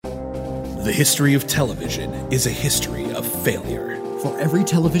The history of television is a history of failure. For every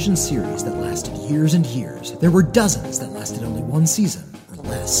television series that lasted years and years, there were dozens that lasted only one season or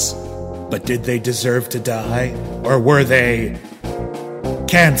less. But did they deserve to die? Or were they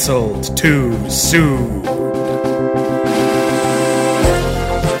canceled too soon?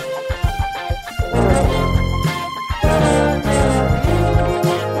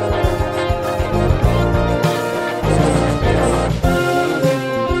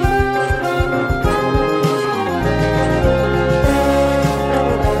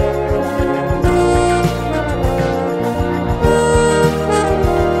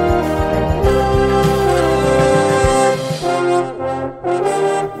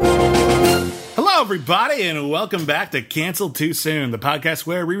 Everybody, and welcome back to Canceled Too Soon, the podcast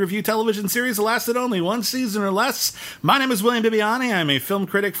where we review television series that lasted only one season or less. My name is William Bibiani. I'm a film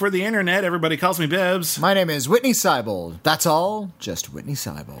critic for the internet. Everybody calls me Bibbs. My name is Whitney Seibold. That's all, just Whitney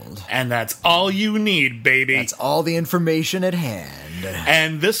Seibold. And that's all you need, baby. That's all the information at hand.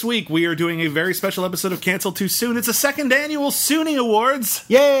 And this week we are doing a very special episode of Canceled Too Soon. It's a second annual SUNY Awards.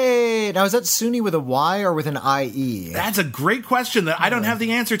 Yay! Now, is that SUNY with a Y or with an I-E? That's a great question that I don't have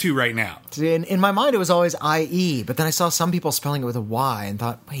the answer to right now. In my mind, it was always I-E, but then I saw some people spelling it with a Y and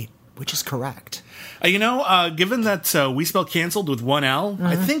thought, wait, which is correct? Given that we spell canceled with one L,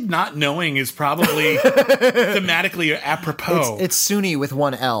 I think not knowing is probably thematically apropos. It's SUNY with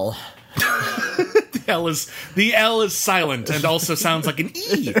one L. The L is silent and also sounds like an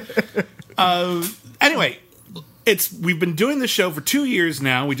E. Anyway, we've been doing this show for 2 years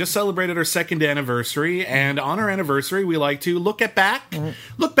now. We just celebrated our second anniversary, and on our anniversary, we like to look back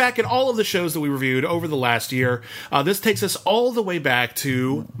at all of the shows that we reviewed over the last year. This takes us all the way back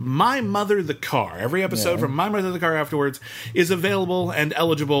to My Mother the Car. Every episode from My Mother the Car afterwards is available and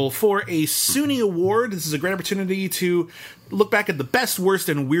eligible for a SUNY Award. This is a great opportunity to look back at the best, worst,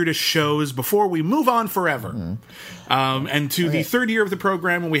 and weirdest shows before we move on forever. And to the third year of the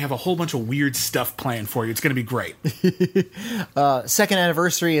program, we have a whole bunch of weird stuff planned for you. It's going to be great. Second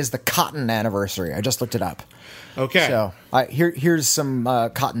anniversary is the cotton anniversary. I just looked it up. Okay. So here's some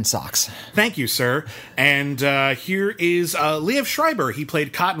cotton socks. Thank you, sir. And here is Liev Schreiber. He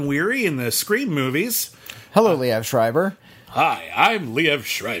played Cotton Weary in the Scream movies. Hello, Liev Schreiber. Hi, I'm Liev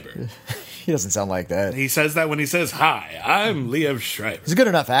Schreiber. He doesn't sound like that. He says that when he says, hi, I'm Liev Schreiber. He's a good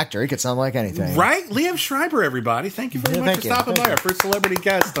enough actor. He could sound like anything. Right? Liev Schreiber, everybody. Thank you very much for stopping by. Our first celebrity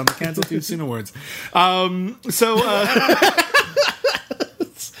guest on the Canceled Too Soon Awards. And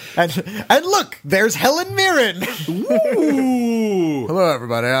look, there's Helen Mirren. Ooh. Hello,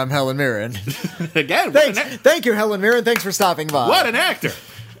 everybody. I'm Helen Mirren. Again, thank you, Helen Mirren. Thanks for stopping by. What an actor.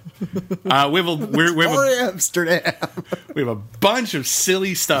 We have Amsterdam. We have a bunch of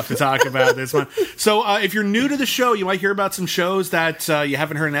silly stuff to talk about this one. So if you're new to the show, you might hear about some shows that you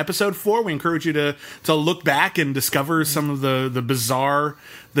haven't heard an episode for. We encourage you to look back and discover some of the bizarre,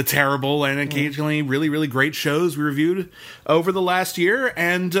 the terrible, and occasionally really, really great shows we reviewed over the last year.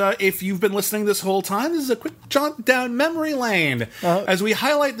 And if you've been listening this whole time, this is a quick jaunt down memory lane as we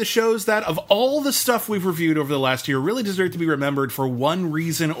highlight the shows that, of all the stuff we've reviewed over the last year, really deserve to be remembered for one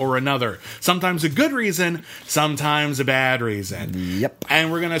reason or another. Sometimes a good reason, sometimes a bad reason. Yep. And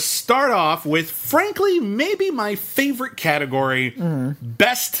we're going to start off with, frankly, maybe my favorite category,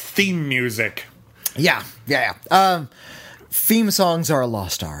 Best Theme Music. Yeah. Theme songs are a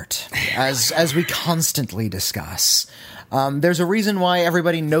lost art, as we constantly discuss. There's a reason why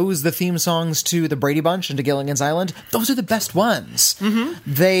everybody knows the theme songs to The Brady Bunch and to Gilligan's Island. Those are the best ones. Mm-hmm.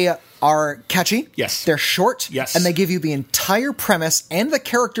 They are catchy. Yes. They're short. Yes. And they give you the entire premise and the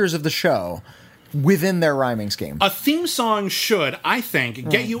characters of the show within their rhyming scheme. A theme song should, I think,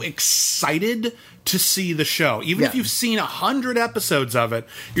 get you excited to see the show. Even if you've seen 100 episodes of it,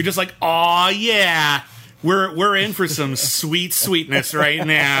 you're just like, aw, yeah. We're in for some sweetness right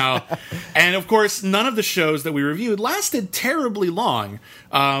now. And of course, none of the shows that we reviewed lasted terribly long.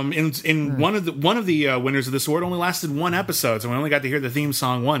 One of the winners of this award only lasted one episode, so we only got to hear the theme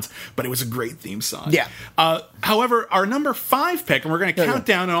song once, but it was a great theme song. Yeah. However, our number 5 pick, and we're going to count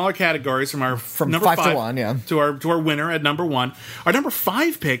down in all our categories from number 5 to 1, to our winner at number 1. Our number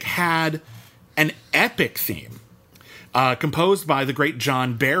 5 pick had an epic theme. Composed by the great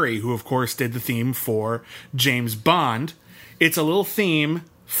John Barry, who, of course, did the theme for James Bond. It's a little theme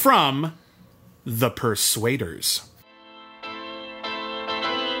from The Persuaders.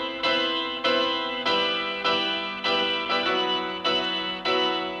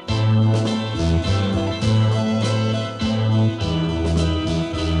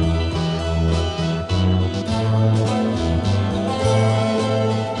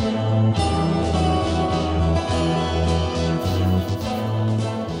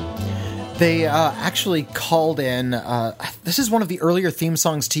 They actually called in. This is one of the earlier theme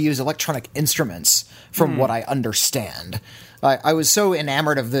songs to use electronic instruments, from what I understand. I was so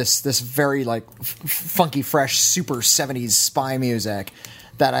enamored of this very like funky, fresh, super 70s spy music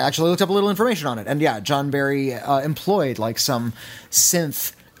that I actually looked up a little information on it. And yeah, John Barry employed like some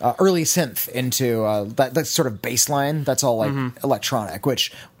synth. Early synth into that sort of bass line that's all like electronic,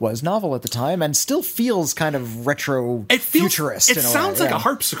 which was novel at the time and still feels kind of retro futurist. It sounds like a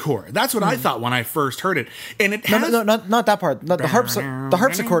harpsichord. That's what I thought when I first heard it. And it has not that part. The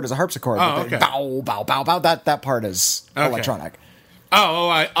harpsichord is a harpsichord. Oh, okay. Bow, bow, bow, bow. That part is electronic.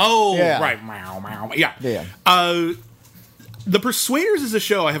 Right. Yeah. The Persuaders is a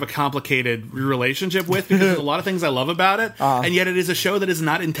show I have a complicated relationship with because there's a lot of things I love about it, and yet it is a show that is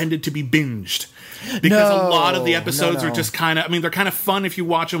not intended to be binged. Because a lot of the episodes are just kind of, I mean, they're kind of fun if you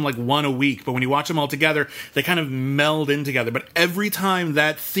watch them like one a week, but when you watch them all together, they kind of meld in together. But every time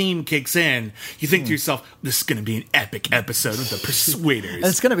that theme kicks in, you think to yourself, this is going to be an epic episode of The Persuaders. And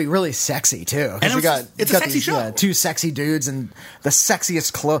it's going to be really sexy, too. And it's a sexy show. Two sexy dudes and the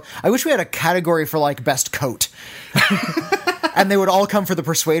sexiest clothes. I wish we had a category for, like, best coat. And they would all come for the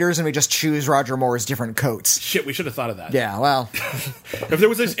Persuaders, and we just choose Roger Moore's different coats. Shit, we should have thought of that. Yeah, well, if there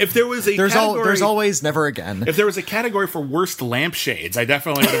was a category, there's always never again. If there was a category for worst lampshades, I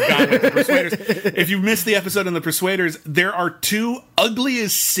definitely would have gone with the Persuaders. If you missed the episode on the Persuaders, there are 2 ugly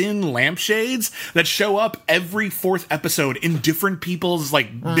as sin lampshades that show up every 4th episode in different people's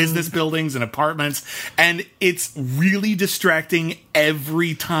like business buildings and apartments, and it's really distracting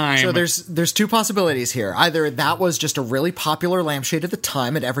every time. So there's 2 possibilities here. Either that was just a really popular lampshade at the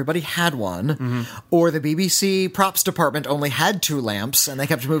time and everybody had one, or the BBC props department only had 2 lamps and they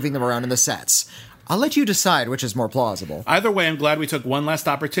kept moving them around in the sets. I'll let you decide which is more plausible. Either way, I'm glad we took one last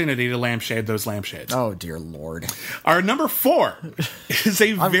opportunity to lampshade those lampshades. Oh, dear Lord. Our number 4 is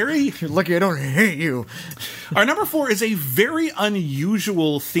a very... You're lucky I don't hate you. Our number 4 is a very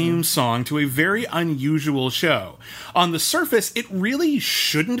unusual theme song to a very unusual show. On the surface, it really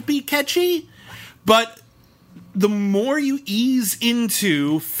shouldn't be catchy, but the more you ease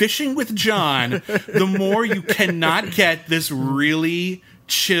into Fishing with John, the more you cannot get this really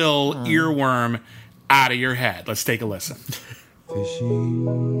chill earworm out of your head. Let's take a listen. Fishing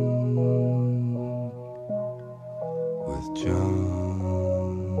with John.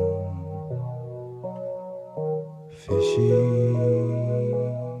 Fishing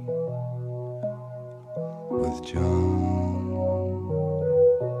with John.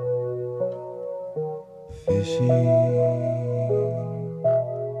 Fishing.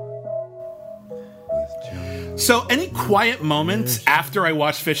 So any quiet moments after I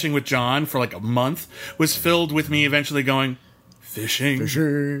watched Fishing with John for like a month was filled with me eventually going, Fishing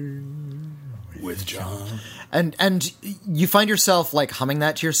with John. And you find yourself like humming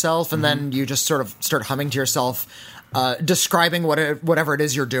that to yourself, and then you just sort of start humming to yourself, describing whatever it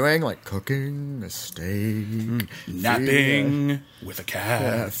is you're doing, like cooking a steak, napping with a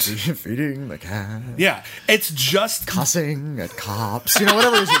cat, feeding the cat. Yeah, it's just cussing at cops,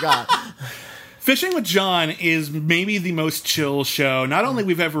 whatever it is you got. Fishing with John is maybe the most chill show, not only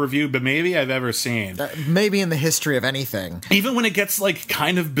we've ever reviewed, but maybe I've ever seen. Maybe in the history of anything. Even when it gets, like,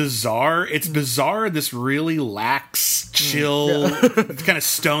 kind of bizarre, it's bizarre in this really lax, chill, kind of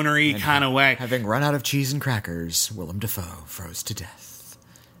stonery kind of way. Having run out of cheese and crackers, Willem Dafoe froze to death.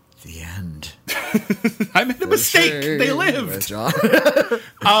 The end. I made a mistake. They lived.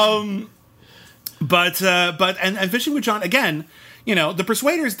 But Fishing with John, again, the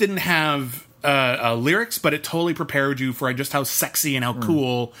Persuaders didn't have lyrics, but it totally prepared you for just how sexy and how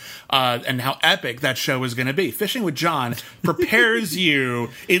cool and how epic that show was going to be. Fishing with John prepares you.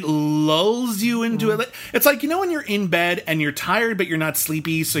 It lulls you into it. It's like, when you're in bed and you're tired, but you're not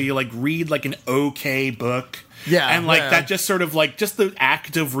sleepy, so you read an okay book. Yeah. And that just sort of just the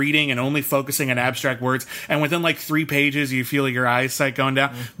act of reading and only focusing on abstract words. And within 3 pages, you feel your eyesight going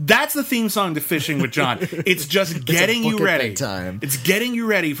down. That's the theme song to Fishing with John. It's just getting you ready. It's getting you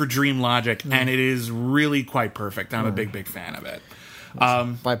ready for Dream Logic. And it is really quite perfect. I'm a big, big fan of it.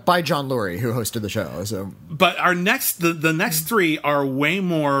 By John Lurie, who hosted the show. So, but our the next 3 are way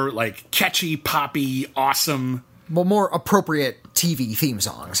more catchy, poppy, awesome. Well, more appropriate TV theme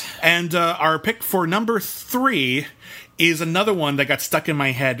songs. And our pick for number 3 is another one that got stuck in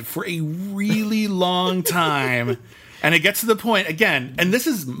my head for a really long time. And it gets to the point, again, and this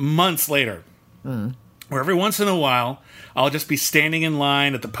is months later, where every once in a while, I'll just be standing in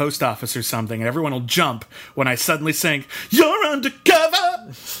line at the post office or something, and everyone will jump when I suddenly sing, "You're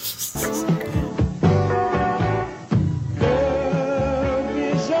undercover!"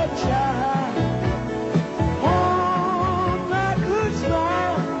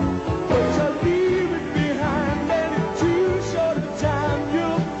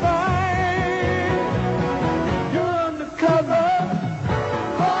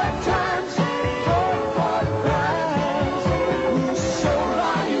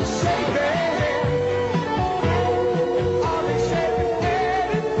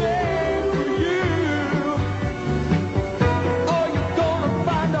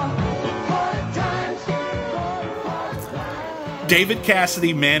 David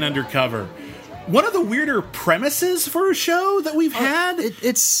Cassidy, Man Undercover. One of the weirder premises for a show that we've had.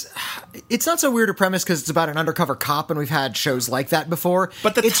 It's not so weird a premise because it's about an undercover cop, and we've had shows like that before.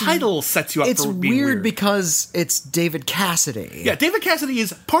 But the title sets you up it's for being weird. Because it's David Cassidy. Yeah, David Cassidy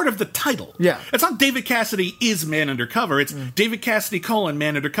is part of the title. Yeah. It's not David Cassidy is Man Undercover. It's David Cassidy,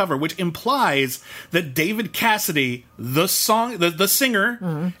 Man Undercover, which implies that David Cassidy, the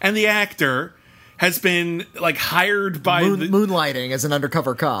singer and the actor, has been like hired by moonlighting as an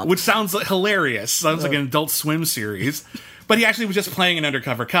undercover cop, which sounds like hilarious. Sounds like an Adult Swim series, but he actually was just playing an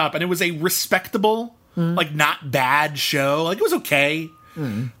undercover cop, and it was a respectable, like not bad show. Like it was okay.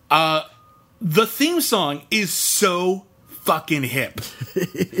 The theme song is so fucking hip.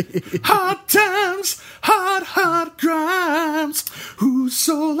 Hard times, hard crimes. Whose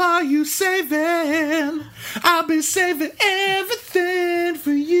soul are you saving? I'll be saving everything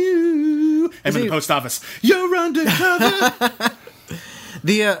for you. And from the post office, you're undercover.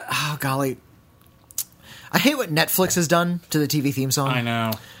 Oh golly, I hate what Netflix has done to the TV theme song. I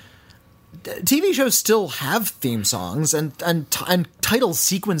know. TV shows still have theme songs and title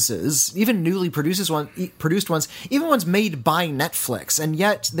sequences, even newly produced ones, even ones made by Netflix, and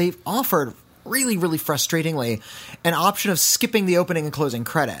yet they've offered really, really frustratingly an option of skipping the opening and closing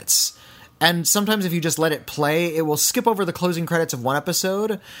credits. And sometimes if you just let it play, it will skip over the closing credits of one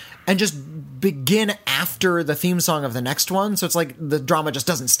episode and just begin after the theme song of the next one. So it's like the drama just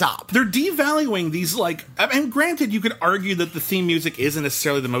doesn't stop. They're devaluing these, like, and granted, you could argue that the theme music isn't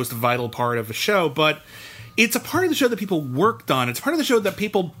necessarily the most vital part of a show, but it's a part of the show that people worked on. It's part of the show that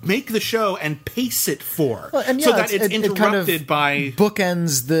people make the show and pace it for. Well, and so that it's interrupted kind of by...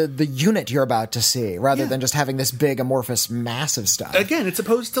 bookends the unit you're about to see, rather than just having this big, amorphous, massive stuff. Again, it's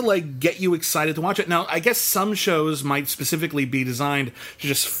supposed to, like, get you excited to watch it. Now, I guess some shows might specifically be designed to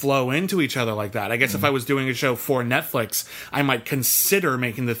just flow into each other like that. I guess if I was doing a show for Netflix, I might consider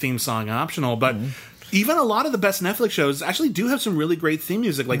making the theme song optional, but... Even a lot of the best Netflix shows actually do have some really great theme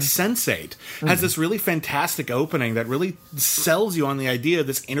music, like Sense8 has this really fantastic opening that really sells you on the idea of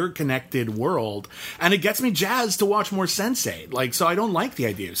this interconnected world, and it gets me jazzed to watch more Sense8. Like, so I don't like the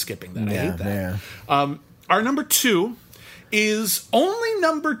idea of skipping that. I hate that. Yeah. Our number 2 is only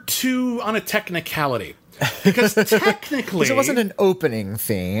number 2 on a technicality. Because technically... it wasn't an opening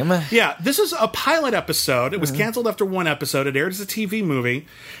theme. Yeah, this is a pilot episode. It was canceled after one episode. It aired as a TV movie.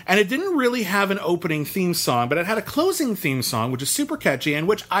 And it didn't really have an opening theme song, but it had a closing theme song, which is super catchy, and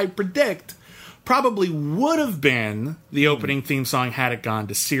which I predict probably would have been the opening theme song had it gone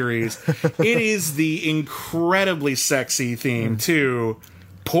to series. It is the incredibly sexy theme to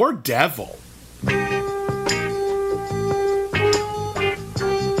Poor Devil.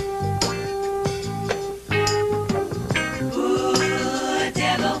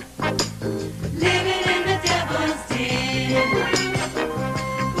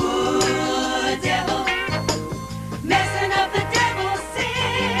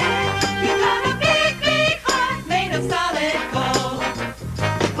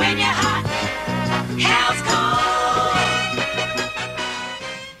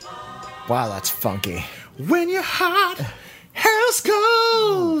 Wow, that's funky. When you're hot, hell's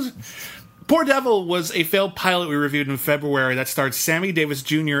cold. Poor Devil was a failed pilot we reviewed in February that starred Sammy Davis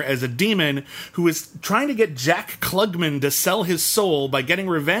Jr. as a demon who is trying to get Jack Klugman to sell his soul by getting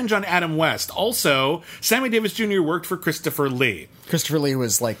revenge on Adam West. Also, Sammy Davis Jr. worked for Christopher Lee. Christopher Lee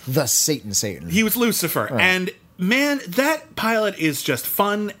was like the Satan. He was Lucifer. Right. And man, that pilot is just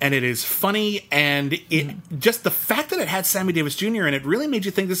fun, and it is funny, and it just the fact that it had Sammy Davis Jr. in it really made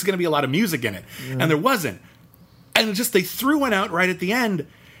you think this is going to be a lot of music in it. And there wasn't. And just they threw one out right at the end.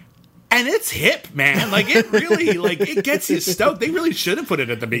 And it's hip, man. Like, it really, like, it gets you stoked. They really should have put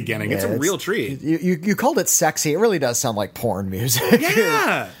it at the beginning. It's a real treat. You called it sexy. It really does sound like porn music.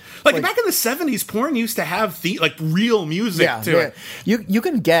 Yeah. Like back in the 70s, porn used to have real music to it. You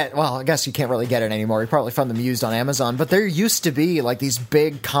can get, well, I guess you can't really get it anymore. You probably found them used on Amazon, but there used to be like these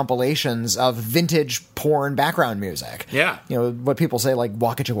big compilations of vintage porn background music. Yeah. You know, what people say like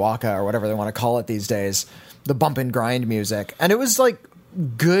Waka Waka or whatever they want to call it these days. The bump and grind music. And it was like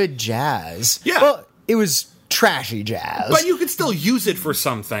good jazz. Yeah. Well, it was trashy jazz. But you could still use it for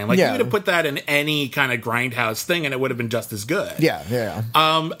something. Like, you could have put that in any kind of grindhouse thing and it would have been just as good. Yeah.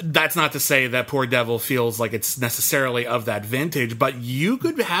 That's not to say that Poor Devil feels like it's necessarily of that vintage, but you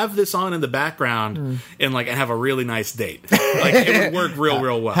could have this on in the background and have a really nice date. Like, it would work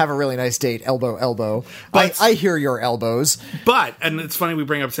real well. Have a really nice date, elbow. But I hear your elbows. But, and it's funny we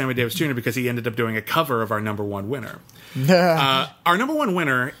bring up Sammy Davis Jr. because he ended up doing a cover of our number one winner. Our number one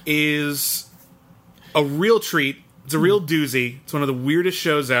winner is a real treat It's a real doozy. It's one of the weirdest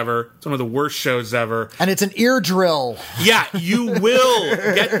shows ever. It's one of the worst shows ever. And it's an ear drill. Yeah, you will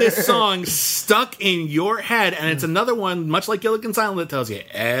get this song stuck in your head, and it's another one, much like Gilligan's Island, that tells you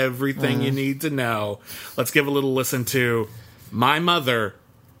everything you need to know. Let's give a little listen to My Mother,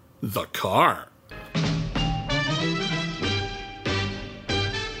 the Car.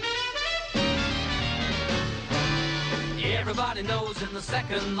 Everybody knows in the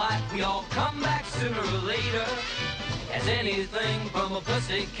second life we all come back sooner or later. As anything from a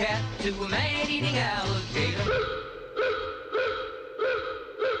pussy cat to a man-eating alligator.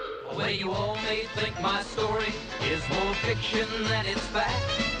 Well, you all may think my story is more fiction than it's fact.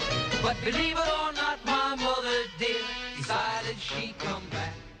 But believe it or not, my mother did decided she'd come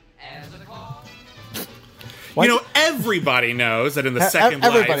back as a car. You know, everybody knows that in the second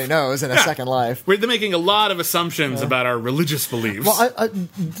life... Everybody knows in a second life. They're making a lot of assumptions about our religious beliefs. Well,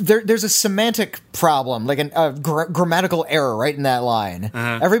 there's a semantic problem, like a grammatical error right in that line.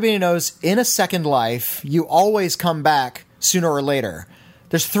 Everybody knows in a second life, you always come back sooner or later.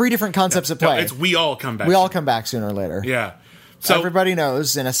 There's 3 different concepts at play. No, it's we all come back. We all come back sooner or later. Yeah. So everybody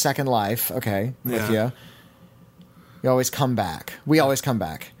knows in a second life, okay, with you. You always come back. We always come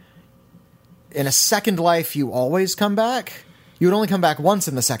back. In a second life, you always come back? You would only come back once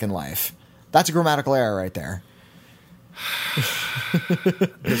in the second life. That's a grammatical error right there.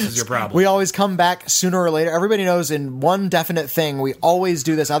 This is your problem. We always come back sooner or later. Everybody knows in one definite thing, we always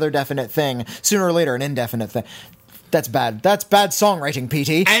do this other definite thing. Sooner or later, an indefinite thing. That's bad. That's bad songwriting,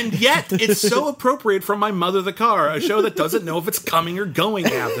 PT. And yet, it's so appropriate from My Mother the Car, a show that doesn't know if it's coming or going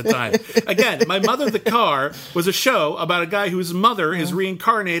half the time. Again, My Mother the Car was a show about a guy whose mother is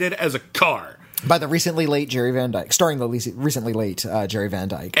reincarnated as a car. By the recently late Jerry Van Dyke, starring the recently late Jerry Van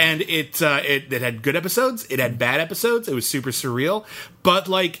Dyke. And it had good episodes, it had bad episodes, it was super surreal, but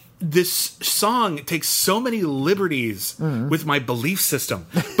like this song takes so many liberties with my belief system,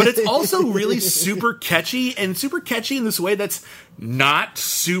 but it's also really super catchy, and super catchy in this way that's not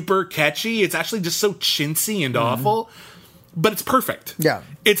super catchy. It's actually just so chintzy and awful. But it's perfect. Yeah.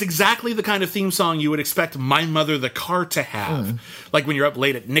 It's exactly the kind of theme song you would expect My Mother the Car to have. Like when you're up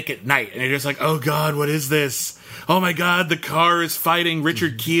late at Nick at Night and you're just like, oh God, what is this? Oh my God, the car is fighting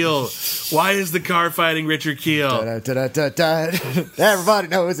Richard Kiel. Why is the car fighting Richard Kiel? Everybody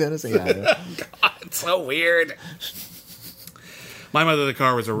knows innocent. Yeah. God, it's so weird. My Mother the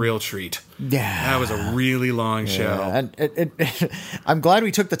Car was a real treat. Yeah. That was a really long show. And I'm glad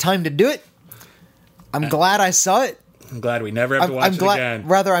we took the time to do it. I'm glad I saw it. I'm glad we never have to watch it again.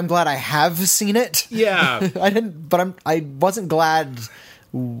 Rather, I'm glad I have seen it. Yeah. I wasn't glad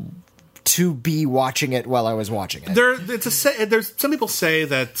to be watching it while I was watching it. There's some people say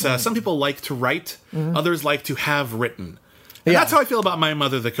that some people like to write, others like to have written. And that's how I feel about My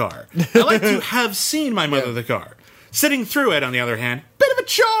Mother the Car. I like to have seen My Mother the Car. Sitting through it, on the other hand, bit of a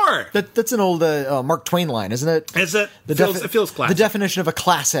chore. That's an old Mark Twain line, isn't it? Is it? It feels classic. The definition of a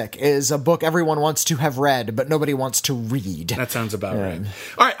classic is a book everyone wants to have read, but nobody wants to read. That sounds about right.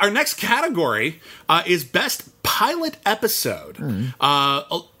 All right, our next category is Best Pilot Episode.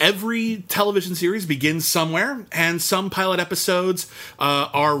 Every television series begins somewhere, and some pilot episodes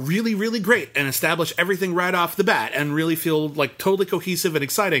are really, really great and establish everything right off the bat and really feel like totally cohesive and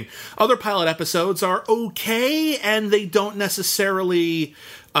exciting. Other pilot episodes are okay, and they don't necessarily...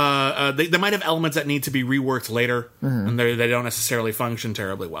 they might have elements that need to be reworked later, and they don't necessarily function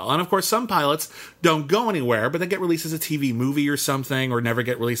terribly well. And of course, some pilots don't go anywhere, but they get released as a TV movie or something, or never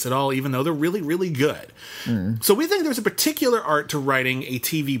get released at all, even though they're really, really good. So we think there's a particular art to writing a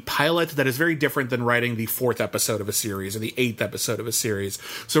TV pilot that is very different than writing the 4th episode of a series or the 8th episode of a series.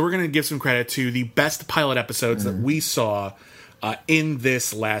 So we're going to give some credit to the best pilot episodes that we saw in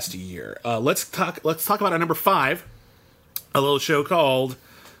this last year. Let's talk about our number 5, a little show called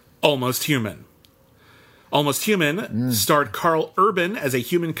Almost Human. Almost Human starred Carl Urban as a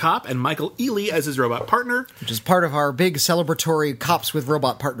human cop and Michael Ealy as his robot partner. Which is part of our big celebratory Cops with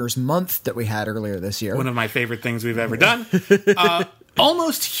Robot Partners month that we had earlier this year. One of my favorite things we've ever done.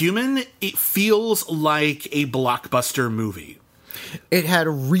 Almost Human, it feels like a blockbuster movie. It had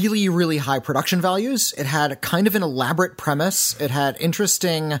really, really high production values. It had kind of an elaborate premise. It had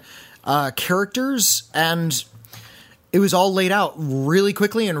interesting characters, and it was all laid out really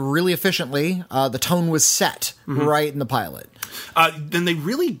quickly and really efficiently. The tone was set right in the pilot. Then they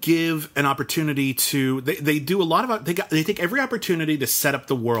really give an opportunity to... They do a lot of... They take every opportunity to set up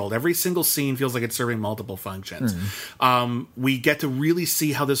the world. Every single scene feels like it's serving multiple functions. We get to really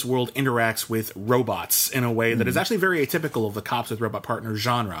see how this world interacts with robots in a way that is actually very atypical of the Cops with Robot Partners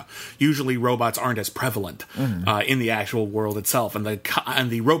genre. Usually robots aren't as prevalent in the actual world itself. And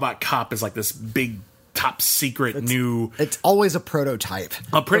the robot cop is like this big... top secret new. It's always a prototype.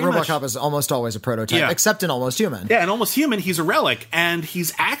 Pretty the much. RoboCop is almost always a prototype, Yeah. except in Almost Human. Yeah, and Almost Human, he's a relic, and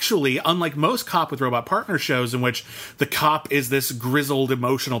he's actually, unlike most cop with robot partner shows in which the cop is this grizzled,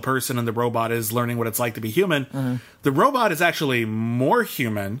 emotional person and the robot is learning what it's like to be human, the robot is actually more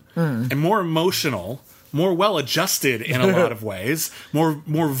human and more emotional, more well-adjusted in a lot of ways, more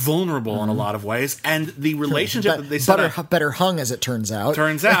vulnerable in a lot of ways, and the relationship that they set up... Better hung, as it turns out.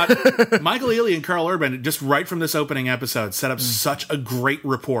 Turns out, Michael Ealy and Carl Urban, just right from this opening episode, set up such a great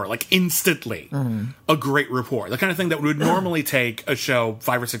rapport, like instantly, a great rapport. The kind of thing that would normally take a show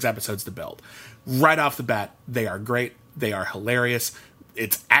 5 or 6 episodes to build. Right off the bat, they are great. They are hilarious.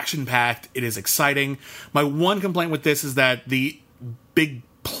 It's action-packed. It is exciting. My one complaint with this is that the big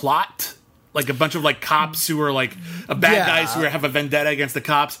plot... like a bunch of like cops who are like bad guys who have a vendetta against the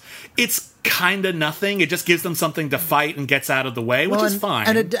cops. It's kind of nothing. It just gives them something to fight and gets out of the way, which is fine.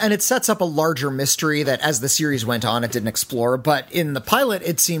 And it sets up a larger mystery that, as the series went on, it didn't explore. But in the pilot,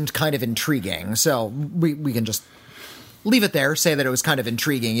 it seemed kind of intriguing. So we can just leave it there, say that it was kind of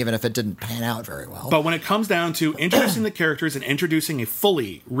intriguing, even if it didn't pan out very well. But when it comes down to introducing the characters and introducing a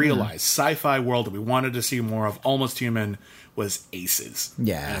fully realized sci-fi world that we wanted to see more of, Almost Human was aces.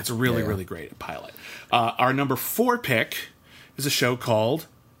 Yeah. And it's a really, really great pilot. Our number 4 pick is a show called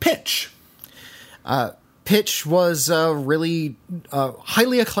Pitch. Pitch was a really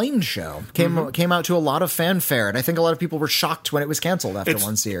highly acclaimed show. Came out to a lot of fanfare, and I think a lot of people were shocked when it was canceled after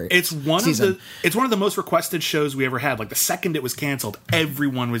one series. It's one of the most requested shows we ever had. Like the second it was canceled,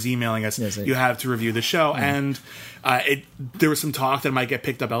 everyone was emailing us. Yes, you have to review the show, and there was some talk that it might get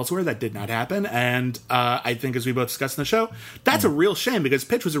picked up elsewhere. That did not happen, and I think, as we both discussed in the show, that's a real shame because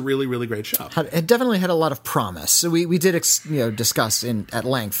Pitch was a really, really great show. It definitely had a lot of promise. So we did discuss at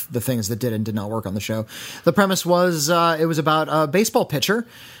length the things that did and did not work on the show. The premise was it was about a baseball pitcher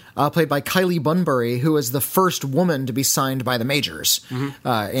played by Kylie Bunbury, who was the first woman to be signed by the majors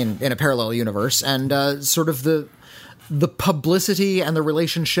in a parallel universe, and sort of the publicity and the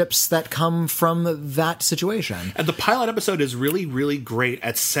relationships that come from that situation. And the pilot episode is really, really great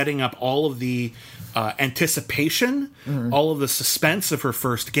at setting up all of the anticipation, all of the suspense of her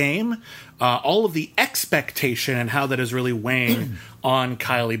first game, all of the expectation and how that is really weighing on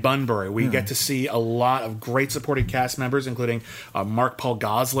Kylie Bunbury. We get to see a lot of great supporting cast members, including Mark Paul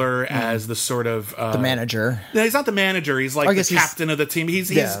Gosselaar as the sort of... the manager. No, he's not the manager. He's like the captain of the team. He's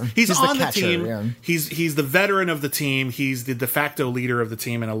on the catcher, team. Yeah. He's the veteran of the team. He's the de facto leader of the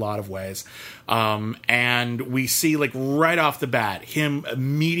team in a lot of ways. And we see, like, right off the bat, him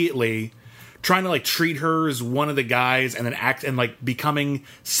immediately trying to like treat her as one of the guys and then act and like becoming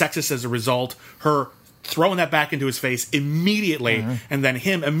sexist as a result, her throwing that back into his face immediately, and then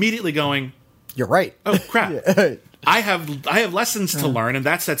him immediately going, "You're right. Oh crap. I have lessons to learn," and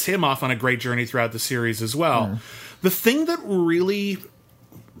that sets him off on a great journey throughout the series as well. The thing that really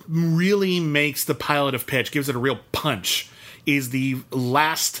makes the pilot of Pitch, gives it a real punch, is the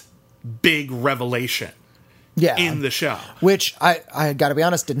last big revelation in the show. Which, I gotta be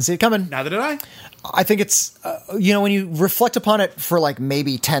honest, didn't see it coming. Neither did I. I think it's, when you reflect upon it for like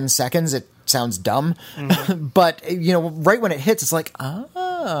maybe 10 seconds, it sounds dumb. But, right when it hits, it's like,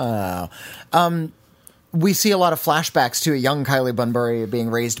 we see a lot of flashbacks to a young Kylie Bunbury being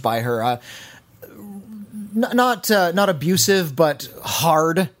raised by her not abusive, but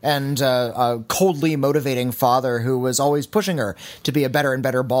hard and coldly motivating father who was always pushing her to be a better and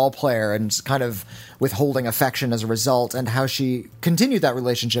better ball player and kind of withholding affection as a result, and how she continued that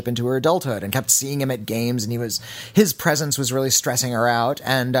relationship into her adulthood and kept seeing him at games, and his presence was really stressing her out.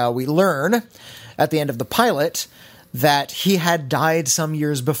 And we learn at the end of the pilot that he had died some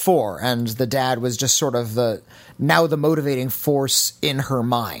years before, and the dad was just sort of the motivating force in her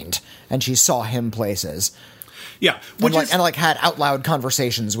mind, and she saw him places. Yeah, and had out loud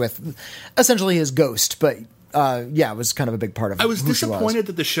conversations with essentially his ghost, but it was kind of a big part of it. I was disappointed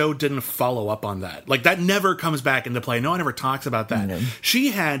that the show didn't follow up on that. Like, that never comes back into play. No one ever talks about that. Mm-hmm.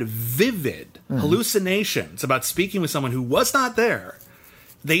 She had vivid hallucinations about speaking with someone who was not there.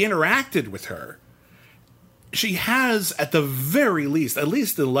 They interacted with her. She has, at the very least, at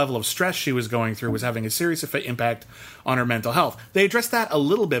least the level of stress she was going through was having a serious impact on her mental health. They addressed that a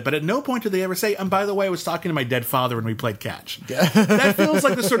little bit, but at no point did they ever say, and by the way, I was talking to my dead father when we played catch. That feels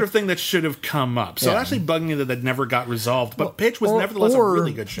like the sort of thing that should have come up. So it actually bugged me that never got resolved. But Pitch was nevertheless a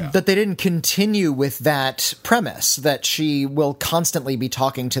really good show. That they didn't continue with that premise, that she will constantly be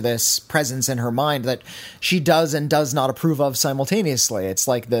talking to this presence in her mind that she does and does not approve of simultaneously. It's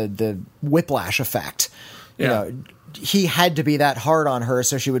like the whiplash effect. Yeah. He had to be that hard on her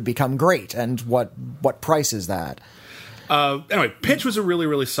so she would become great. And what price is that? Anyway, Pitch was a really,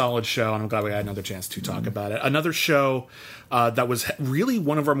 really solid show, and I'm glad we had another chance to talk about it. Another show that was really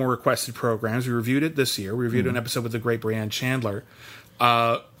one of our more requested programs. We reviewed it this year. We reviewed an episode with the great Brianne Chandler.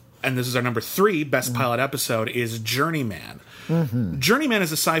 And this is our number 3 best pilot episode, is Journeyman. Journeyman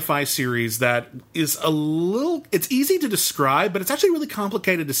is a sci-fi series that is it's easy to describe, but it's actually really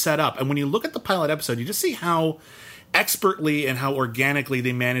complicated to set up. And when you look at the pilot episode, you just see how expertly and how organically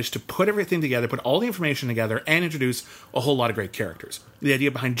they managed to put everything together, put all the information together, and introduce a whole lot of great characters. The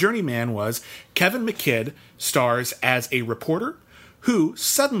idea behind Journeyman was Kevin McKidd stars as a reporter who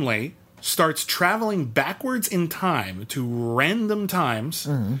suddenly starts traveling backwards in time to random times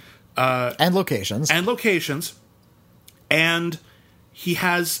And locations. And he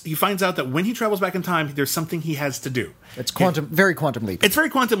finds out that when he travels back in time, there's something he has to do. It's very quantum leap. It's very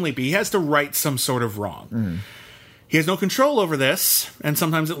quantum leapy. He has to right some sort of wrong. He has no control over this, and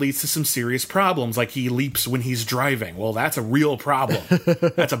sometimes it leads to some serious problems, like he leaps when he's driving. Well, that's a real problem.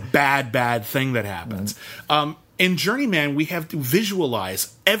 That's a bad, bad thing that happens. In Journeyman, we have to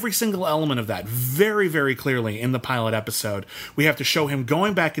visualize every single element of that very, very clearly in the pilot episode. We have to show him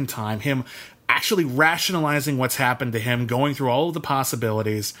going back in time, him actually rationalizing what's happened to him, going through all of the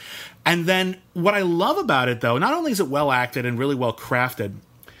possibilities. And then what I love about it, though, not only is it well acted and really well crafted,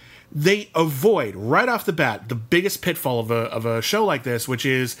 they avoid, right off the bat, the biggest pitfall of a show like this, which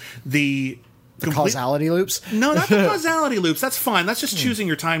is the causality loops? No, not the causality loops. That's fine. That's just choosing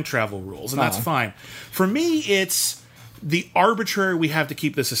your time travel rules, and that's fine. For me, it's the arbitrary, we have to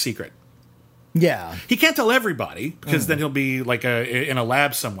keep this a secret. Yeah. He can't tell everybody, because then he'll be like in a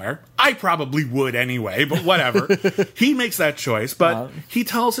lab somewhere. I probably would anyway, but whatever. He makes that choice, but he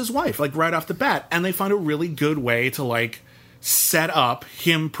tells his wife, like, right off the bat, and they find a really good way to, like, set up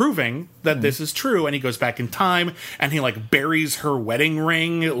him proving that this is true, and he goes back in time and he like buries her wedding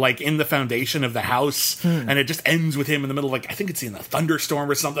ring like in the foundation of the house, and it just ends with him in the middle of, like, I think it's in a thunderstorm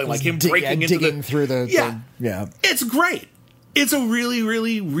or something, like him breaking into digging through the it's great. It's a really,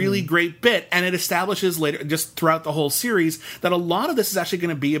 really, really great bit, and it establishes later, just throughout the whole series, that a lot of this is actually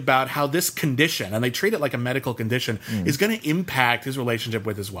going to be about how this condition, and they treat it like a medical condition, is going to impact his relationship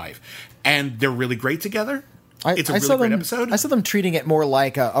with his wife. And they're really great together. It's a really great episode. I saw them treating it more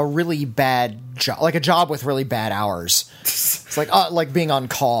like a really bad job, like a job with really bad hours. It's like being on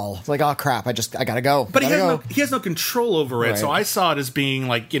call. It's like, oh crap, I gotta go. But he has no control over it. Right. So I saw it as being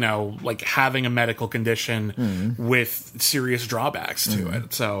like, like having a medical condition with serious drawbacks to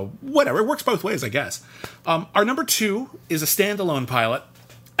it. So whatever, it works both ways, I guess. Our number 2 is a standalone pilot,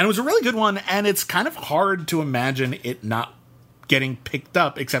 and it was a really good one. And it's kind of hard to imagine it not getting picked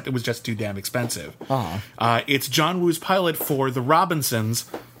up, except it was just too damn expensive. It's John Woo's pilot for The Robinsons,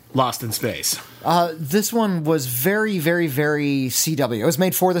 Lost in Space. This one was very, very, very CW. It was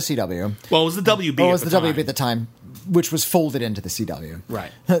made for the CW. Well, it was the WB WB at the time, which was folded into the CW.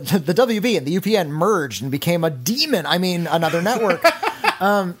 Right. The WB and the UPN merged and became a demon. I mean, another network.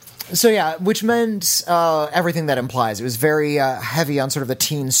 So yeah, which meant everything that implies. It was very heavy on sort of the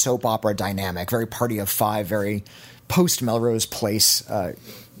teen soap opera dynamic, very Party of Five, very post-Melrose Place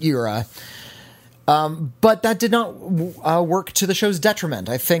era. But that did not work to the show's detriment.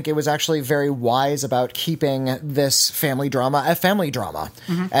 I think it was actually very wise about keeping this family drama a family drama,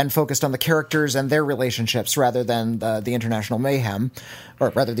 and focused on the characters and their relationships rather than the international mayhem, or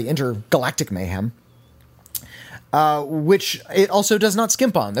rather the intergalactic mayhem. Which it also does not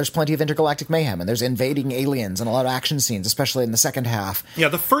skimp on. There's plenty of intergalactic mayhem, and there's invading aliens and a lot of action scenes, especially in the second half. Yeah,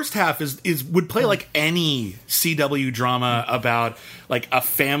 the first half would play like any CW drama about like a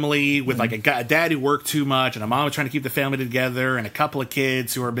family with like a dad who worked too much and a mom trying to keep the family together and a couple of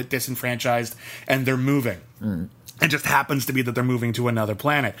kids who are a bit disenfranchised, and they're moving. It just happens to be that they're moving to another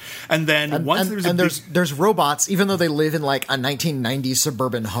planet. And then there's robots, even though they live in like a 1990s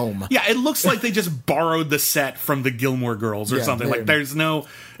suburban home. Yeah, it looks like they just borrowed the set from the Gilmore Girls or something. Like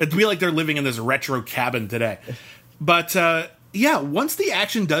it'd be like they're living in this retro cabin today. But once the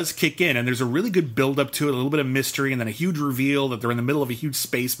action does kick in and there's a really good build up to it, a little bit of mystery, and then a huge reveal that they're in the middle of a huge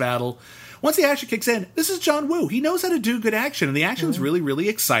space battle. Once the action kicks in, this is John Woo. He knows how to do good action, and the action's really, really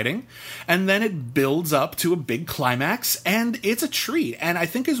exciting. And then it builds up to a big climax, and it's a treat. And I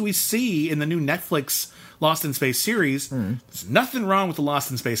think as we see in the new Netflix Lost in Space series, there's nothing wrong with the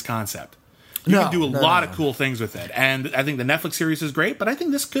Lost in Space concept. You can do a lot of cool things with it. And I think the Netflix series is great, but I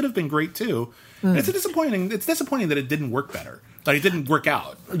think this could have been great too. It's disappointing that it didn't work better. Like, it didn't work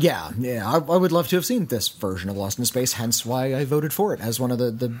out. Yeah. I would love to have seen this version of Lost in Space, hence why I voted for it as one of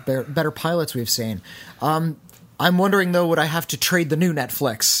the better pilots we've seen. I'm wondering, though, would I have to trade the new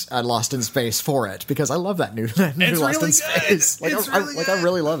Netflix Lost in Space for it? Because I love that new Lost really in good. Space. I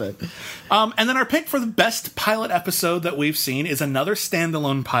really love it. And then our pick for the best pilot episode that we've seen is another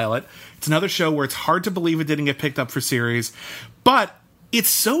standalone pilot. It's another show where it's hard to believe it didn't get picked up for series, but it's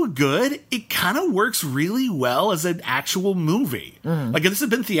so good, it kind of works really well as an actual movie. Like, if this had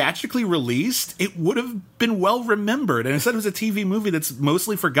been theatrically released, it would have been well remembered. And instead, it was a TV movie that's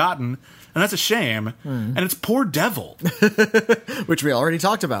mostly forgotten, and that's a shame. And it's Poor Devil. Which we already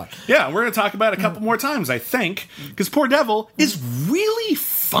talked about. Yeah, we're going to talk about it a couple more times, I think, because Poor Devil is really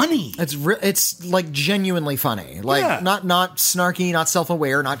funny. It's like genuinely funny. Like, Yeah. not snarky, not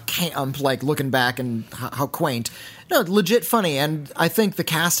self-aware, not camp, like looking back and how quaint. No, legit funny, and I think the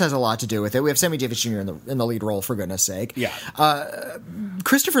cast has a lot to do with it. We have Sammy Davis Jr. in the lead role, for goodness sake. Yeah.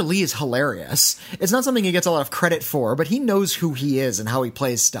 Christopher Lee is hilarious. It's not something he gets a lot of credit for, but he knows who he is and how he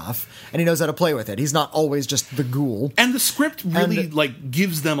plays stuff, and he knows how to play with it. He's not always just the ghoul. And the script really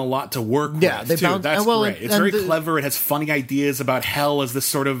gives them a lot to work with, they too. bounce- That's well, great. It's and very clever. It has funny ideas about hell as this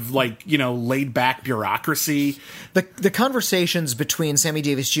sort of, laid-back bureaucracy. The conversations between Sammy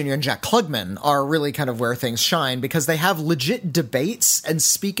Davis Jr. and Jack Klugman are really kind of where things shine, because they have legit debates and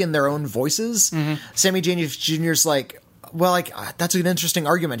speak in their own voices. Sammy Davis Jr.'s like, well, that's an interesting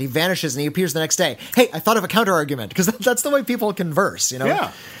argument. He vanishes and he appears the next day. Hey, I thought of a counter argument, because that's the way people converse, you know?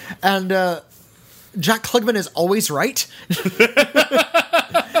 Yeah. And Jack Klugman is always right.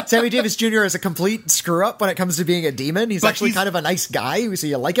 Sammy Davis Jr. is a complete screw-up when it comes to being a demon. He's actually kind of a nice guy, so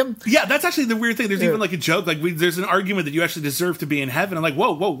you like him. Yeah, that's actually the weird thing. There's even like a joke. Like, there's an argument that you actually deserve to be in heaven. I'm like,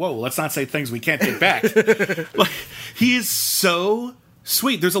 whoa, let's not say things we can't take back. Like, he is so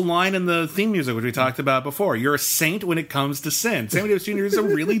sweet. There's a line in the theme music, which we talked about before. You're a saint when it comes to sin. Sammy Davis Jr. is a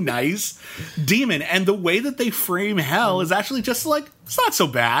really nice demon. And the way that they frame hell is actually just like, it's not so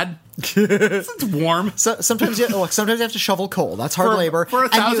bad. It's warm. So, sometimes you have to shovel coal. That's hard labor. For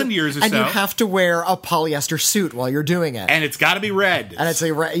 1,000 years or and so. you have to wear a polyester suit while you're doing it. And it's got to be red. And it's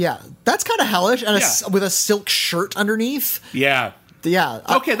that's kind of hellish. And with a silk shirt underneath. Yeah. Yeah.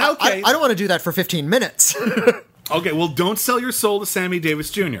 Okay, I don't want to do that for 15 minutes. Okay, well, don't sell your soul to Sammy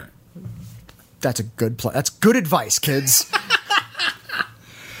Davis Jr. That's a good play. That's good advice, kids.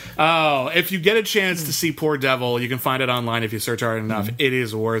 Oh, if you get a chance to see Poor Devil, you can find it online if you search hard enough. It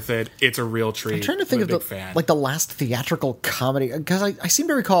is worth it. It's a real treat. I'm trying to think I'm a of big fan. the last theatrical comedy, because I seem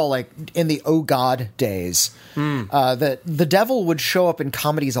to recall, like, in the Oh God days, that the devil would show up in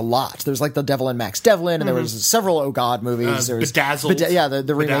comedies a lot. There's like The Devil and Max Devlin, and there was several Oh God movies. There was Bedazzled.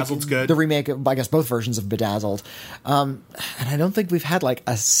 the remake. Bedazzled's good. The remake of, I guess, both versions of Bedazzled. And I don't think we've had like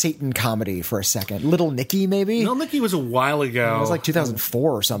a Satan comedy for a second. Little Nicky, maybe. Little Nicky was a while ago. It was like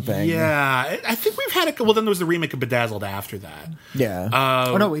 2004 or something. Yeah, I think we've had a. Well, then there was the remake of Bedazzled after that. Yeah.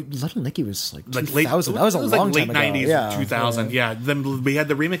 Little Nicky was like 2000. Late, that was a long late time ago. 90s, Yeah. 2000. Yeah. Then we had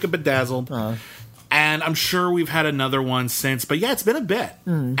the remake of Bedazzled. And I'm sure we've had another one since. But yeah, it's been a bit.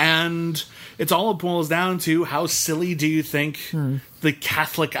 And it's all it boils down to, how silly do you think the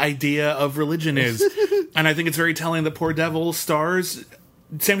Catholic idea of religion is? And I think it's very telling that Poor Devil stars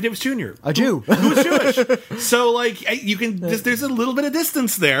Sammy Davis Jr. A Jew. Who's Jewish. So, like, you can, there's a little bit of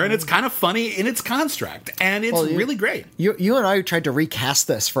distance there, and it's kind of funny in its construct, and it's really great. You and I tried to recast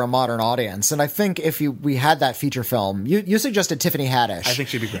this for a modern audience, and I think if we had that feature film, you suggested Tiffany Haddish. I think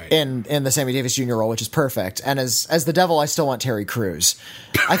she'd be great. In the Sammy Davis Jr. role, which is perfect. And as the devil, I still want Terry Crews.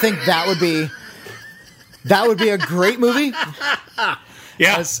 I think that would be a great movie.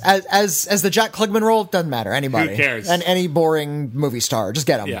 Yeah. As the Jack Klugman role, doesn't matter. Anybody. Who cares? And any boring movie star, just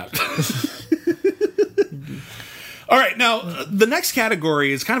get him. Yeah. All right, now, the next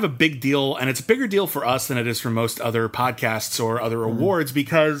category is kind of a big deal, and it's a bigger deal for us than it is for most other podcasts or other awards,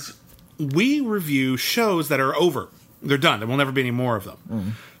 because we review shows that are over. They're done. There will never be any more of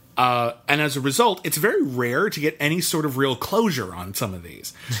them. And as a result, it's very rare to get any sort of real closure on some of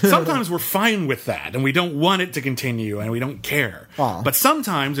these. Sometimes we're fine with that, and we don't want it to continue, and we don't care. But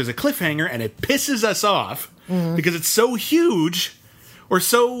sometimes there's a cliffhanger, and it pisses us off because it's so huge or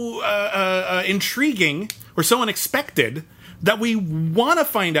so intriguing or so unexpected that we want to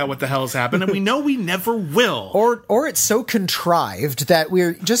find out what the hell's happened, and we know we never will. Or it's so contrived that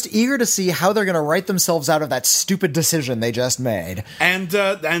we're just eager to see how they're going to write themselves out of that stupid decision they just made. And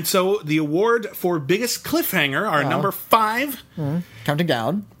so the award for biggest cliffhanger, our number 5, counting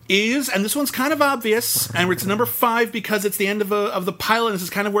down, is, and this one's kind of obvious, and it's number 5 because it's the end of the pilot, and this is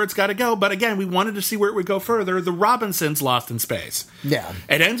kind of where it's got to go, but again, we wanted to see where it would go further. The Robinsons Lost in Space. Yeah.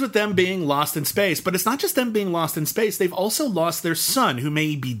 It ends with them being lost in space, but it's not just them being lost in space. They've also lost their son, who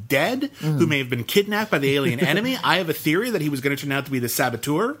may be dead, who may have been kidnapped by the alien enemy. I have a theory that he was going to turn out to be the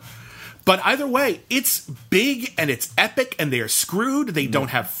saboteur. But either way, it's big and it's epic, and they are screwed. They don't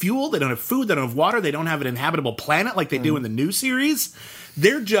have fuel, they don't have food, they don't have water, they don't have an inhabitable planet like they do in the new series.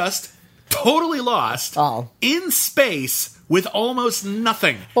 They're just totally lost in space with almost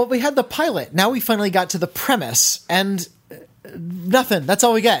nothing. Well, we had the pilot. Now we finally got to the premise, and nothing. That's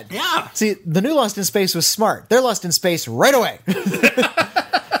all we get. Yeah. See, the new Lost in Space was smart. They're lost in space right away.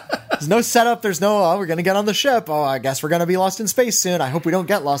 There's no setup. There's no, we're going to get on the ship. Oh, I guess we're going to be lost in space soon. I hope we don't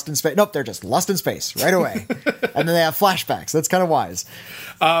get lost in space. Nope, they're just lost in space right away. And then they have flashbacks. That's kind of wise.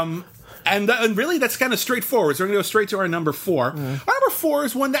 And really, that's kind of straightforward. So we're going to go straight to our number 4. Our number 4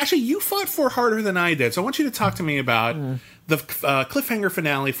 is one that actually you fought for harder than I did. So I want you to talk to me about the cliffhanger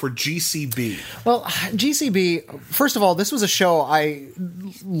finale for GCB. Well, GCB, first of all, this was a show I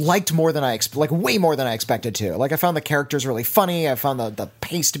liked more than way more than I expected to. Like, I found the characters really funny. I found the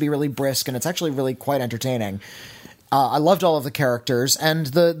pace to be really brisk, and it's actually really quite entertaining. I loved all of the characters, and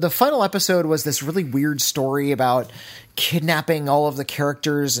the final episode was this really weird story about kidnapping all of the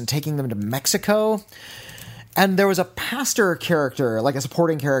characters and taking them to Mexico. And there was a pastor character, like a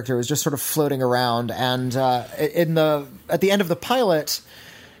supporting character, who was just sort of floating around. And at the end of the pilot,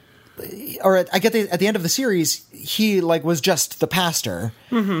 or at the end of the series, he was just the pastor.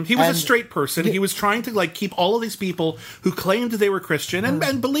 Mm-hmm. He was a straight person. He was trying to keep all of these people who claimed that they were Christian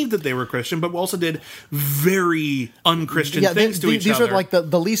and believed that they were Christian, but also did very unchristian things to each other. These were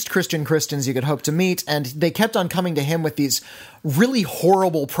the least Christian Christians you could hope to meet, and they kept on coming to him with these really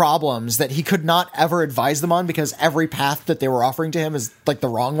horrible problems that he could not ever advise them on because every path that they were offering to him is the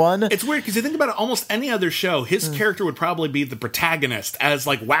wrong one. It's weird because you think about it, almost any other show, his character would probably be the protagonist as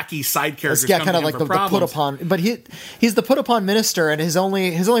wacky side characters. Yeah, kind of like the put upon. But he's the put upon minister, and his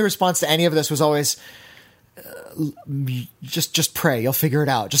only response to any of this was always, just pray, you'll figure it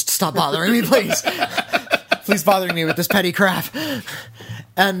out. Just stop bothering me, please. Please bothering me with this petty crap.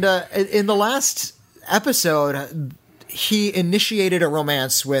 And in the last episode, he initiated a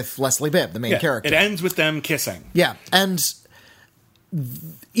romance with Leslie Bibb, the main character. It ends with them kissing. Yeah, and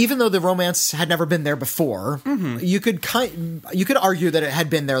even though the romance had never been there before, you could argue that it had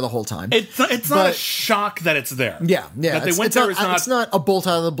been there the whole time. It's not a shock that it's there. Yeah. That they went there is not. It's not a bolt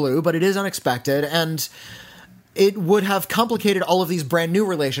out of the blue, but it is unexpected, and it would have complicated all of these brand new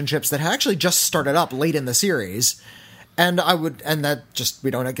relationships that had actually just started up late in the series. And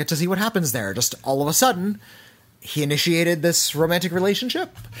we don't get to see what happens there. Just all of a sudden, he initiated this romantic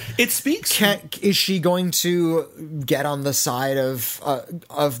relationship. It speaks. Is she going to get on the side of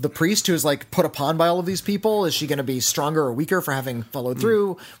the priest who is put upon by all of these people? Is she going to be stronger or weaker for having followed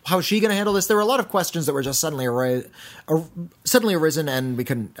through? How is she going to handle this? There were a lot of questions that were just suddenly arisen, and we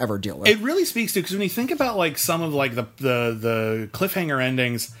couldn't ever deal with. It really speaks to, because when you think about some of the cliffhanger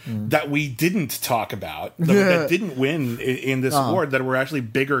endings that we didn't talk about, that didn't win in this award, that were actually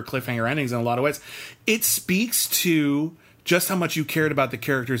bigger cliffhanger endings in a lot of ways, it speaks to just how much you cared about the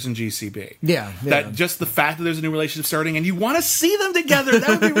characters in GCB. Yeah. That just the fact that there's a new relationship starting and you want to see them together. That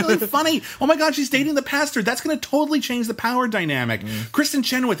would be really funny. Oh my God, she's dating the pastor. That's going to totally change the power dynamic. Kristen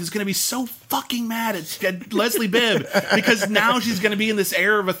Chenoweth is going to be so fucking mad at Leslie Bibb because now she's going to be in this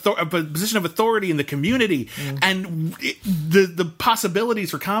air of a position of authority in the community. And the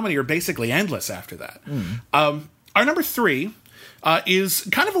possibilities for comedy are basically endless after that. Our number 3 is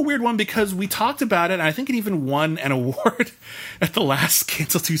kind of a weird one because we talked about it, and I think it even won an award at the last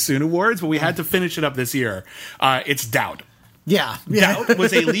Cancel Too Soon Awards, but we had to finish it up this year. It's Doubt. Yeah. Doubt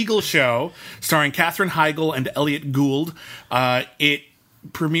was a legal show starring Katherine Heigl and Elliot Gould. It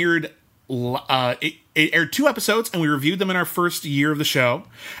premiered... It aired 2 episodes, and we reviewed them in our first year of the show.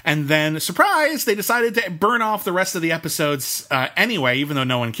 And then, surprise, they decided to burn off the rest of the episodes anyway, even though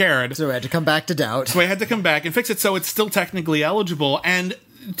no one cared. So we had to come back to Doubt. So I had to come back and fix it so it's still technically eligible. And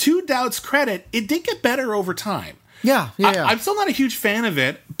to Doubt's credit, it did get better over time. Yeah. I'm still not a huge fan of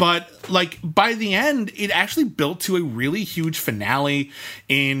it, but by the end, it actually built to a really huge finale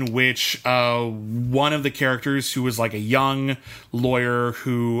in which one of the characters who was a young lawyer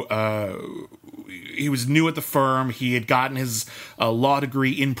who he was new at the firm, he had gotten his law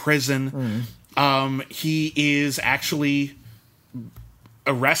degree in prison. He is actually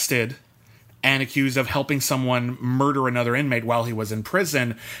arrested and accused of helping someone murder another inmate while he was in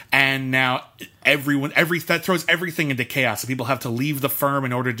prison, and now that throws everything into chaos. So people have to leave the firm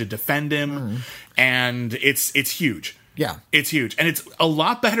in order to defend him, and it's huge. Yeah. It's huge. And it's a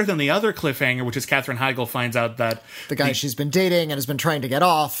lot better than the other cliffhanger, which is Katherine Heigl finds out that the guy she's been dating and has been trying to get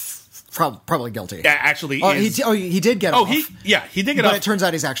off, probably guilty. Actually, he did get off. He did get off. But it turns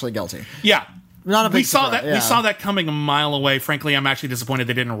out he's actually guilty. Yeah. Not a big we saw surprise, that yeah. we saw that coming a mile away. Frankly, I'm actually disappointed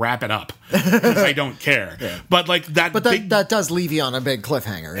they didn't wrap it up because I don't care. But like that, But that does leave you on a big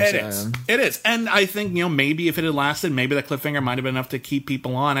cliffhanger. It is, and I think maybe if it had lasted, maybe that cliffhanger might have been enough to keep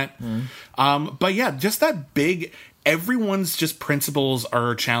people on it. But yeah, just that big. Everyone's just principles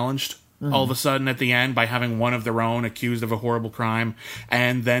are challenged. All of a sudden at the end by having one of their own accused of a horrible crime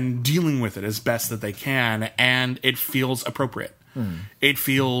and then dealing with it as best that they can, and it feels appropriate. It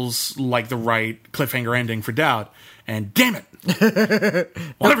feels like the right cliffhanger ending for Doubt, and damn it,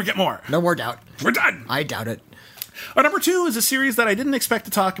 we'll never get more. No more Doubt. We're done. I doubt it. Our number 2 is a series that I didn't expect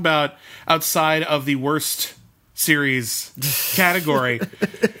to talk about outside of the worst series category.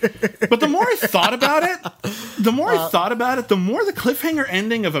 But the more I thought about it, the more the cliffhanger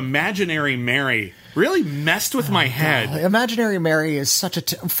ending of Imaginary Mary really messed with my head. Imaginary Mary is such a...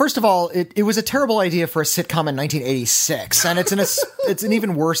 First of all, it was a terrible idea for a sitcom in 1986, and it's an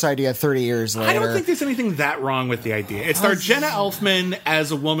even worse idea 30 years later. I don't think there's anything that wrong with the idea. It starred Jenna Elfman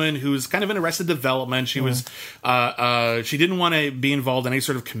as a woman who's kind of in Arrested Development. She was... she didn't want to be involved in any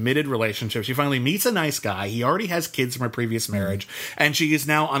sort of committed relationship. She finally meets a nice guy. He already has kids from her previous marriage, and she is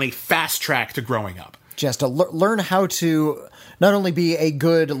now on a fast track to growing up. She has to learn how to not only be a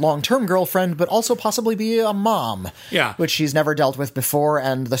good long-term girlfriend, but also possibly be a mom. Yeah. Which she's never dealt with before,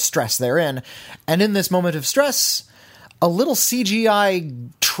 and the stress therein. And in this moment of stress, a little CGI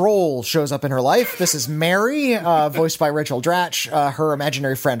troll shows up in her life. This is Mary, voiced by Rachel Dratch, her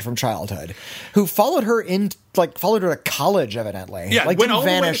imaginary friend from childhood, who followed her to college, evidently. Yeah, like went didn't all the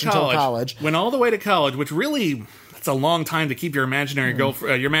way vanish to until college. college. Went all the way to college, which really... It's a long time to keep your imaginary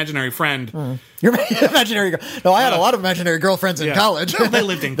your imaginary friend. Your imaginary girl. No, I had a lot of imaginary girlfriends in college. No, they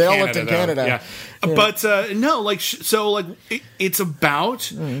lived in they Canada. all lived in though. Canada. Yeah. But no, it's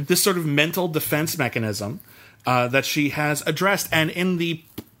about this sort of mental defense mechanism that she has addressed, and in the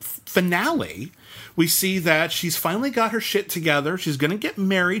finale, we see that she's finally got her shit together. She's going to get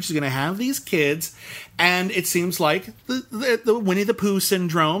married. She's going to have these kids. And it seems like the Winnie the Pooh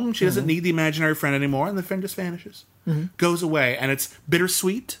syndrome. She doesn't need the imaginary friend anymore. And the friend just vanishes. Goes away. And it's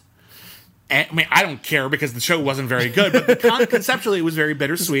bittersweet. And, I mean, I don't care because the show wasn't very good. But conceptually, it was very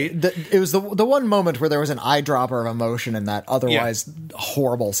bittersweet. It was the one moment where there was an eyedropper of emotion in that otherwise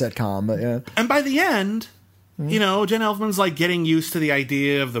horrible sitcom. But yeah. And by the end... You know, Jen Elfman's like getting used to the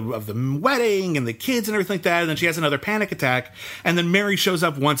idea of the wedding and the kids and everything like that, and then she has another panic attack, and then Mary shows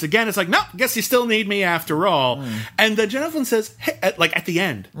up once again. It's like, no, guess you still need me after all. And then Jen Elfman says, hey, at the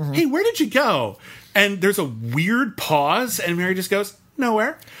end, hey, where did you go? And there's a weird pause, and Mary just goes,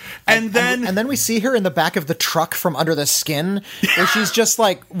 nowhere. And then we see her in the back of the truck from Under the Skin, where she's just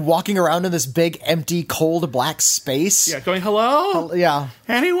like walking around in this big, empty, cold, black space. Yeah, going, hello? Yeah.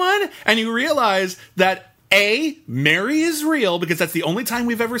 Anyone? And you realize that Mary is real because that's the only time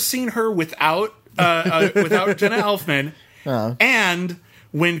we've ever seen her without Jenna Elfman. And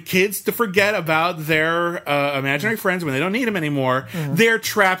when kids forget about their imaginary friends, when they don't need them anymore, they're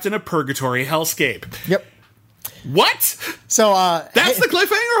trapped in a purgatory hellscape. Yep. What? So that's the cliffhanger?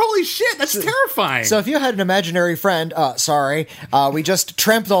 Holy shit, that's terrifying. So if you had an imaginary friend, we just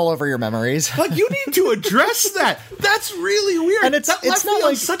tramped all over your memories. Like, you need to address that. That's really weird. And it's left not me on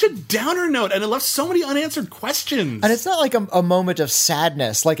like such a downer note, and it left so many unanswered questions. And it's not like a moment of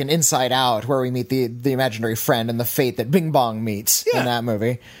sadness, like an Inside Out, where we meet the imaginary friend and the fate that Bing Bong meets in that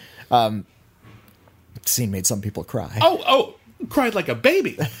movie. Scene made some people cry. Oh. Cried like a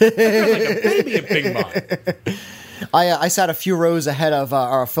baby. I cried like a baby at Bing Bong. I sat a few rows ahead of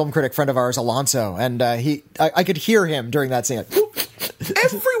our film critic friend of ours, Alonso, and I could hear him during that scene.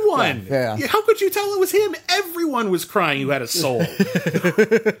 Everyone! Yeah. How could you tell it was him? Everyone was crying who had a soul.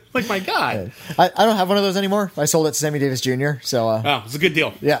 Like, my God. I don't have one of those anymore. I sold it to Sammy Davis Jr., so... Oh, it's a good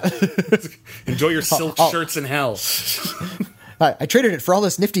deal. Yeah. Enjoy your silk shirts in hell. I traded it for all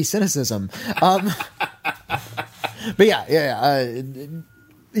this nifty cynicism. But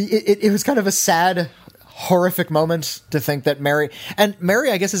it was kind of a sad, horrific moment to think that Mary,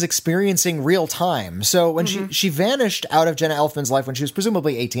 I guess, is experiencing real time. So when she vanished out of Jenna Elfman's life when she was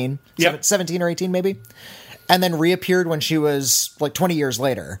presumably 18, 17 or 18 maybe, and then reappeared when she was like 20 years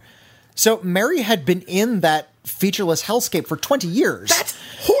later. So Mary had been in that featureless hellscape for 20 years. That's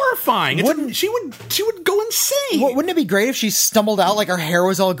horrifying. She would go insane. Wouldn't it be great if she stumbled out like her hair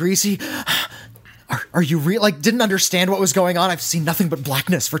was all greasy? Are you real? Like, didn't understand what was going on. I've seen nothing but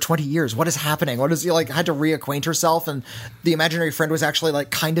blackness for 20 years. What is happening? What is, like, had to reacquaint herself, and the imaginary friend was actually, like,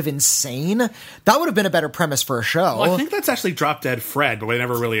 kind of insane? That would have been a better premise for a show. Well, I think that's actually Drop Dead Fred, but we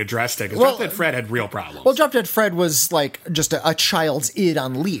never really addressed it, because Drop Dead Fred had real problems. Well, Drop Dead Fred was, like, just a child's id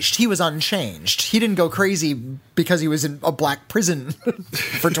unleashed. He was unchanged. He didn't go crazy because he was in a black prison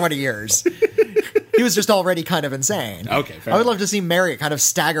for 20 years. He was just already kind of insane. Okay, fair I would enough. love to see Marriott kind of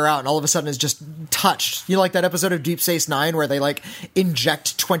stagger out and all of a sudden is just touched. You know, like that episode of Deep Space Nine where they like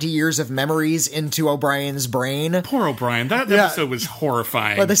inject 20 years of memories into O'Brien's brain. Poor O'Brien. That Yeah. episode was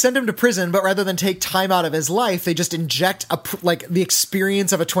horrifying. But they send him to prison, but rather than take time out of his life, they just inject like the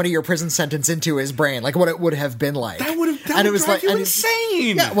experience of a 20-year prison sentence into his brain, like what it would have been like. that would and it was drive like you and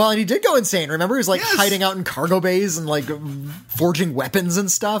insane. Yeah, well, and he did go insane. Remember, he was like Yes. hiding out in cargo bays and like forging weapons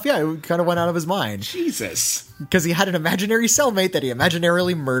and stuff. Yeah, it kind of went out of his mind Jesus. because he had an imaginary cellmate that he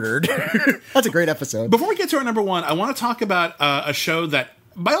imaginarily murdered. That's a great episode. Before we get to our number one, I want to talk about a show that,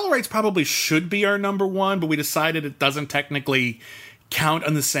 by all rights, probably should be our number one, but we decided it doesn't technically count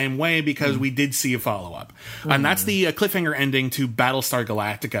in the same way because we did see a follow-up. And that's the cliffhanger ending to Battlestar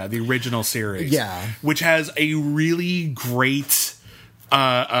Galactica, the original series. Yeah. Which has a really great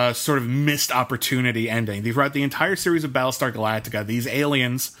sort of missed opportunity ending. Throughout the entire series of Battlestar Galactica, these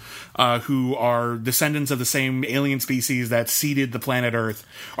aliens, who are descendants of the same alien species that seeded the planet Earth,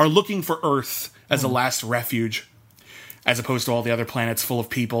 are looking for Earth as a last refuge, as opposed to all the other planets full of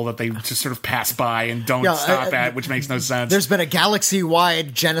people that they just sort of pass by and don't Yeah, stop at, which makes no sense. There's been a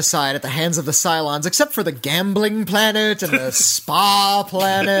galaxy-wide genocide at the hands of the Cylons, except for the gambling planet and the spa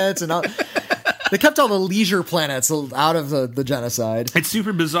planet and all. They kept all the leisure planets out of the genocide. It's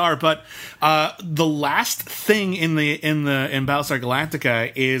super bizarre, but the last thing in Battlestar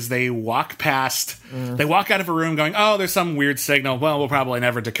Galactica is they walk past, they walk out of a room going, "Oh, there's some weird signal. Well, we'll probably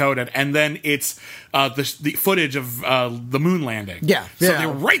never decode it." And then it's the footage of the moon landing. Yeah, so yeah. they're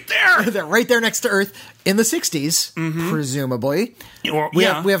right there. They're right there next to Earth in the 60s, presumably. We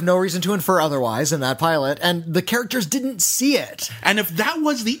have no reason to infer otherwise in that pilot, and the characters didn't see it. And if that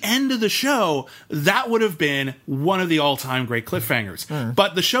was the end of the show, that would have been one of the all-time great cliffhangers.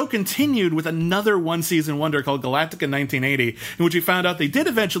 But the show continued with another one-season wonder called Galactica 1980, in which we found out they did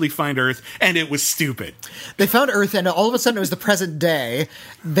eventually find Earth, and it was stupid. They found Earth, and all of a sudden it was the present day.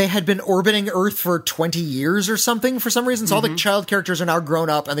 They had been orbiting Earth for 20 years or something for some reason, so all the child characters are now grown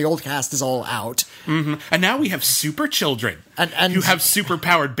up, and the old cast is all out. And now we have super children And who have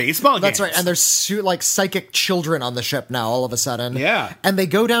super-powered baseball games. That's right, and there's like psychic children on the ship now all of a sudden. Yeah. And they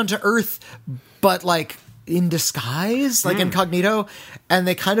go down to Earth, but like in disguise, like incognito, and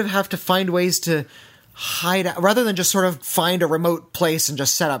they kind of have to find ways to hide out, rather than just sort of find a remote place and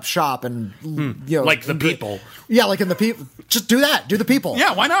just set up shop and, you know. Like the people. Yeah, like in the people. Just do that. Do the people.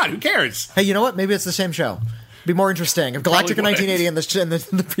 Yeah, why not? Who cares? Hey, you know what? Maybe it's the same show. Be more interesting if Galactica Probably would. 1980 and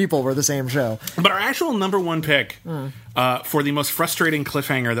the people were the same show. But our actual number one pick for the most frustrating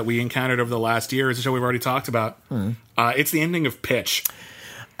cliffhanger that we encountered over the last year is a show we've already talked about. It's the ending of Pitch.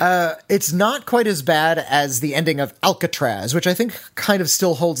 It's not quite as bad as the ending of Alcatraz, which I think kind of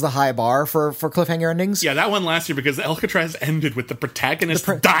still holds the high bar for cliffhanger endings. Yeah, that one last year because Alcatraz ended with the protagonist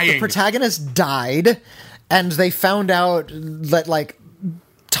dying. The protagonist died, and they found out that, like,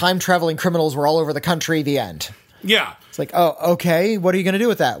 time-traveling criminals were all over the country, the end. Yeah. It's like, oh, okay, what are you going to do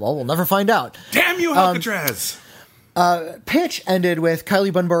with that? Well, we'll never find out. Damn you, Alcatraz! Pitch ended with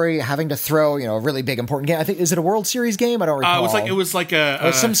Kylie Bunbury having to throw, a really big important game. I think, is it a World Series game? I don't recall. It was like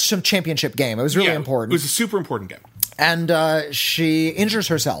a some championship game. It was really important. It was a super important game. And she injures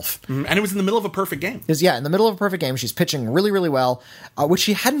herself. And it was in the middle of a perfect game. In the middle of a perfect game. She's pitching really, really well, which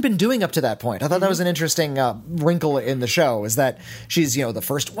she hadn't been doing up to that point. I thought that was an interesting wrinkle in the show, is that she's, the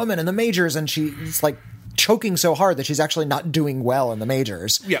first woman in the majors, and she's like choking so hard that she's actually not doing well in the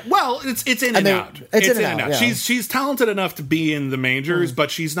majors. Yeah, well, it's in and out. It's in and out. Yeah. She's talented enough to be in the majors, but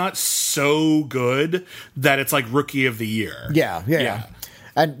she's not so good that it's like rookie of the year. Yeah.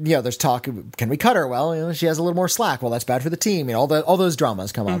 And, there's talk, can we cut her? Well, she has a little more slack. Well, that's bad for the team. All those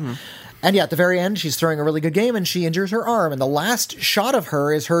dramas come up. And at the very end, she's throwing a really good game and she injures her arm. And the last shot of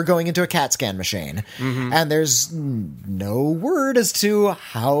her is her going into a CAT scan machine. And there's no word as to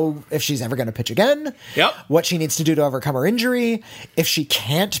if she's ever going to pitch again. Yep. What she needs to do to overcome her injury. If she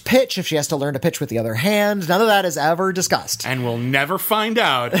can't pitch, if she has to learn to pitch with the other hand. None of that is ever discussed. And we'll never find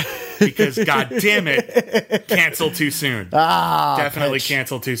out because, God damn it, cancel too soon. Definitely Pitch.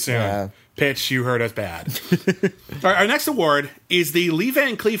 cancel too soon. Yeah. Pitch, you heard us bad. Our next award is the Lee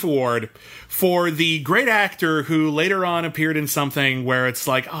Van Cleef Award for the great actor who later on appeared in something where it's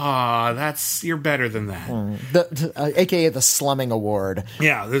like, you're better than that. AKA the Slumming Award.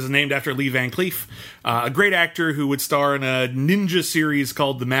 Yeah, this is named after Lee Van Cleef, a great actor who would star in a ninja series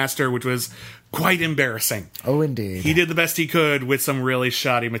called The Master, which was quite embarrassing. Oh, indeed. He did the best he could with some really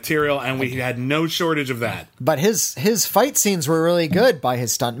shoddy material, and we had no shortage of that. But his fight scenes were really good by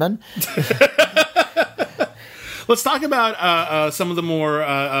his stuntman. Let's talk about some of the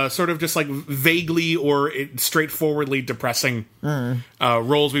more sort of just like vaguely or straightforwardly depressing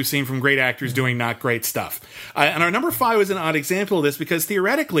roles we've seen from great actors doing not great stuff. And our number 5 is an odd example of this because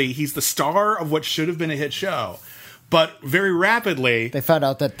theoretically he's the star of what should have been a hit show. But very rapidly, They found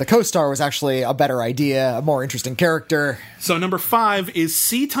out that the co-star was actually a better idea, a more interesting character. So number 5 is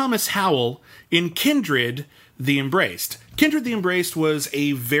C. Thomas Howell in Kindred the Embraced. Kindred the Embraced was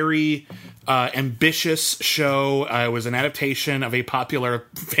a very ambitious show. It was an adaptation of a popular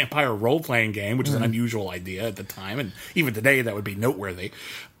vampire role-playing game, which is an unusual idea at the time, and even today that would be noteworthy.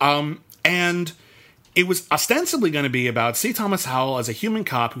 And it was ostensibly going to be about C. Thomas Howell as a human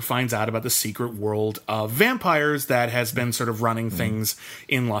cop who finds out about the secret world of vampires that has been sort of running things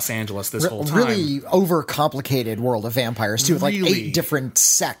in Los Angeles this whole time. Really overcomplicated world of vampires, too, with like Really. 8 different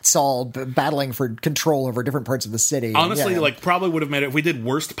sects all battling for control over different parts of the city. Honestly, Yeah. like probably would have made it if we did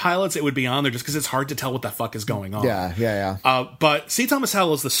worst pilots. It would be on there just because it's hard to tell what the fuck is going on. Yeah. But C. Thomas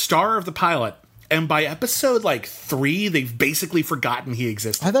Howell is the star of the pilot, and by episode like 3, they've basically forgotten he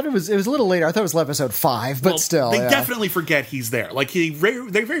existed. I thought it was a little later. I thought it was episode 5, but Well, still. they yeah. definitely forget he's there. Like they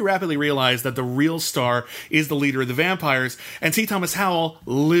very rapidly realize that the real star is the leader of the vampires, and C. Thomas Howell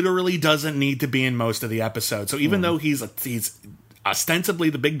literally doesn't need to be in most of the episodes. So even though he's ostensibly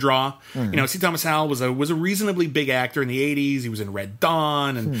the big draw, you know, C. Thomas Howell was a reasonably big actor in the 80s. He was in Red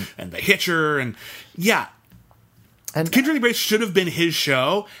Dawn and The Hitcher, and yeah. And Kindred the Embraced should have been his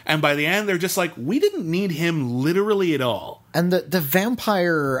show, and by the end, they're just like, we didn't need him literally at all. And the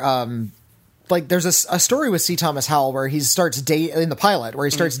vampire, like there's a story with C. Thomas Howell where he starts in the pilot where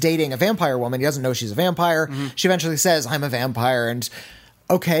he starts dating a vampire woman. He doesn't know she's a vampire. She eventually says, "I'm a vampire," and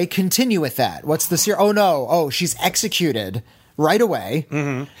okay, continue with that. What's the series? Oh no! Oh, she's executed right away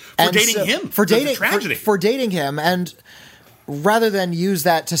For dating him. For That's a dating tragedy. for dating him and. Rather than use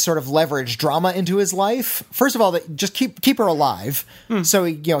that to sort of leverage drama into his life, first of all, just keep her alive, so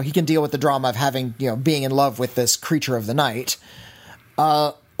he can deal with the drama of having being in love with this creature of the night,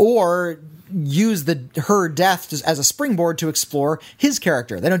 or use her death as a springboard to explore his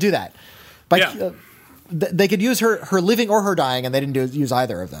character. They don't do that. They could use her living or her dying, and they didn't use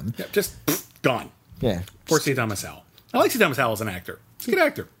either of them. Yeah, just gone. Yeah, Poor C. Thomas Howell. I like C. Thomas Howell as an actor. He's a good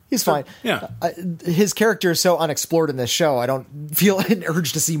actor. he's fine. Yeah. His character is so unexplored in this show. I don't feel an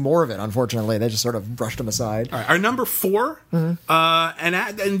urge to see more of it. Unfortunately, they just sort of brushed him aside. All right, our number 4,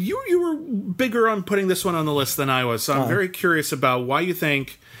 and you were bigger on putting this one on the list than I was, so I'm very curious about why you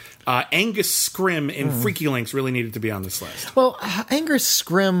think Angus Scrimm in Freaky Links really needed to be on this list. Well, Angus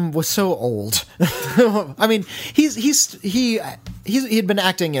Scrimm was so old. I mean, he had been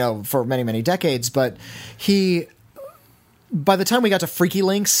acting, for many, many decades, but by the time we got to Freaky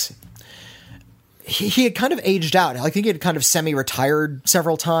Links, he had kind of aged out. I think he had kind of semi-retired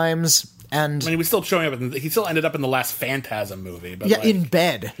several times. And I mean, he was still showing up. He still ended up in the last Phantasm movie. But in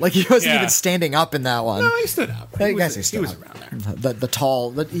bed. Like, he wasn't Yeah. even standing up in that one. No, he stood up. I guess he was stood around up. there. The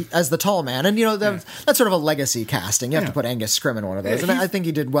tall, as the tall man. And, that's sort of a legacy casting. You have to put Angus Scrimm in one of those. And I think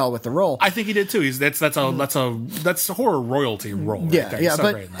he did well with the role. I think he did too. That's a horror royalty role. Right there. He's Yeah, so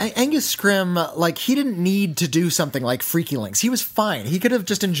but great in that. Angus Scrimm, he didn't need to do something like Freaky Links. He was fine. He could have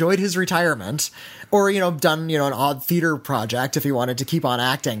just enjoyed his retirement, or done an odd theater project if he wanted to keep on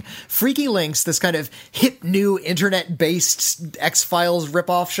acting. Freaky Links, this kind of hip new internet-based X-Files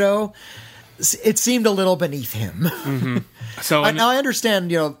ripoff show, it seemed a little beneath him. So Now I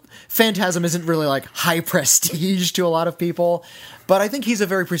understand, Phantasm isn't really high prestige to a lot of people, but I think he's a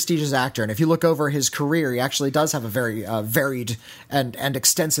very prestigious actor. And if you look over his career, he actually does have a very varied and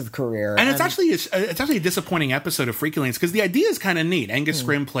extensive career. And it's actually a disappointing episode of Freaky Links because the idea is kind of neat. Angus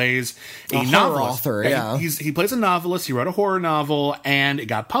Scrimm plays a horror novelist. author, yeah. He plays a novelist. He wrote a horror novel, and it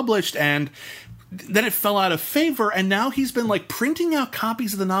got published, and then it fell out of favor, and now he's been printing out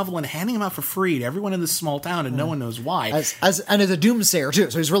copies of the novel and handing them out for free to everyone in this small town, and no one knows why. as a doomsayer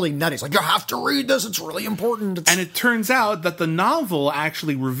too, so he's really nutty. He's like, you have to read this; it's really important. And it turns out that the novel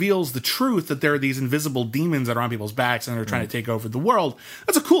actually reveals the truth that there are these invisible demons that are on people's backs and they're trying to take over the world.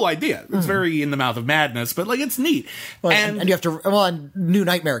 That's a cool idea. It's very in the mouth of madness, but it's neat. And you have to and New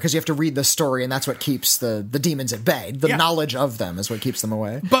Nightmare, because you have to read the story, and that's what keeps the demons at bay. The knowledge of them is what keeps them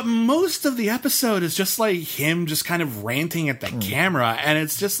away. But most of the episode is just him just kind of ranting at the camera, and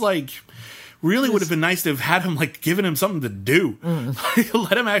it's just really would have been nice to have had him given him something to do.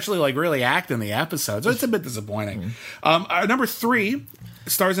 Let him actually really act in the episode. So it's a bit disappointing. Our number 3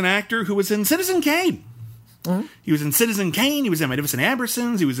 stars an actor who was in Citizen Kane. He was in Citizen Kane, he was in Magnificent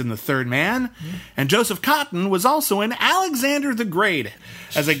Ambersons, he was in The Third Man, and Joseph Cotten was also in Alexander the Great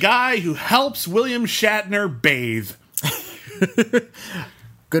as a guy who helps William Shatner bathe.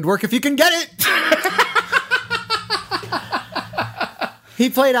 Good work if you can get it. He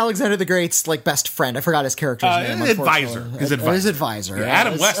played Alexander the Great's like best friend. I forgot his character's name. Advisor. His advisor. His advisor. Yeah,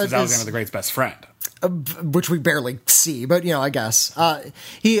 Adam West is Alexander the Great's best friend. Which we barely see, but I guess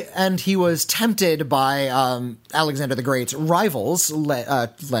he was tempted by Alexander the Great's rivals, led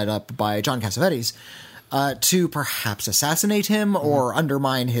up by John Cassavetes, to perhaps assassinate him or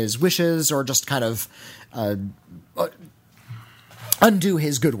undermine his wishes, or just kind of undo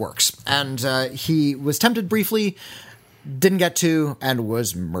his good works. And he was tempted briefly, didn't get to, and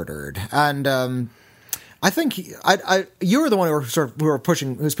was murdered. And I think you were the one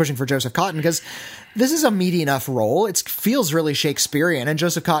who was pushing for Joseph Cotten, because this is a meaty enough role. It feels really Shakespearean, and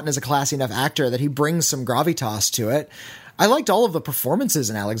Joseph Cotten is a classy enough actor that he brings some gravitas to it. I liked all of the performances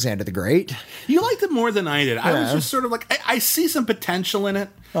in Alexander the Great. You liked it more than I did. I was just sort of like, I see some potential in it,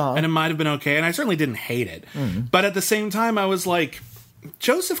 and it might have been okay, and I certainly didn't hate it. But at the same time, I was like,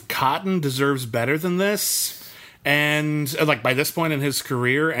 Joseph Cotten deserves better than this. And like by this point in his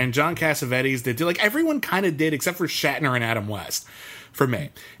career, and John Cassavetes did, like everyone kind of did except for Shatner and Adam West for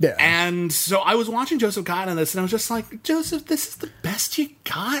me. Yeah. And so I was watching Joseph Cotten in this, and I was just like, Joseph, this is the best you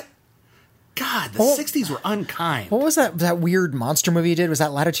got? God, the 60s were unkind. What was that weird monster movie he did? Was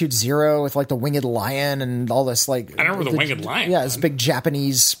that Latitude Zero with like the winged lion and all this like... I don't remember the winged lion. Yeah, this big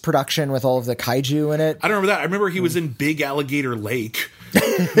Japanese production with all of the kaiju in it. I don't remember that. I remember he was in Big Alligator Lake,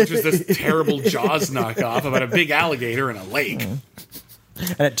 which is this terrible Jaws knockoff about a big alligator in a lake.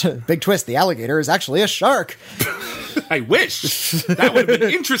 And big twist, the alligator is actually a shark. I wish. That would have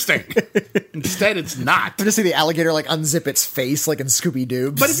been interesting. Instead, it's not. To see the alligator like unzip its face like in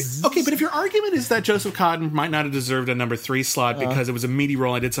Scooby-Doo. But if your argument is that Joseph Cotten might not have deserved a number 3 slot because it was a meaty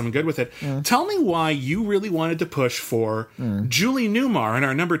role and I did something good with it, tell me why you really wanted to push for Julie Newmar in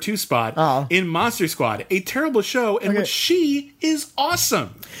our number 2 spot in Monster Squad, a terrible show in which she is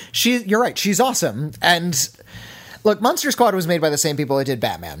awesome. You're right. She's awesome. And... look, Monster Squad was made by the same people that did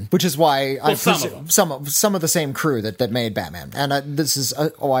Batman, which is why some of the same crew that made Batman, and this is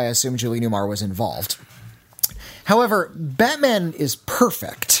why I assume Julie Newmar was involved. However, Batman is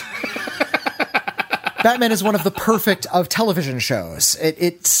perfect. Batman is one of the perfect of television shows.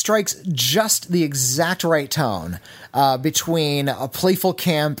 It strikes just the exact right tone between a playful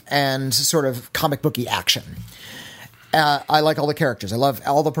camp and sort of comic booky action. I like all the characters. I love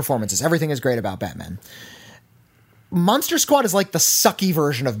all the performances. Everything is great about Batman. Monster Squad is like the sucky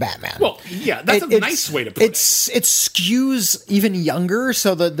version of Batman. Well, yeah, that's a nice way to put it. It skews even younger,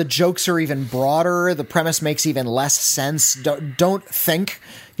 so the jokes are even broader. The premise makes even less sense. Don't think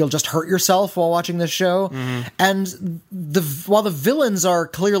you'll just hurt yourself while watching this show. And while the villains are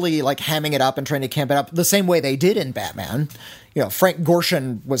clearly like hamming it up and trying to camp it up the same way they did in Batman, Frank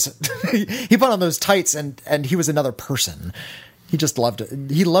Gorshin was he put on those tights and he was another person. He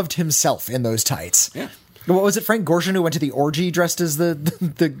loved himself in those tights. Yeah. What was it, Frank Gorshin, who went to the orgy dressed as the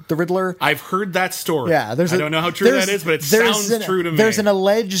Riddler? I've heard that story. Yeah, I don't know how true that is, but it sounds true to me. There's an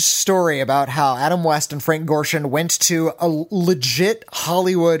alleged story about how Adam West and Frank Gorshin went to a legit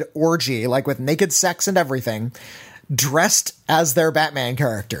Hollywood orgy, like with naked sex and everything, dressed as their Batman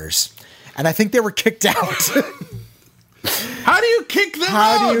characters. And I think they were kicked out. How do you kick them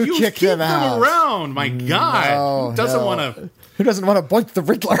out? How do you kick them out? Around? My God. Who doesn't want to... Who doesn't want to boink the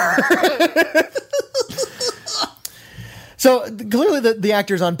Riddler? So clearly the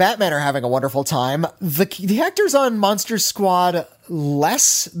actors on Batman are having a wonderful time. The actors on Monster Squad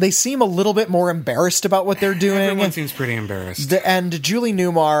less. They seem a little bit more embarrassed about what they're doing. Everyone seems pretty embarrassed. And Julie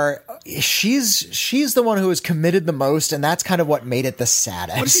Newmar, she's the one who has committed the most, and that's kind of what made it the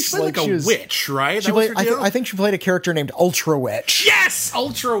saddest. What, she played like a witch, right? I think she played a character named Ultra Witch. Yes!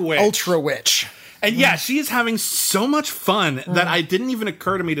 Ultra Witch. Ultra Witch. And yeah, she is having so much fun that I didn't even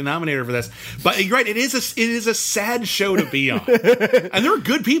occur to me to nominate her for this. But you're right, it is a sad show to be on. And there were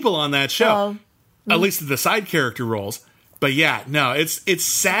good people on that show. At least the side character roles. But yeah, no, it's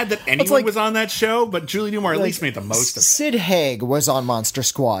sad that anyone was on that show, but Julie Newmar at least made the most of it. Sid Haig was on Monster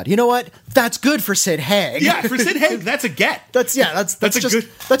Squad. You know what? That's good for Sid Haig. Yeah, for Sid Haig, that's a get. That's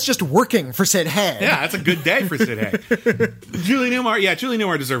just working for Sid Haig. Yeah, that's a good day for Sid Haig. Julie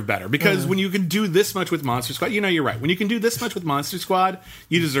Newmar deserved better, because when you can do this much with Monster Squad, you're right. When you can do this much with Monster Squad,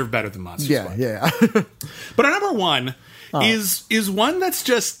 you deserve better than Monster Squad. Yeah. But our number one is one that's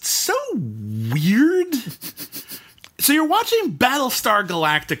just so weird. So you're watching Battlestar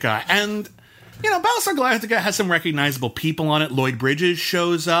Galactica, and, Battlestar Galactica has some recognizable people on it. Lloyd Bridges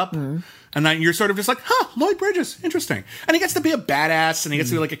shows up, and then you're sort of just like, Lloyd Bridges, interesting. And he gets to be a badass, and he gets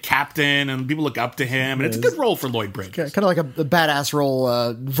to be like a captain, and people look up to him, and it's a good role for Lloyd Bridges. Kind of like a badass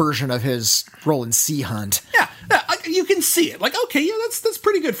role version of his role in Sea Hunt. Yeah, you can see it. Like, okay, yeah, that's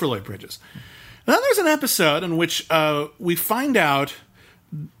pretty good for Lloyd Bridges. And then there's an episode in which we find out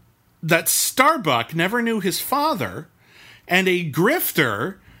that Starbuck never knew his father, and a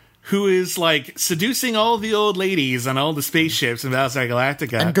grifter who is like seducing all the old ladies on all the spaceships in Battlestar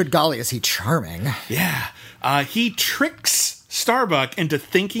Galactica. And good golly, is he charming. Yeah. He tricks Starbuck into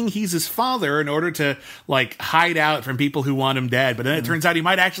thinking he's his father in order to like hide out from people who want him dead. But then it turns out he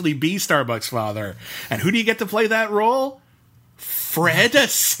might actually be Starbuck's father. And who do you get to play that role? Fred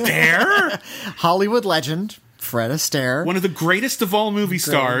Astaire? Hollywood legend, Fred Astaire. One of the greatest of all movie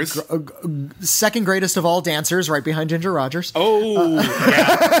stars. Second greatest of all dancers, right behind Ginger Rogers. Oh,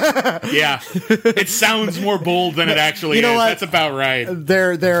 yeah. Yeah. It sounds more bold than it actually You know is. what? That's about right.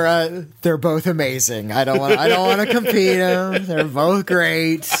 They're both amazing. I don't want to compete them. They're both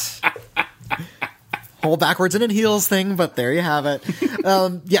great. Whole backwards and in heels thing, but there you have it.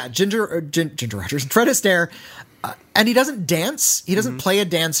 Yeah, Ginger Rogers, Fred Astaire. And he doesn't dance. He doesn't play a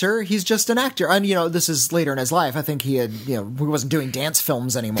dancer. He's just an actor. And, this is later in his life. I think he wasn't doing dance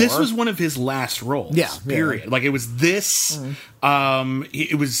films anymore. This was one of his last roles. Yeah. Period. Like, it was this.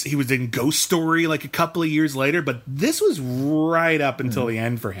 He was in Ghost Story like a couple of years later, but this was right up until the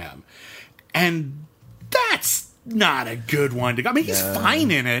end for him. And that's not a good one to go. I mean, he's fine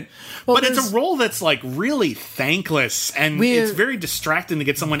in it, but it's a role that's like really thankless, and it's very distracting to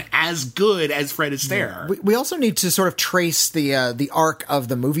get someone as good as Fred Astaire. We also need to sort of trace the arc of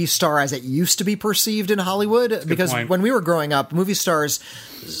the movie star as it used to be perceived in Hollywood, because when we were growing up, movie stars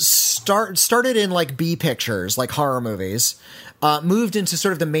started in like B pictures, like horror movies. Moved into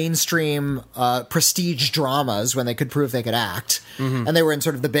sort of the mainstream prestige dramas when they could prove they could act. And they were in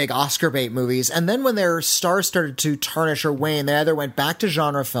sort of the big Oscar bait movies. And then when their stars started to tarnish or wane, they either went back to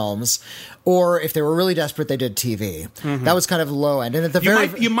genre films, or if they were really desperate, they did TV. That was kind of low end. And at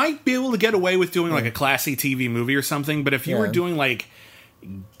the You might be able to get away with doing like a classy TV movie or something, but if you were doing like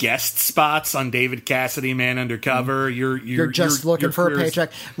guest spots on David Cassidy, Man Undercover, you're just looking for a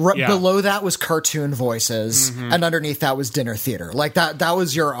paycheck. Below that was cartoon voices, and underneath that was dinner theater. Like that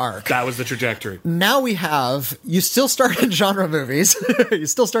was your arc. That was the trajectory. Now you still start in genre movies, you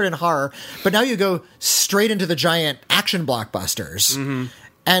still start in horror, but now you go straight into the giant action blockbusters.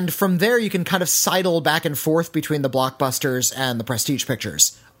 And from there you can kind of sidle back and forth between the blockbusters and the prestige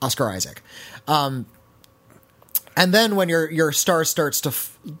pictures. Oscar Isaac. And then when your star starts to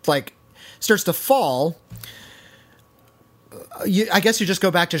fall, I guess you just go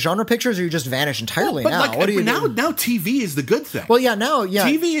back to genre pictures, or you just vanish entirely. Well, now, what do you now? do? Now TV is the good thing. Well,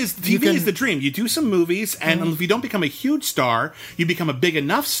 TV is the dream. You do some movies, and if you don't become a huge star, you become a big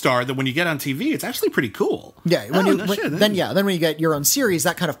enough star that when you get on TV, it's actually pretty cool. Yeah, then when you get your own series,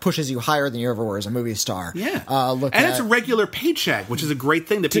 that kind of pushes you higher than you ever were as a movie star. Yeah, it's a regular paycheck, which is a great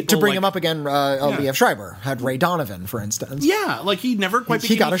thing that people to bring him up again. L.B.F. Schreiber had Ray Donovan, for instance. Yeah, like he never quite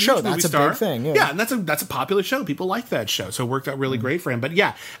became got a show. That's a big thing. Yeah, and that's a popular show. People like that show, so it worked out really great for him. But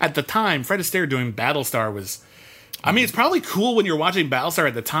yeah, at the time, Fred Astaire doing Battlestar was, I mean, it's probably cool when you're watching Battlestar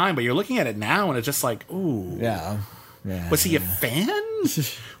at the time, but you're looking at it now and it's just like, ooh. Yeah. Was he a fan?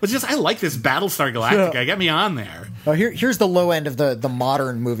 I like this Battlestar Galactica. Get me on there. Well, here's the low end of the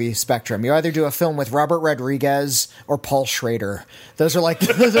modern movie spectrum. You either do a film with Robert Rodriguez or Paul Schrader. Those are like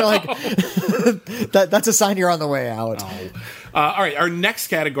that's a sign you're on the way out. Oh. All right, our next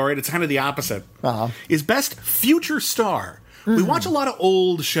category, it's kind of the opposite, is Best Future Star. We watch a lot of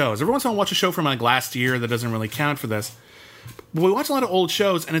old shows. Every once in a while, watch a show from like last year that doesn't really count for this. But we watch a lot of old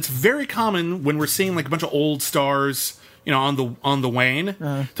shows, and it's very common when we're seeing like a bunch of old stars, on the wane,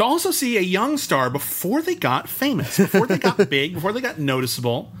 to also see a young star before they got famous, before they got big, before they got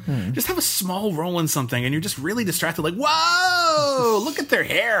noticeable. Just have a small role in something, and you're just really distracted. Like, whoa, look at their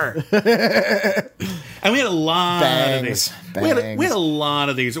hair. And we had a lot of these. We had a lot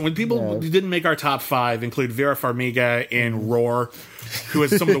of these. And when people who didn't make our top 5 include Vera Farmiga in Roar, who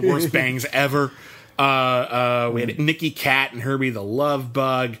has some of the worst bangs ever. We had Nicky Cat and Herbie the Love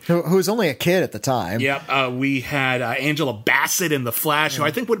Bug, who was only a kid at the time. Yep. We had Angela Bassett in The Flash, who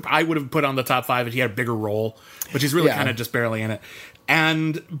I think I would have put on the top 5 if he had a bigger role, but she's really kind of just barely in it.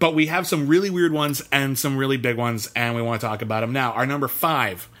 But we have some really weird ones and some really big ones, and we want to talk about them now. Our number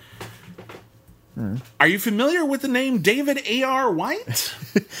 5. Are you familiar with the name David A.R. White?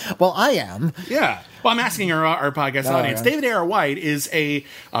 Well, I am. Yeah. Well, I'm asking our podcast audience. Yeah. David A.R. White is a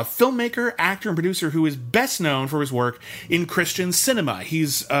filmmaker, actor, and producer who is best known for his work in Christian cinema.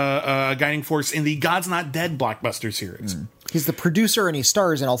 He's a guiding force in the God's Not Dead blockbuster series. He's the producer, and he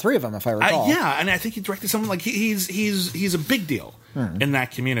stars in all 3 of them, if I recall. Yeah, and I think he directed something like he's a big deal. in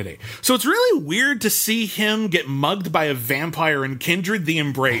that community. So it's really weird to see him get mugged by a vampire in Kindred the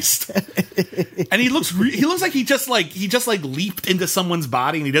Embraced. And he looks like he just leaped into someone's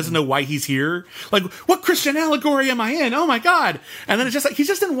body and he doesn't know why he's here. Like, what Christian allegory am I in? Oh my god. And then it's just like he's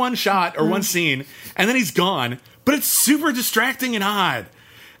just in one shot or one scene and then he's gone. But it's super distracting and odd.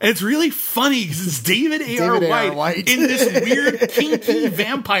 And it's really funny because it's David A.R. White in this weird kinky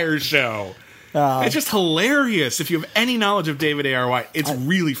vampire show. It's just hilarious if you have any knowledge of David A.R. White. It's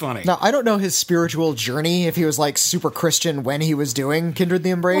really funny. Now, I don't know his spiritual journey, if he was like super Christian when he was doing Kindred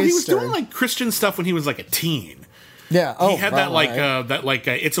the Embraced. Well, he was doing like Christian stuff when he was like a teen. Yeah, he had that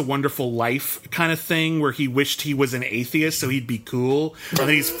It's a Wonderful Life kind of thing where he wished he was an atheist so he'd be cool, and then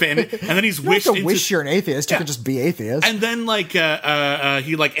he's wished. You don't wish you're an atheist. You can just be atheist. And then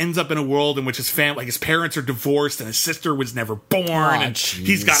he ends up in a world in which his parents are divorced and his sister was never born, and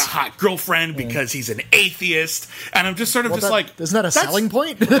he's got a hot girlfriend because he's an atheist. And I'm just sort of isn't that a selling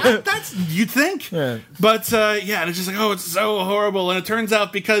point? That's you'd think, but and it's just like, oh, it's so horrible. And it turns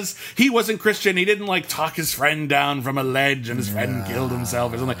out because he wasn't Christian, he didn't talk his friend down from a ledge and his friend killed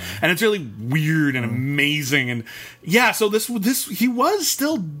himself or something, and it's really weird and amazing. And so this he was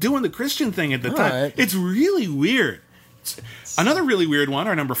still doing the Christian thing at the time. Right. It's really weird. Another really weird one,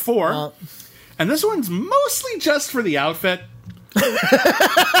 our number 4, and this one's mostly just for the outfit.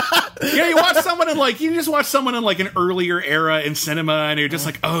 You watch someone in an earlier era in cinema and you're just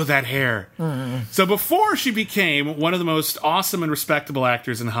like, oh, that hair. So before she became one of the most awesome and respectable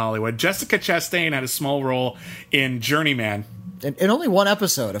actors in Hollywood, Jessica Chastain had a small role in Journeyman. In only one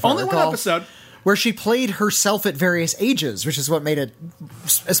episode, if I recall. Only one episode. Where she played herself at various ages, which is what made it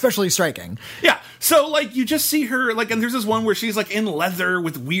especially striking. Yeah. So, you just see her, and there's this one where she's, in leather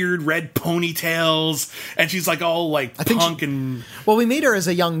with weird red ponytails, and she's, all, punk and... Well, we made her as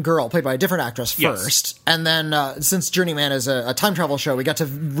a young girl, played by a different actress first, and then, since Journeyman is a time travel show, we got to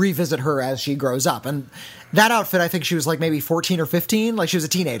revisit her as she grows up, and that outfit, I think she was, maybe 14 or 15, she was a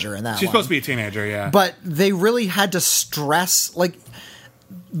teenager in that She's supposed to be a teenager, yeah. But they really had to stress,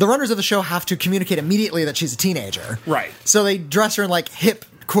 the runners of the show have to communicate immediately that she's a teenager. Right. So they dress her in, hip,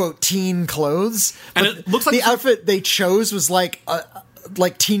 quote, teen clothes. And it looks like... The outfit they chose was,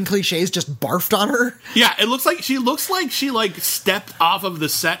 teen cliches just barfed on her. Yeah, it looks like she stepped off of the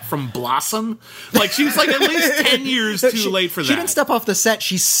set from Blossom. She was, at least 10 years too late for that. She didn't step off the set.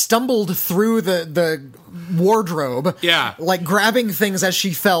 She stumbled through the wardrobe. Yeah. Grabbing things as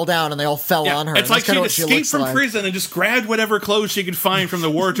she fell down, and they all fell on her. It's like she escaped from prison and just grabbed whatever clothes she could find from the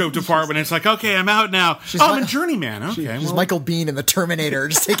wardrobe department. It's like, okay, I'm out now. I'm a Journeyman. Okay. She's Michael Biehn in The Terminator,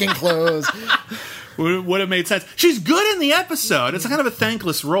 just taking clothes. Would have made sense. She's good in the episode. It's kind of a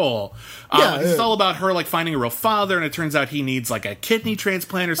thankless role. It's all about her finding a real father, and it turns out he needs a kidney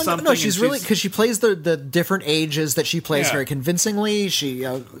transplant or something. No, she's really, because she plays the different ages that she plays very convincingly. She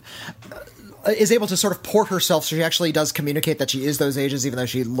is able to sort of port herself, so she actually does communicate that she is those ages, even though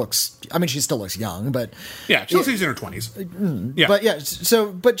she still looks young, but she looks like she's in her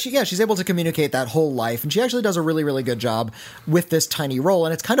 20s. But she's able to communicate that whole life, and she actually does a really, really good job with this tiny role.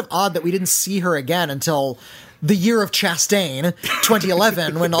 And it's kind of odd that we didn't see her again until the year of Chastain,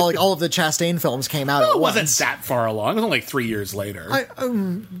 2011, when all of the Chastain films came out. It wasn't that far along. It was only 3 years later.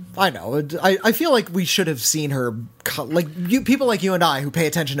 I know. I feel like we should have seen her. People like you and I who pay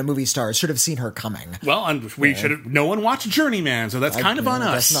attention to movie stars should have seen her coming. Well, we should have. No one watched Journeyman, so that's kind of on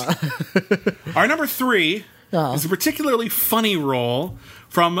us. Our number 3 is a particularly funny role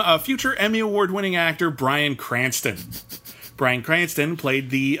from future Emmy Award-winning actor Bryan Cranston. Bryan Cranston played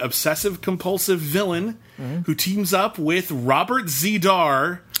the obsessive-compulsive villain who teams up with Robert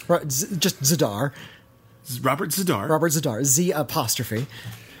Z'Dar. Just Z'Dar. Robert Z'Dar. Robert Z'Dar. Z apostrophe.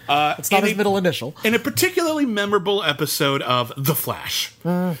 It's not his middle initial. In a particularly memorable episode of The Flash.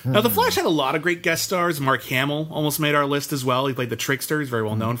 Mm-hmm. Now, The Flash had a lot of great guest stars. Mark Hamill almost made our list as well. He played the Trickster. He's very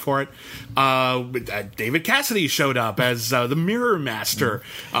well known for it. David Cassidy showed up as the Mirror Master.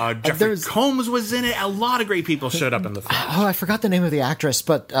 Jeffrey Combs was in it. A lot of great people showed up in The Flash. Oh, I forgot the name of the actress,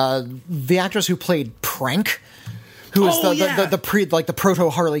 but the actress who played Prank... Who is the proto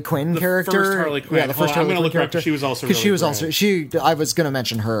Harley Quinn character? First Harley Quinn. Yeah, the first Harley Quinn character. She was also really great. I was going to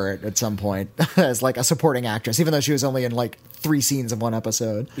mention her at some point as a supporting actress, even though she was only in 3 scenes of one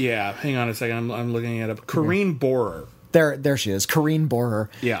episode. Yeah, hang on a second. I'm looking it up. Corinne Bohrer. There she is, Corinne Bohrer.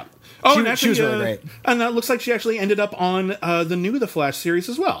 Yeah. She was really great. And that looks like she actually ended up on the new The Flash series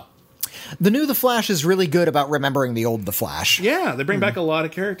as well. The new The Flash is really good about remembering the old The Flash. Yeah, they bring back a lot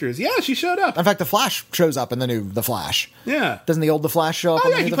of characters. Yeah, she showed up. In fact, The Flash shows up in the new The Flash. Yeah. Doesn't the old The Flash show up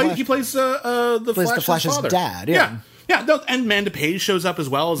in the new The Flash? He plays the Flash's father. dad, yeah. Yeah, and Amanda Page shows up as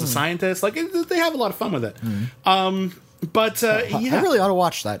well as a scientist. They have a lot of fun with it. But I really ought to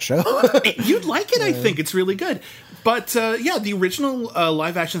watch that show. you'd like it. I think it's really good. But the original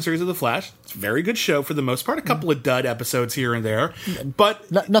live action series of The Flash, it's a very good show for the most part. A couple of dud episodes here and there,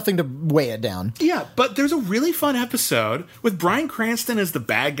 but Nothing to weigh it down. yeah. But there's a really fun episode with Bryan Cranston as the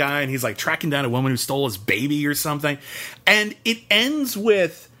bad guy, and he's like tracking down a woman who stole his baby or something, and it ends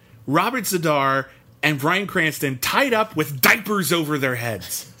with Robert Z'Dar and Bryan Cranston tied up with diapers over their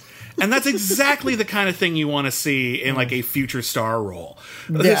heads. And that's exactly the kind of thing you want to see in like a future star role.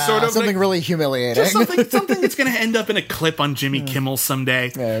 Yeah, Sort of something like, really humiliating. just something that's going to end up in a clip on Jimmy Kimmel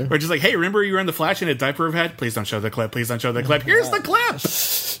someday. Yeah. Or just like, hey, remember you were in The Flash in a diaper of head? Please don't show the clip. Please don't show the clip. Here's the clip.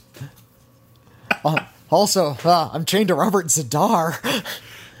 Also, I'm chained to Robert Z'Dar.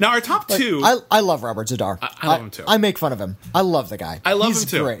 Now, our top two. I love Robert Z'Dar. I love him too. I make fun of him. I love the guy. I love he's him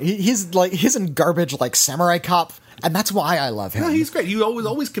too. Great. He's in garbage like Samurai Cop, and that's why I love him. No, he's great. You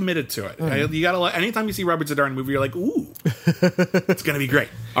always committed to it. You gotta. Anytime you see Robert Z'Dar in a movie, you're like, ooh, it's gonna be great.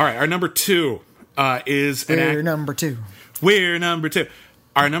 All right, our number two is We're number two. We're number two.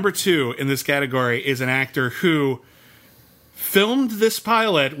 Our number two in this category is an actor who filmed this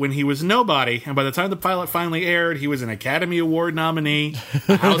pilot when he was nobody, and by the time the pilot finally aired, he was an Academy Award nominee,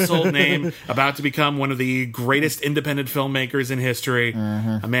 a household name, about to become one of the greatest independent filmmakers in history,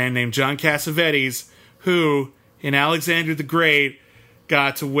 a man named John Cassavetes, who, in Alexander the Great,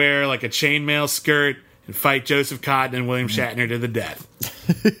 got to wear like a chainmail skirt and fight Joseph Cotten and William Shatner to the death.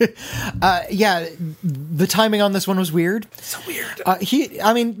 Yeah, the timing on this one was weird. So weird.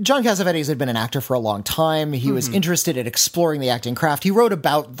 John Cassavetes had been an actor for a long time. He was interested in exploring the acting craft. He wrote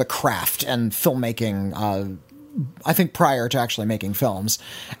about the craft and filmmaking, I think prior to actually making films,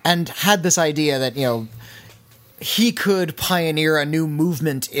 and had this idea that, he could pioneer a new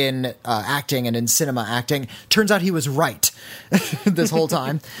movement in acting and in cinema acting. Turns out he was right this whole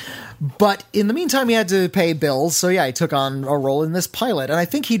time. But in the meantime, he had to pay bills. So yeah, he took on a role in this pilot. And I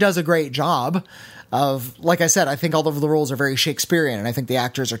think he does a great job of, like I said, I think all of the roles are very Shakespearean. And I think the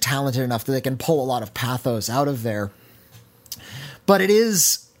actors are talented enough that they can pull a lot of pathos out of there. But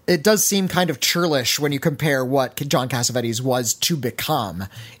it does seem kind of churlish when you compare what John Cassavetes was to become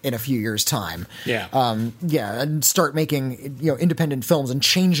in a few years' time. Yeah. And start making, independent films and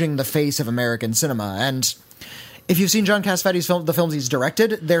changing the face of American cinema. And if you've seen John Cassavetes' the films he's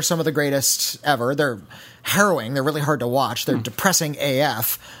directed, they're some of the greatest ever. They're harrowing. They're really hard to watch. They're depressing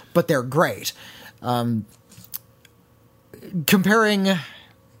AF, but they're great. Comparing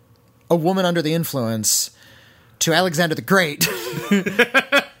A Woman Under the Influence to Alexander the Great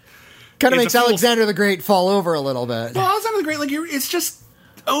kind of makes Alexander the Great fall over a little bit. Well, Alexander the Great, it's just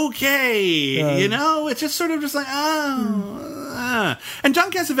okay, It's just sort of just like, And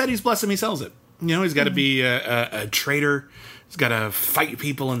John Cassavetes, bless him, he sells it. He's got to be a traitor. He's got to fight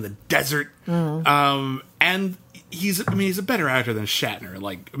people in the desert. And he's a better actor than Shatner,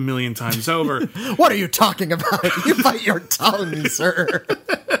 like a million times over. What are you talking about? You bite your tongue, sir.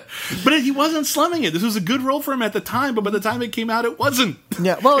 But he wasn't slumming it. This was a good role for him at the time, but by the time it came out, it wasn't.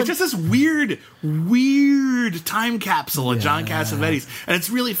 Yeah, well, it's just this weird time capsule of John Cassavetes, and it's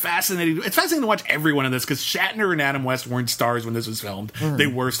really fascinating. It's fascinating to watch everyone in this, because Shatner and Adam West weren't stars when this was filmed. They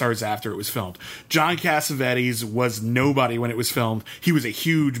were stars after it was filmed. John Cassavetes was nobody when it was filmed. He was a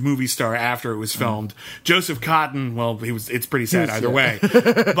huge movie star after it was filmed. Joseph Cotten, well, it's pretty sad either way.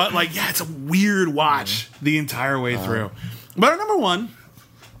 But it's a weird watch the entire way through. But our number one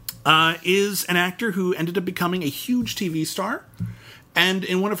is an actor who ended up becoming a huge TV star. And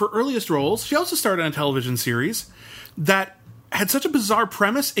in one of her earliest roles, she also starred in a television series that had such a bizarre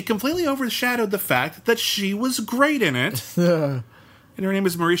premise, it completely overshadowed the fact that she was great in it. And her name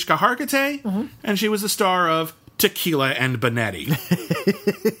is Mariska Hargitay, and she was the star of Tequila and Bonetti.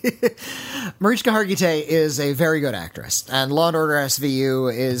 Mariska Hargitay is a very good actress, and Law & Order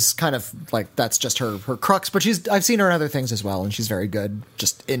SVU is kind of that's just her crux, but I've seen her in other things as well, and she's very good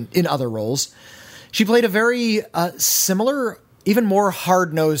just in other roles. She played a very similar, even more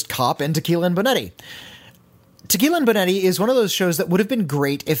hard-nosed cop in Tequila and Bonetti. Tequila and Bonetti is one of those shows that would have been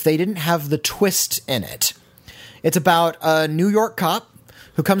great if they didn't have the twist in it. It's about a New York cop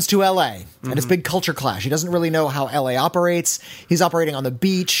who comes to LA, and it's a big culture clash. He doesn't really know how LA operates. He's operating on the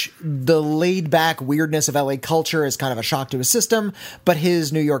beach. The laid-back weirdness of LA culture is kind of a shock to his system, but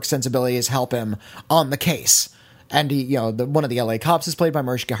his New York sensibilities help him on the case. And he, one of the LA cops is played by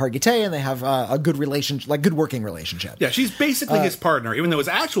Mariska Hargitay, and they have a good relationship, good working relationship. Yeah, she's basically his partner, even though his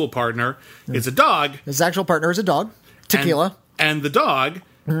actual partner is a dog. His actual partner is a dog, Tequila. And the dog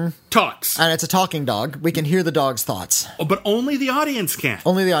talks. And it's a talking dog. We can hear the dog's thoughts. Oh, but only the audience can.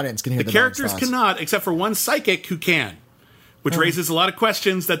 Only the audience can hear the dog's thoughts. The characters cannot, except for one psychic who can. which raises a lot of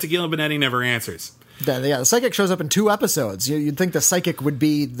questions that Tequila Benetti never answers. The psychic shows up in 2 episodes. You'd think the psychic would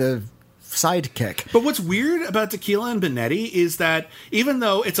be the sidekick. But what's weird about Tequila and Benetti is that even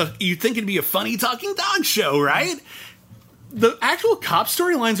though you'd think it'd be a funny talking dog show, right? The actual cop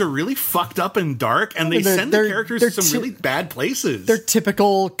storylines are really fucked up and dark, and they send the characters to some really bad places. They're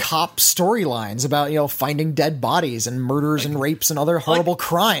typical cop storylines about, finding dead bodies and murders and rapes and other horrible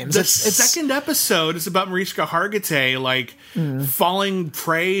crimes. The second episode is about Mariska Hargitay, falling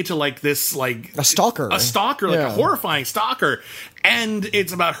prey to, this, a stalker. A horrifying stalker. And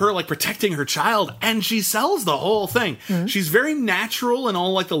it's about her, protecting her child, and she sells the whole thing. Mm-hmm. She's very natural and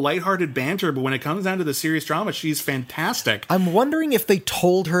all, the lighthearted banter, but when it comes down to the serious drama, she's fantastic. I'm wondering if they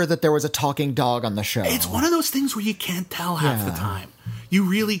told her that there was a talking dog on the show. It's one of those things where you can't tell half the time. You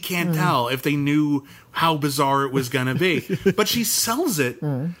really can't tell if they knew how bizarre it was going to be. But she sells it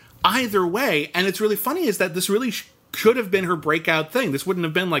either way, and it's really funny is that this really could have been her breakout thing. This wouldn't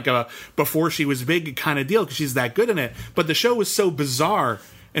have been a before she was big kind of deal because she's that good in it. But the show was so bizarre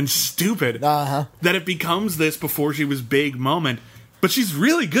and stupid that it becomes this before she was big moment. But she's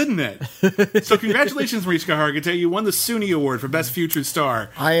really good in it. So congratulations, Mariska Hargitay. You won the SUNY Award for Best Featured Star.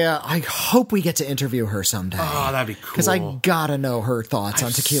 I hope we get to interview her someday. Oh, that'd be cool. Because I gotta know her thoughts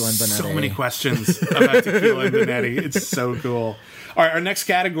on Tequila and Benetti. So many questions about Tequila and Benetti. It's so cool. All right, our next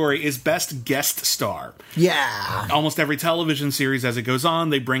category is Best Guest Star. Yeah. Almost every television series, as it goes on,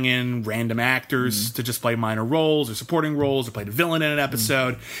 they bring in random actors to just play minor roles or supporting roles or play the villain in an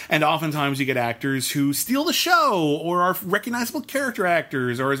episode. And oftentimes you get actors who steal the show or are recognizable character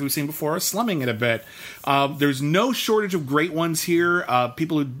actors or, as we've seen before, are slumming it a bit. There's no shortage of great ones here.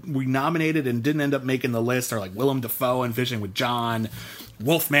 People who we nominated and didn't end up making the list are like Willem Dafoe in Fishing with John,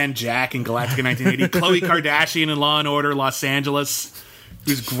 Wolfman Jack in Galactica 1980, Khloe Kardashian in Law & Order Los Angeles,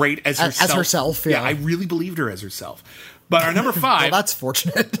 who's great as herself. As herself, yeah. I really believed her as herself. But our number 5... well, that's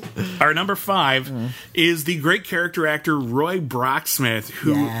fortunate. Our number 5 is the great character actor Roy Brocksmith,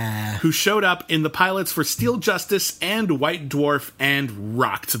 who showed up in the pilots for Steel Justice and White Dwarf and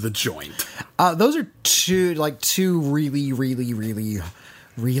rocked the joint. Those are two really, really, really,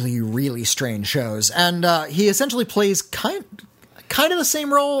 really, really strange shows. And he essentially plays kind of the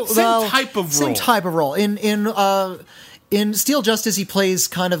same role. Same type of role. In Steel Justice, he plays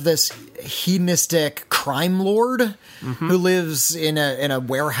kind of this hedonistic crime lord who lives in a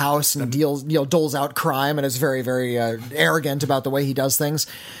warehouse and doles out crime and is very, very arrogant about the way he does things.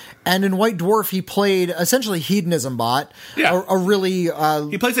 And in White Dwarf, he played essentially hedonism bot. Yeah. A really...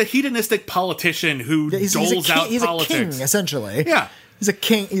 he plays a hedonistic politician who doles out he's politics. He's a king, essentially. Yeah. He's a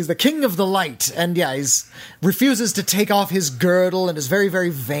king. He's the king of the light, and refuses to take off his girdle, and is very, very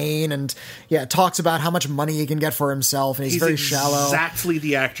vain, and talks about how much money he can get for himself, and he's very shallow. Exactly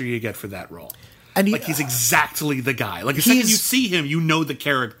the actor you get for that role, and he's exactly the guy. The second you see him, you know the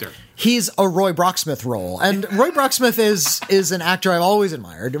character. He's a Roy Brocksmith role, and Roy Brocksmith is an actor I've always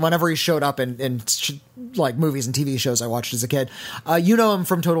admired. Whenever he showed up in movies and TV shows I watched as a kid, you know him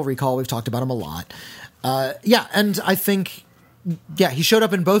from Total Recall. We've talked about him a lot. And I think. Yeah, he showed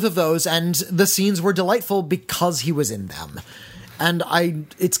up in both of those, and the scenes were delightful because he was in them. And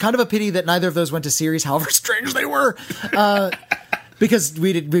it's kind of a pity that neither of those went to series, however strange they were, because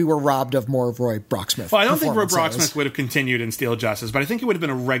we were robbed of more of Roy Brocksmith. Well, I don't think Roy Brocksmith would have continued in Steel Justice, but I think it would have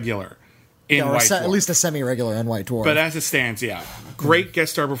been a regular in White Dwarf. At least a semi-regular in White Dwarf. But as it stands, great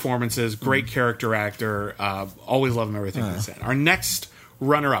guest star performances, great character actor. Always love him, everything he's in. Our next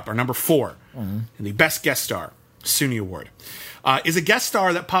runner-up, our number 4, in the Best Guest Star SUNY Award, is a guest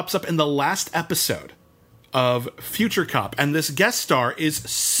star that pops up in the last episode of Future Cop. And this guest star is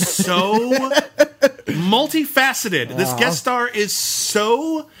so multifaceted. This guest star is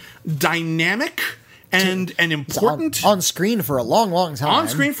so dynamic and important. On screen for a long, long time. On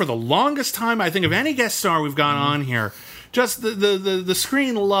screen for the longest time, I think, of any guest star we've got on here. Just the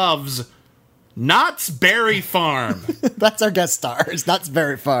screen loves Knott's Berry Farm. That's our guest stars. Knott's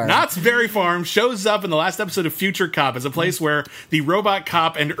Berry Farm. Knott's Berry Farm shows up in the last episode of Future Cop as a place where the robot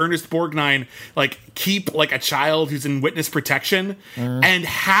cop and Ernest Borgnine keep a child who's in witness protection, and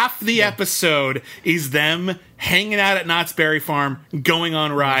half the episode is them hanging out at Knott's Berry Farm, going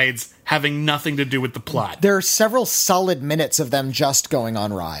on rides, having nothing to do with the plot. There are several solid minutes of them just going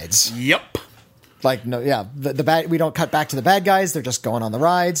on rides. Yep. The bad. We don't cut back to the bad guys. They're just going on the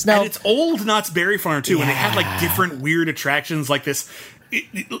rides. Now, and it's old Knott's Berry Farm too, and they had different weird attractions, like this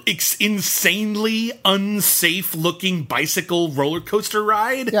insanely unsafe looking bicycle roller coaster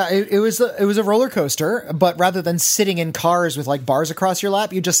ride. Yeah, it was a roller coaster, but rather than sitting in cars with like bars across your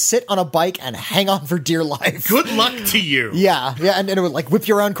lap, you just sit on a bike and hang on for dear life. Good luck to you. Yeah, and it would like whip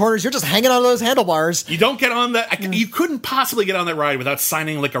you around corners. You're just hanging on those handlebars. You don't get on that. You couldn't possibly get on that ride without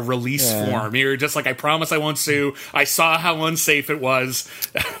signing like a release form. You're just like, I promise I won't sue. I saw how unsafe it was.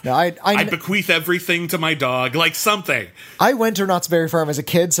 No, I bequeath everything to my dog, like something. I went to Knott's Berry Farm as a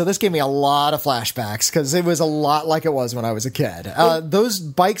kid, so this gave me a lot of flashbacks because it was a lot like it was when I was a kid. Those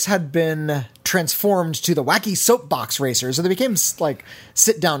bikes had been transformed to the wacky soapbox racers, so they became like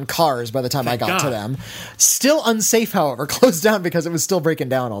sit-down cars by the time I got to them. Still unsafe, however, closed down because it was still breaking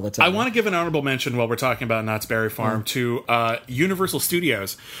down all the time. I want to give an honorable mention while we're talking about Knott's Berry Farm to Universal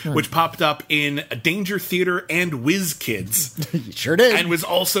Studios, which popped up in Danger Theater and Whiz Kids. Sure did. And was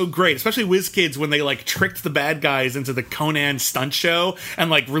also great, especially Whiz Kids when they like tricked the bad guys into the Conan stunt show and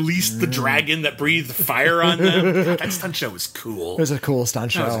like released the dragon that breathed fire on them. God, that stunt show was cool. It was a cool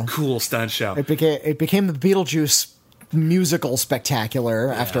stunt show. That was a cool stunt show. It became the Beetlejuice musical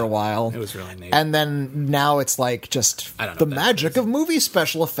spectacular after a while. It was really neat. And then now it's like just the magic of movie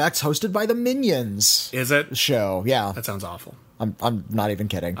special effects hosted by the Minions. Is it? Show, yeah. That sounds awful. I'm not even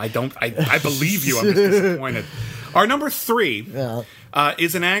kidding. I believe you. I'm just disappointed. Our number 3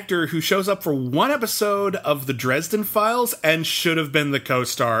 is an actor who shows up for one episode of The Dresden Files and should have been the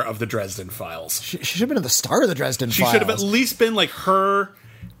co-star of The Dresden Files. She should have been the star of The Dresden Files. She should have at least been like her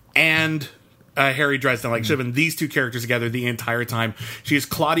and Harry Dresden. Like, should have been these two characters together the entire time. She is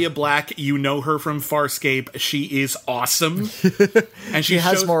Claudia Black. You know her from Farscape. She is awesome. And she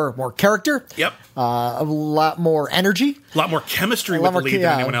has more character. Yep. A lot more energy. A lot more chemistry with the lead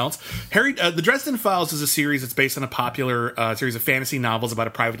than anyone else. The Dresden Files is a series that's based on a popular series of fantasy novels about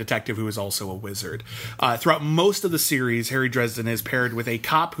a private detective who is also a wizard. Throughout most of the series, Harry Dresden is paired with a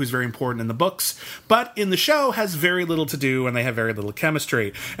cop who's very important in the books, but in the show has very little to do and they have very little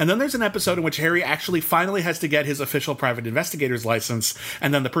chemistry. And then there's an episode in which Harry actually finally has to get his official private investigator's license,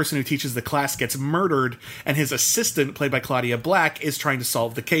 and then the person who teaches the class gets murdered, and his assistant, played by Claudia Black, is trying to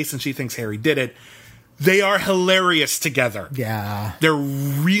solve the case, and she thinks Harry did it. They are hilarious together. Yeah. They're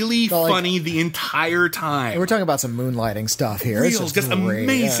really funny the entire time. We're talking about some moonlighting stuff here. Real, just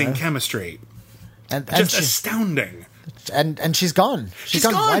amazing chemistry. And just astounding. And she's gone. She's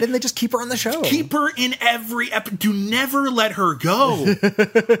gone. Why didn't they just keep her on the show? Keep her in every episode. Do never let her go.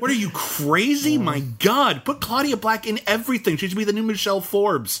 What are you, crazy? My God. Put Claudia Black in everything. She should be the new Michelle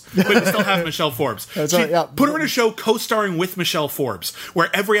Forbes. But we still have Michelle Forbes. Put her in a show co-starring with Michelle Forbes, where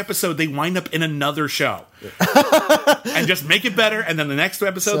every episode they wind up in another show. And just make it better, and then the next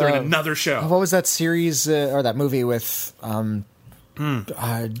episode they're in another show. What was that series, or that movie with...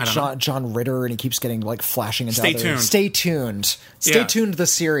 John Ritter, and he keeps getting like flashing into Stay tuned. Stay tuned. Stay tuned. The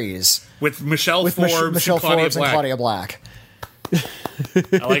series with Michelle Forbes and Claudia Black. I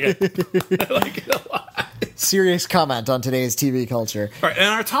like it. I like it a lot. Serious comment on today's TV culture. All right, and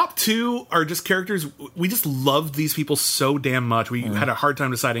our top 2 are just characters. We just loved these people so damn much. We had a hard time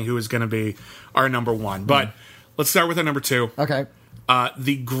deciding who was going to be our number 1. But let's start with our number 2. Okay.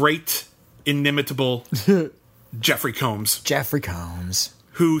 The great, inimitable Jeffrey Combs.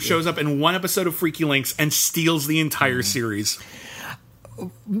 Who shows up in one episode of Freaky Links and steals the entire series.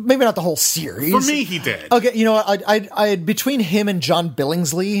 Maybe not the whole series. For me, he did. Okay, you know what? I between him and John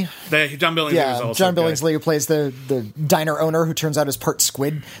Billingsley. John Billingsley was also John Billingsley, who plays the diner owner who turns out is part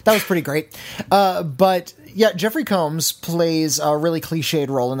squid. That was pretty great. But yeah, Jeffrey Combs plays a really cliched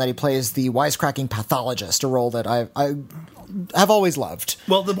role in that he plays the wisecracking pathologist, a role that I have always loved.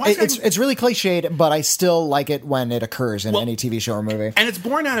 Well, it's really cliched, but I still like it when it occurs in any TV show or movie. And it's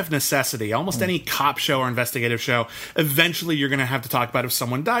born out of necessity. Almost any cop show or investigative show, eventually you're going to have to talk about if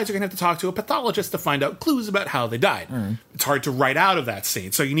someone dies, you're going to have to talk to a pathologist to find out clues about how they died. It's hard to write out of that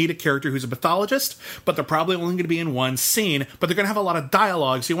scene. So you need a character who's a pathologist, but they're probably only going to be in one scene, but they're going to have a lot of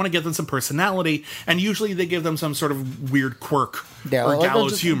dialogue, so you want to give them some personality, and usually they give them some sort of weird quirk or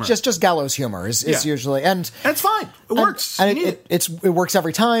gallows humor. Just gallows humor is usually... And it's fine. It works. And it works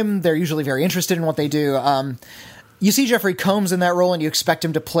every time. They're usually very interested in what they do. You see Jeffrey Combs in that role, and you expect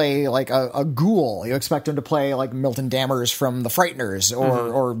him to play like a ghoul. You expect him to play like Milton Dammers from The Frighteners,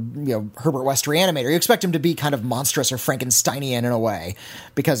 or Herbert West Reanimator. You expect him to be kind of monstrous or Frankensteinian in a way,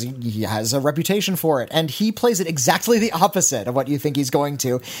 because he has a reputation for it. And he plays it exactly the opposite of what you think he's going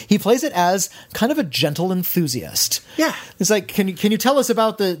to. He plays it as kind of a gentle enthusiast. Yeah, it's like, can you tell us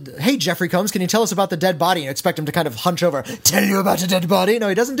about hey, Jeffrey Combs, can you tell us about the dead body? And you expect him to kind of hunch over, tell you about a dead body. No,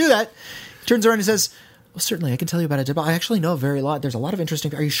 he doesn't do that. He turns around and says, Well, certainly, I can tell you about it. I actually know there's a lot of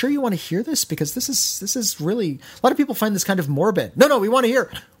interesting. Are you sure you want to hear this? Because this is really, a lot of people find this kind of morbid. No, we want to hear.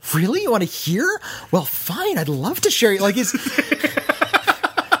 Really? You want to hear? Well, fine. I'd love to share. Like he's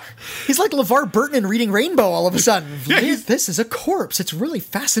like LeVar Burton in Reading Rainbow all of a sudden. Yeah, this is a corpse. It's really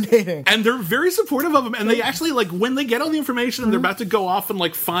fascinating. And they're very supportive of him. And they actually, like, when they get all the information and they're about to go off and,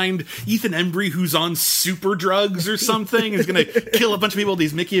 like, find Ethan Embry who's on super drugs or something, is going to kill a bunch of people,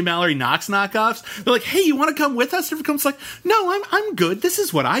 these Mickey and Mallory Knox knockoffs, they're like, hey, you want to come with us? Jeffrey Combs like, no, I'm good. This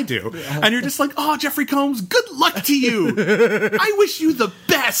is what I do. And you're just like, oh, Jeffrey Combs, good luck to you. I wish you the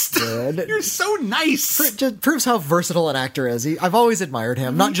best. Good. You're so nice. It just proves how versatile an actor is. I've always admired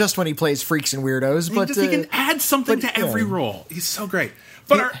him, not just when he plays freaks and weirdos, but he can add something to every role. He's so great.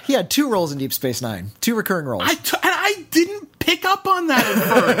 But he had 2 roles in Deep Space Nine, 2 recurring roles. I didn't pick up on that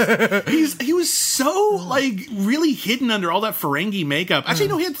at first. He was so, like, really hidden under all that Ferengi makeup. Actually,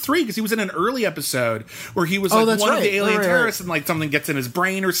 no, he had 3 because he was in an early episode where he was like one of the alien terrorists and like something gets in his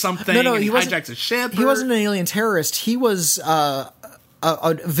brain or something. No, and he hijacks a ship. He wasn't an alien terrorist. He was a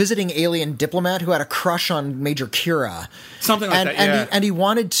visiting alien diplomat who had a crush on Major Kira. Something like that, yeah. And he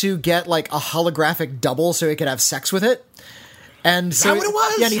wanted to get, like, a holographic double so he could have sex with it. And so, that what it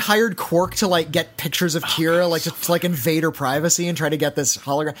was? Yeah, and he hired Quark to, like, get pictures of Kira, like, to like, invade her privacy and try to get this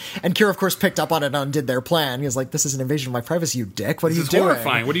hologram. And Kira, of course, picked up on it and undid their plan. He was like, this is an invasion of my privacy, you dick. What are you doing? This is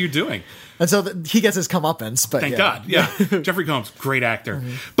horrifying. What are you doing? And so he gets his comeuppance. But Thank God. Yeah. Jeffrey Combs, great actor.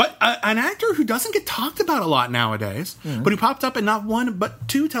 But an actor who doesn't get talked about a lot nowadays, but who popped up in not 1 but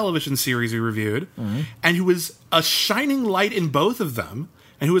 2 television series we reviewed, and who was a shining light in both of them,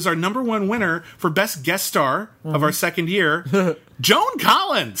 and who is our number 1 winner for Best Guest Star of our second year, Joan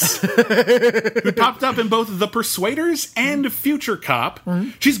Collins, who popped up in both The Persuaders and Future Cop.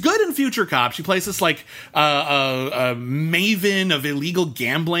 She's good in Future Cop. She plays this, like, a maven of illegal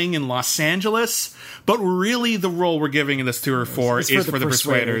gambling in Los Angeles. But really, the role we're giving this to her is for The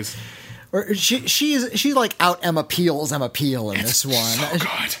Persuaders. Or she like out Emma Peel in this one.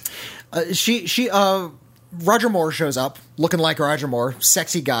 So good. Roger Moore shows up, looking like Roger Moore,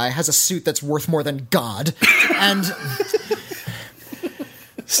 sexy guy, has a suit that's worth more than God, and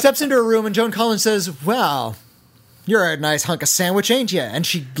steps into a room, and Joan Collins says, well, you're a nice hunk of sandwich, ain't you? And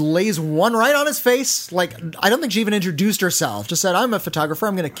she lays one right on his face. Like, I don't think she even introduced herself. Just said, I'm a photographer,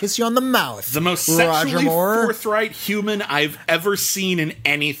 I'm going to kiss you on the mouth. The most sexually forthright human I've ever seen in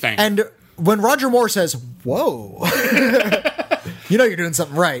anything. And when Roger Moore says, whoa, you know you're doing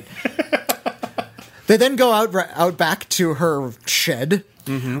something right. They then go out back to her shed,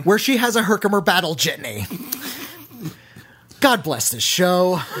 where she has a Herkimer battle jitney. God bless this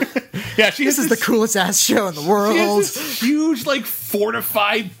show. Yeah, this is the coolest ass show in the world. She has this huge, like,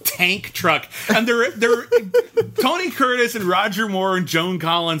 fortified tank truck, and they're Tony Curtis and Roger Moore and Joan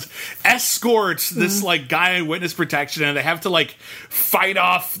Collins escorts this like guy in witness protection, and they have to like fight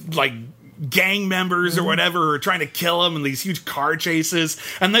off like gang members or whatever are trying to kill him in these huge car chases,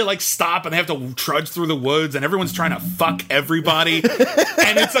 and they like stop and they have to trudge through the woods, and everyone's trying to fuck everybody.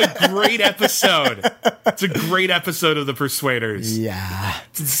 And it's a great episode. It's a great episode of The Persuaders. Yeah,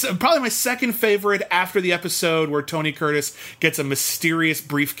 it's probably my second favorite after the episode where Tony Curtis gets a mysterious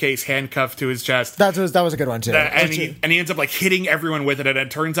briefcase handcuffed to his chest. That was a good one too. And he ends up like hitting everyone with it, and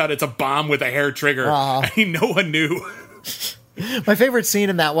it turns out it's a bomb with a hair trigger. And no one knew. My favorite scene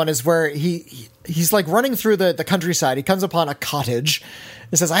in that one is where he's like running through the countryside. He comes upon a cottage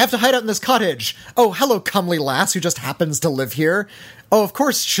and says, I have to hide out in this cottage. Oh, hello, comely lass who just happens to live here. Oh, of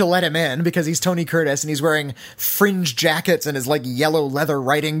course she'll let him in because he's Tony Curtis and he's wearing fringe jackets and his like yellow leather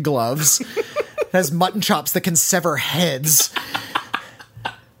riding gloves. Has mutton chops that can sever heads.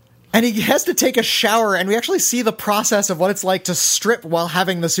 And he has to take a shower, and we actually see the process of what it's like to strip while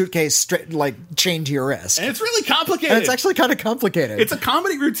having the suitcase chained to your wrist. And it's really complicated. And it's actually kind of complicated. It's a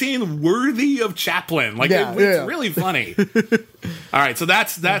comedy routine worthy of Chaplin. Like, it's really funny. All right, so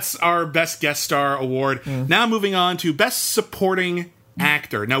that's our Best Guest Star award. Now moving on to Best Supporting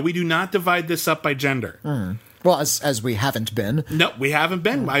Actor. Now, we do not divide this up by gender. Well, as we haven't been. No, we haven't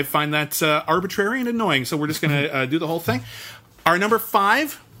been. I find that arbitrary and annoying, so we're just going to do the whole thing. Our number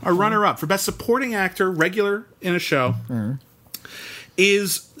 5... Our runner-up for Best Supporting Actor, regular in a show,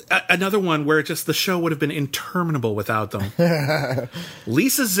 is another one where just the show would have been interminable without them.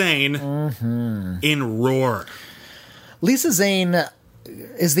 Lisa Zane in Roar. Lisa Zane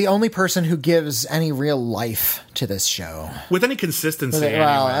is the only person who gives any real life to this show. With any consistency,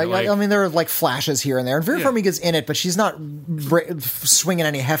 Well, anyway. I mean, there are like flashes here and there, and Vera Farmiga's in it, but she's not swinging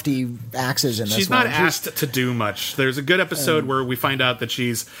any hefty axes in this. She's one. not asked to do much. There's a good episode where we find out that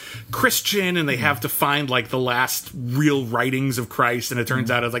she's Christian, and they have to find like the last real writings of Christ, and it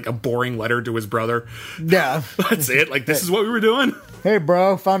turns out it's like a boring letter to his brother. Yeah. That's it. Like, this is what we were doing. Hey,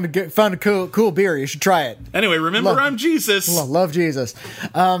 bro, found a cool beer. You should try it. Anyway, remember, I'm Jesus. Love Jesus.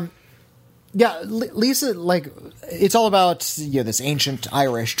 Lisa, like, it's all about this ancient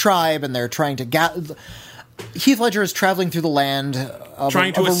Irish tribe, and they're trying to Heath Ledger is traveling through the land of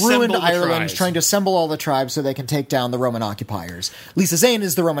Trying to a ruined assemble the Ireland, tribes. trying to assemble all the tribes so they can take down the Roman occupiers. Lisa Zane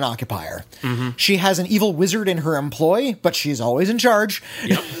is the Roman occupier. Mm-hmm. She has an evil wizard in her employ, but she's always in charge.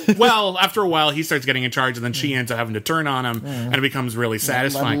 Yep. Well, after a while, he starts getting in charge, and then she ends up having to turn on him, and it becomes really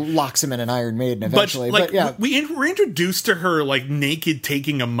satisfying. Locks him in an Iron Maiden But eventually. like, But yeah. we're introduced to her like naked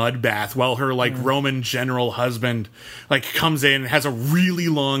taking a mud bath while her like Roman general husband like comes in, has a really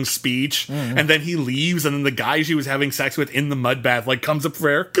long speech, and then he leaves, and then the guy she was having sex with in the mud bath like comes up for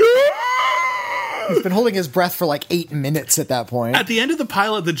air. He's been holding his breath for like 8 minutes at that point. At the end of the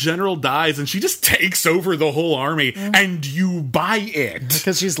pilot, the general dies, and she just takes over the whole army, and you buy it.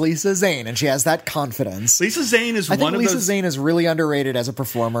 Because she's Lisa Zane, and she has that confidence. Lisa Zane is I think one of Lisa those. Zane is really underrated as a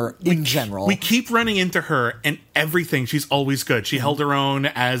performer in general. We keep running into her and everything. She's always good. She held her own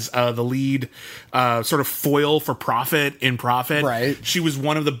as the lead sort of foil for Prophet in Prophet. Right. She was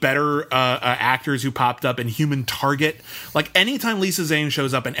one of the better actors who popped up in Human Target. Like, anytime Lisa Zane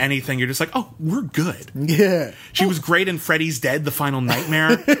shows up in anything, you're just like, oh, we're good. Yeah. She was great in Freddy's Dead, The Final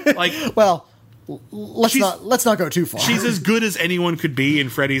Nightmare. Like, Well, let's not go too far. she's as good as anyone could be in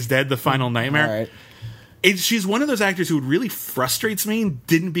Freddy's Dead, The Final Nightmare. All right. She's one of those actors who really frustrates me and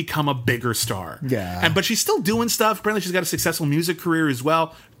didn't become a bigger star. Yeah. But she's still doing stuff. Apparently she's got a successful music career as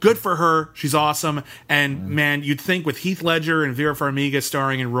well. Good for her. She's awesome. And man, you'd think with Heath Ledger and Vera Farmiga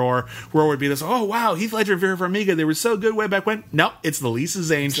starring in Roar would be this, oh wow, Heath Ledger and Vera Farmiga, they were so good way back when. Nope, it's the Lisa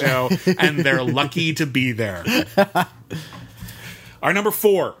Zane show, and they're lucky to be there. Our number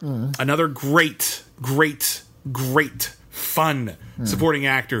 4, another great fun supporting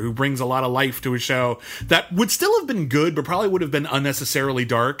actor who brings a lot of life to a show that would still have been good, but probably would have been unnecessarily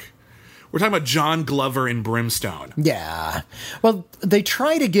dark. We're talking about John Glover in Brimstone. Yeah. Well, they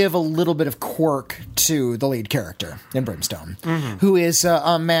try to give a little bit of quirk to the lead character in Brimstone, who is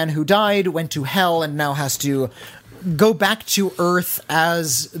a man who died, went to hell, and now has to go back to Earth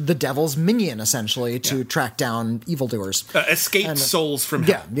as the devil's minion, essentially, to track down evildoers. Escaped souls from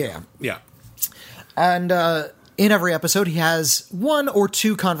hell. Yeah. And in every episode, he has 1 or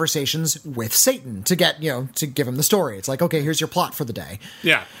 2 conversations with Satan to get, to give him the story. It's like, okay, here's your plot for the day.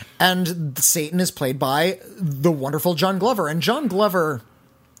 Yeah. And Satan is played by the wonderful John Glover. And John Glover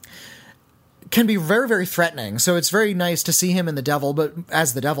can be very, very threatening. So it's very nice to see him in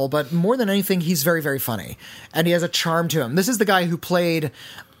as the devil. But more than anything, he's very, very funny. And he has a charm to him. This is the guy who played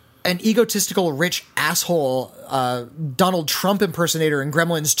an egotistical, rich asshole Donald Trump impersonator in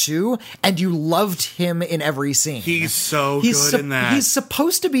Gremlins 2, and you loved him in every scene. He's so good in that. He's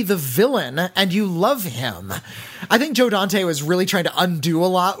supposed to be the villain, and you love him. I think Joe Dante was really trying to undo a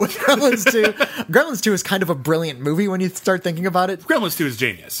lot with Gremlins 2. Gremlins 2 is kind of a brilliant movie when you start thinking about it. Gremlins 2 is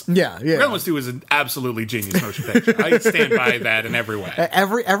genius. Yeah. Gremlins 2 is an absolutely genius motion picture. I stand by that in every way.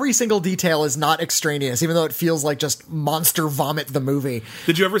 Every single detail is not extraneous, even though it feels like just monster vomit the movie.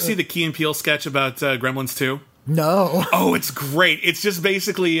 Did you ever see the Key and Peele sketch about Gremlins 2? No. Oh, it's great. It's just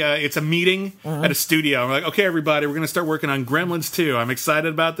basically, it's a meeting at a studio. I'm like, okay, everybody, we're going to start working on Gremlins 2. I'm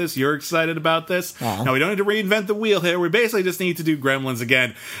excited about this. You're excited about this. Now, we don't need to reinvent the wheel here. We basically just need to do Gremlins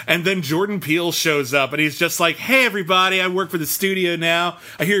again. And then Jordan Peele shows up, and he's just like, hey, everybody, I work for the studio now.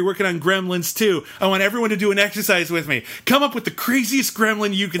 I hear you're working on Gremlins 2. I want everyone to do an exercise with me. Come up with the craziest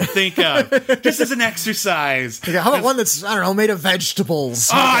gremlin you can think of, just as an exercise. Yeah, how about one that's, I don't know, made of vegetables?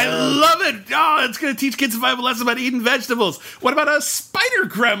 Oh, I love it. Oh, it's going to teach kids survival lessons about eating vegetables. What about a spider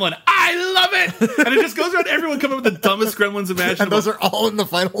gremlin? I love it. And it just goes around everyone coming up with the dumbest gremlins imaginable. And those are all in the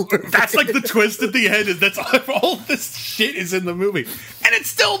final movie. That's like the twist at the end. Is that's all this shit is in the movie, and it's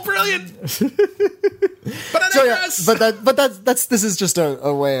still brilliant. But I digress. So yeah, but that's this is just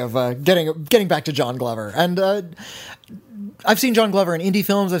a way of getting back to John Glover. And I've seen John Glover in indie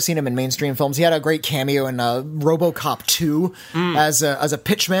films. I've seen him in mainstream films. He had a great cameo in RoboCop 2 as a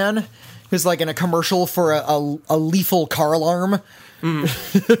pitchman. Who's like in a commercial for a lethal car alarm.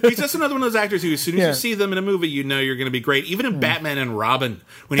 He's just another one of those actors who, as soon as you see them in a movie, you know you're going to be great. Even in Batman and Robin,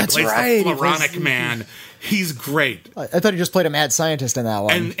 when he plays the Floronic Man, he's great. I thought he just played a mad scientist in that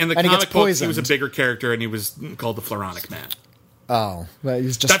one. And in the comic books, he was a bigger character, and he was called the Floronic Man. Oh, but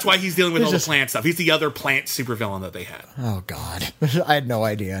he's just. That's why he's dealing with he's all just- the plant stuff. He's the other plant supervillain that they had. Oh God, I had no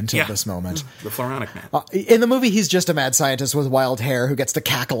idea until Yeah. this moment. The Floronic Man. In the movie, he's just a mad scientist with wild hair who gets to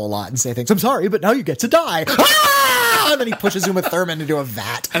cackle a lot and say things. I'm sorry, but now you get to die. Ah! And then he pushes Uma Thurman into a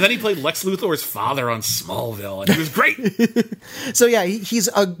vat. And then he played Lex Luthor's father on Smallville, and he was great. So yeah, he's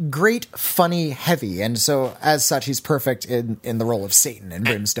a great, funny heavy, and so as such, he's perfect in the role of Satan in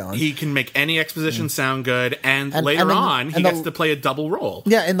Brimstone. He can make any exposition sound good, and And- later and then- on, he and gets the- to play a double role.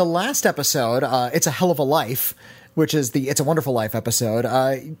 Yeah, in the last episode, It's a Hell of a Life, which is the It's a Wonderful Life episode,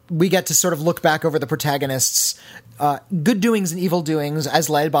 we get to sort of look back over the protagonists' good doings and evil doings as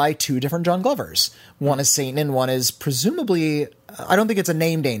led by two different John Glovers. One is Satan and one is presumably, I don't think it's a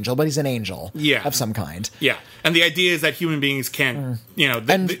named angel, but he's an angel of some kind. Yeah, and the idea is that human beings can't,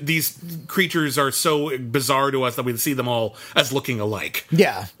 these creatures are so bizarre to us that we see them all as looking alike.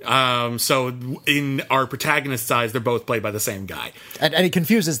 Yeah. So in our protagonist's eyes, they're both played by the same guy. And he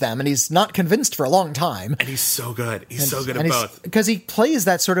confuses them, and he's not convinced for a long time. And he's so good. He's so good at both. Because he plays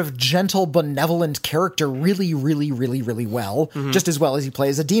that sort of gentle, benevolent character really, really, really, really well, just as well as he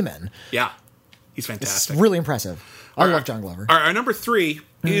plays a demon. Yeah, he's It's fantastic. really impressive. I love John Glover. Our number 3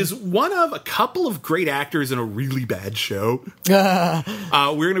 is one of a couple of great actors in a really bad show. We're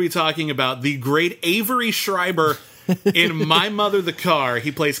going to be talking about the great Avery Schreiber in My Mother the Car.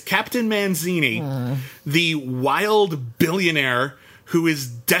 He plays Captain Manzini, the wild billionaire who is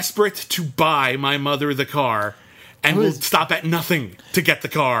desperate to buy My Mother the Car and will stop at nothing to get the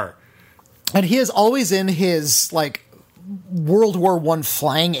car. And he is always in his, like, World War I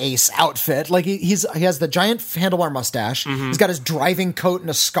flying ace outfit. Like, he has the giant handlebar mustache. He's got his driving coat and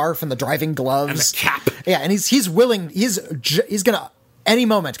a scarf and the driving gloves. And the cap. Yeah, and he's willing, he's gonna, any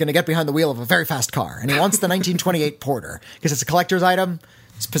moment, gonna get behind the wheel of a very fast car. And he wants the 1928 Porter, because it's a collector's item.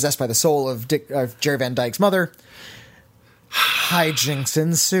 It's possessed by the soul of Jerry Van Dyke's mother. Hijinks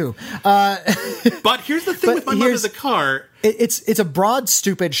ensue. But here's the thing with My Mother the Car. It's a broad,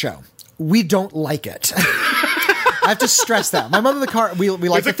 stupid show. We don't like it. I have to stress that. My Mother the Car. We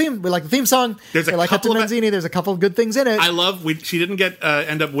like the theme. We like the theme song. There's a we like Captain couple of- Manzini. There's a couple of good things in it. I love. She didn't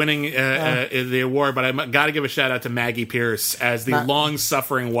end up winning the award, but I got to give a shout out to Maggie Pierce as the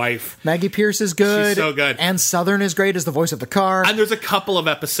long-suffering wife. Maggie Pierce is good. She's so good. Ann Southern is great as the voice of the car. And there's a couple of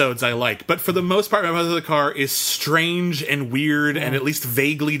episodes I like, but for the most part, My Mother the Car is strange and weird and at least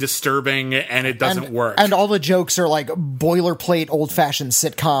vaguely disturbing, and it doesn't work. And all the jokes are like boilerplate, old-fashioned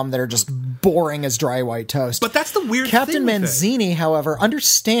sitcom that are just boring as dry white toast. But that's the weird Captain thing with it. Manzini, however,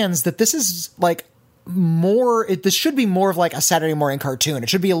 understands that this is like this should be more of like a Saturday morning cartoon. It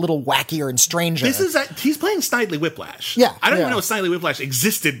should be a little wackier and stranger. He's playing Snidely Whiplash. Yeah, I don't yeah. even know if Snidely Whiplash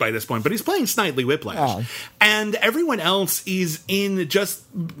existed by this point, but he's playing Snidely Whiplash. Oh. And everyone else is in just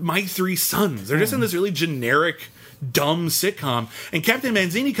My Three Sons. They're just in this really generic, dumb sitcom. And Captain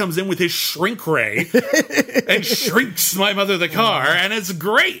Manzini comes in with his shrink ray and shrinks My Mother the Car, and it's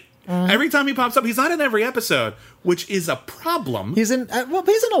great. Every time he pops up, he's not in every episode, which is a problem. He's in a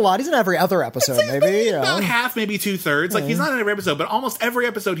lot. He's in every other episode, maybe. About half, maybe 2/3. Like, he's not in every episode, but almost every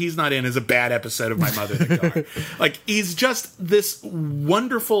episode he's not in is a bad episode of My Mother the Car. Like, he's just this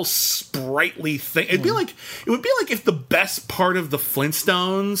wonderful, sprightly thing. It would be like if the best part of the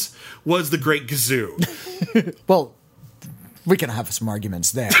Flintstones was the Great Gazoo. Well, we can have some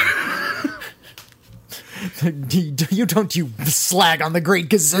arguments there. You slag on the Great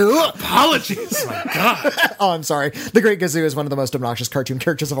Gazoo. Apologies, my God. Oh, I'm sorry. The Great Gazoo is one of the most obnoxious cartoon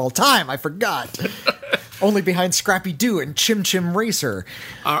characters of all time. I forgot. Only behind Scrappy Doo and Chim Chim Racer.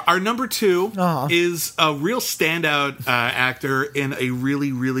 Our number 2 is a real standout actor in a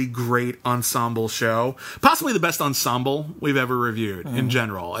really, really great ensemble show. Possibly the best ensemble we've ever reviewed in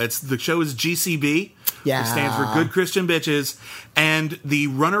general. The show is GCB. Yeah. It stands for Good Christian Bitches. And the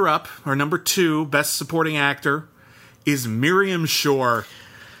runner-up, our number 2, best supporting actor, is Miriam Shore.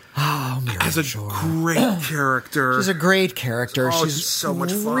 Oh, Miriam As a Shore. great character. She's a great character. Oh, She's it's so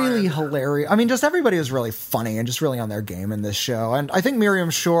much fun. really hilarious. I mean, just everybody was really funny and just really on their game in this show. And I think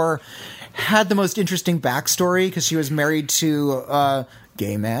Miriam Shore had the most interesting backstory because she was married to a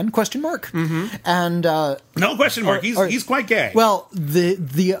gay man, ? And No question mark. He's quite gay. well,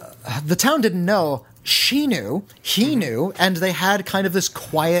 the town didn't know. She knew, he knew, and they had kind of this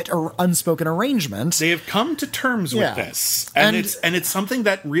quiet or unspoken arrangement. They have come to terms Yeah. with this, and it's something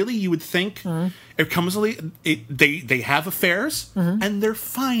that really you would think it comes. They have affairs, and they're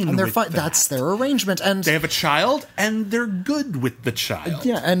fine. and they're with fine. that. That's their arrangement, and They have a child, and they're good with the child.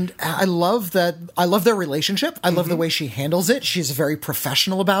 yeah, and I love that. I love their relationship. I love the way she handles it. She's very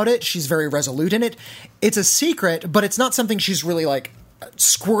professional about it. She's very resolute in it. It's a secret, but it's not something she's really like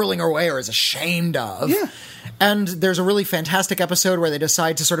squirreling away or is ashamed of. Yeah. And there's a really fantastic episode where they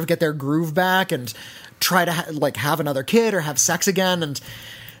decide to sort of get their groove back and try to have another kid or have sex again, and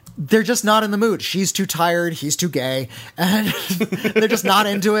they're just not in the mood. She's too tired, he's too gay, and they're just not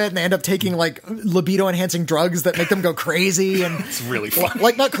into it, and they end up taking like libido enhancing drugs that make them go crazy, and It's really fun.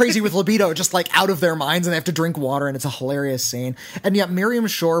 like not crazy with libido, just like out of their minds, and they have to drink water, and it's a hilarious scene. And yet Miriam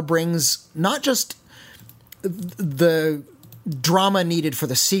Shore brings not just the drama needed for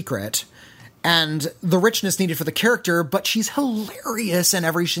The Secret and the richness needed for the character, but she's hilarious in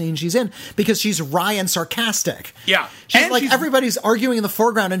every scene she's in because she's wry and sarcastic. Yeah. She's And like, she's- everybody's arguing in the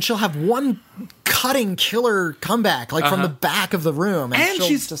foreground, and she'll have one cutting killer comeback, like from the back of the room, and she'll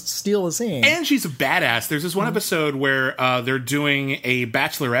she's- just steal the scene. And she's a badass. There's this one episode where they're doing a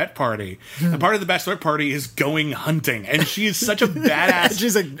bachelorette party, and part of the bachelorette party is going hunting, and she is such a badass.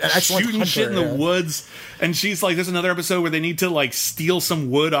 She's an excellent shooting shit in hunter, the yeah. woods, and she's like, there's another episode where they need to like steal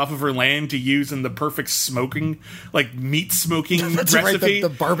some wood off of her land to use in the perfect smoking, like meat smoking That's recipe. right, the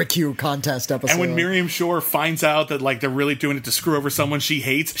barbecue contest episode. And when Miriam Shore finds out that like they're really doing it to screw over someone she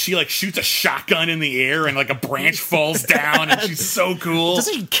hates, she like shoots a shotgun in the air and like a branch falls down, and she's so cool.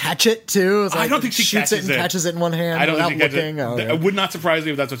 Doesn't she catch it too? It's I like don't think she shoots catches it and it. catches it in one hand I don't without think she catches looking. it. Oh, It yeah. would not surprise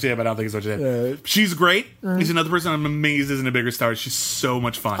me if that's what she did, but I don't think it's what she did. She's great. She's another person I'm amazed isn't a bigger star. She's so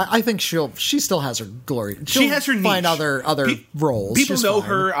much fun. I think she still has her glory. She has her niche. find other roles. People She's know fine.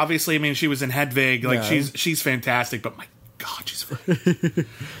 her. Obviously, I mean, she was in Hedwig. Like Yeah. she's fantastic. But my God, she's great.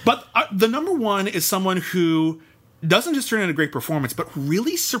 But the number one is someone who doesn't just turn in a great performance, but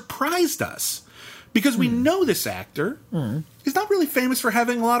really surprised us. Because we know this actor is not really famous for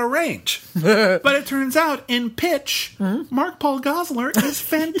having a lot of range. But it turns out in Pitch, Mark Paul Gosselaar is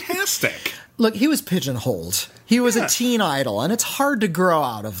fantastic. Look, he was pigeonholed. He was Yeah. a teen idol, and it's hard to grow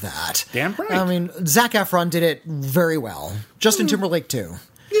out of that. Damn right. I mean, Zac Efron did it very well. Justin Timberlake too.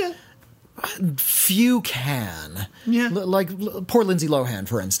 Yeah. Few can. Yeah. Poor Lindsay Lohan,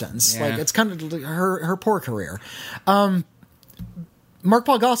 for instance. Yeah. Like, it's kind of her poor career. Mark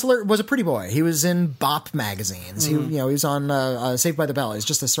Paul Gosselaar was a pretty boy. He was in Bop magazines. He was on Saved by the Bell. He's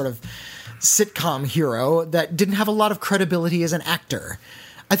just this sort of sitcom hero that didn't have a lot of credibility as an actor.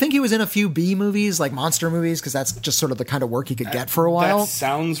 I think he was in a few B movies, like monster movies, because that's just sort of the kind of work he could get for a while. That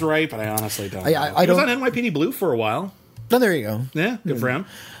sounds right, but I honestly don't. I know. He was don't- on NYPD Blue for a while. Oh, there you go. Yeah, good for him.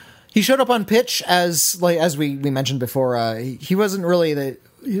 He showed up on Pitch as we mentioned before. He wasn't really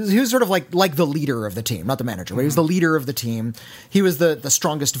he was sort of like the leader of the team, not the manager, but he was the leader of the team. He was the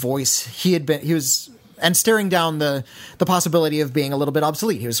strongest voice. He was and staring down the possibility of being a little bit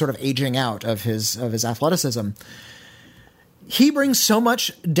obsolete. He was sort of aging out of his athleticism. He brings so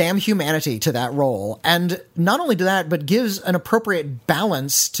much damn humanity to that role, and not only to that, but gives an appropriate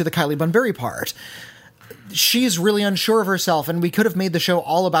balance to the Kylie Bunbury part. She's really unsure of herself, and we could have made the show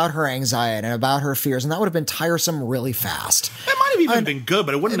all about her anxiety and about her fears, and that would have been tiresome really fast. It might have even been good,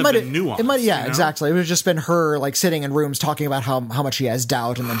 but it wouldn't have been nuanced. It might, yeah, you know? exactly. It would have just been her like sitting in rooms talking about how much she has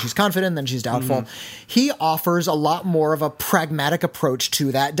doubt, and then she's confident, and then she's doubtful. He offers a lot more of a pragmatic approach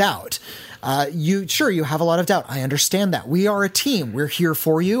to that doubt. You have a lot of doubt. I understand that. We are a team. We're here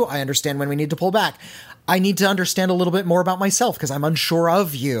for you. I understand when we need to pull back. I need to understand a little bit more about myself because I'm unsure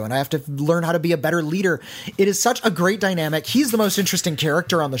of you, and I have to learn how to be a better leader. It is such a great dynamic. He's the most interesting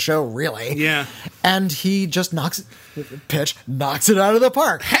character on the show, really. Yeah. And he just knocks it out of the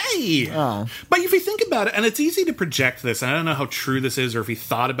park. Hey! But if you think about it, and it's easy to project this, and I don't know how true this is or if he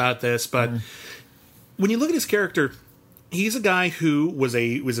thought about this, but when you look at his character, he's a guy who was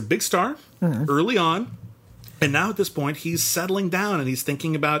a big star early on, and now at this point he's settling down and he's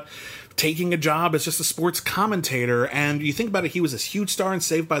thinking about taking a job as just a sports commentator. And you think about it, he was this huge star in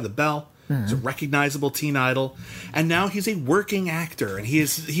Saved by the Bell. He's a recognizable teen idol, and now he's a working actor, and he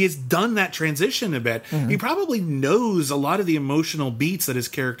has done that transition a bit. He probably knows a lot of the emotional beats that his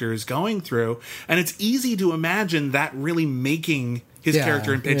character is going through, and it's easy to imagine that really making his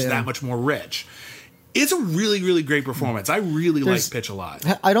character in Pitch that much more rich. It's a really, really great performance. I really like Pitch a lot.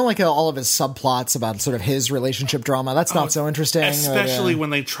 I don't like all of his subplots about sort of his relationship drama. That's not so interesting. Especially when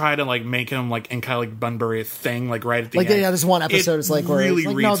they try to like make him like and Kylie Bunbury a thing like right at the end. there's one episode it's like where really it's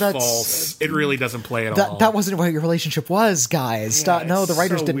like, reads no, that's false. It really doesn't play at all. that wasn't what your relationship was, guys. Stop. No, the it's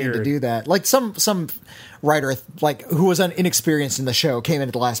writers so didn't need to weird. do that. Like some writer like who was inexperienced in the show came in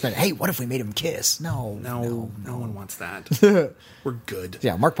at the last minute. Hey, what if we made him kiss? No one wants that. We're good.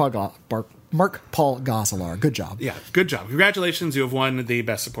 Yeah, Mark Paul Gosselaar. Good job. Yeah, good job. Congratulations, you have won the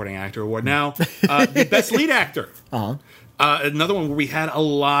Best Supporting Actor award. Now, the Best Lead Actor. Another one where we had a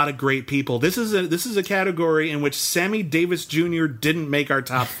lot of great people. This is a category in which Sammy Davis Jr. didn't make our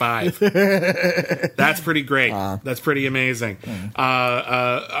top 5. That's pretty great. That's pretty amazing.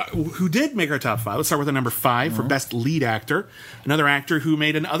 Who did make our top 5? Let's start with the number 5 for Best Lead Actor. Another actor who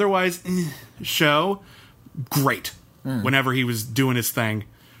made an otherwise show great whenever he was doing his thing.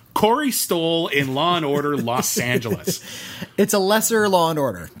 Corey Stoll in Law and Order Los Angeles. It's a lesser Law and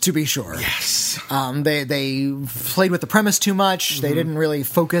Order, to be sure. Yes. They played with the premise too much. They didn't really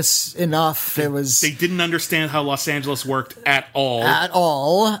focus enough. They didn't understand how Los Angeles worked at all.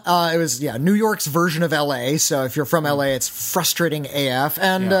 It was New York's version of LA. So if you're from LA, it's frustrating AF.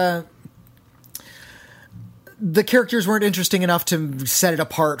 And the characters weren't interesting enough to set it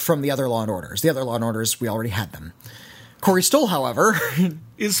apart from the other Law and Orders. The other Law and Orders, we already had them. Corey Stoll, however,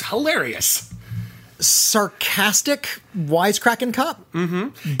 is hilarious. Sarcastic, wisecracking cop,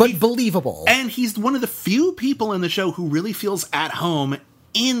 but believable. And he's one of the few people in the show who really feels at home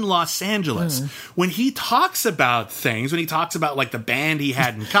in Los Angeles. When he talks about things, when he talks about like the band he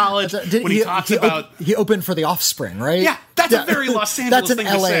had in college, he opened for the Offspring, right? Yeah, that's a very Los Angeles that's an thing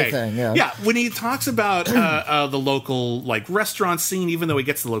LA to say. thing. Yeah, when he talks about the local like restaurant scene, even though he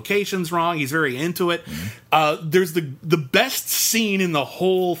gets the locations wrong, he's very into it. There's the best scene in the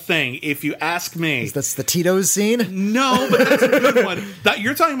whole thing, if you ask me. That's the Tito's scene? No, but that's a good one.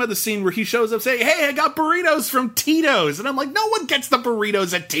 You're talking about the scene where he shows up saying, "Hey, I got burritos from Tito's," and I'm like, no one gets the burritos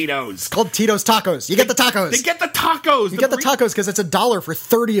at Tito's. It's called Tito's Tacos. You get the tacos. They get the tacos. You get the tacos because it's $1 for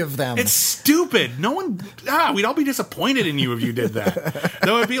 30 of them. It's stupid. No one. We'd all be disappointed in you if you did that.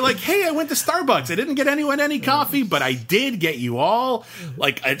 Though it'd be like, hey, I went to Starbucks. I didn't get anyone any coffee, but I did get you all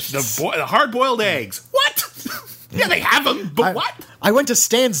like the hard-boiled eggs. What? Yeah, they have them, but what? I went to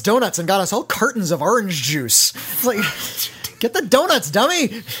Stan's Donuts and got us all cartons of orange juice. It's like, get the donuts,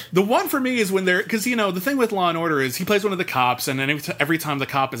 dummy. The one for me is when they're, because the thing with Law and Order is he plays one of the cops, and then every time the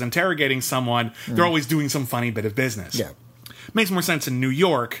cop is interrogating someone, they're always doing some funny bit of business. Yeah, makes more sense in New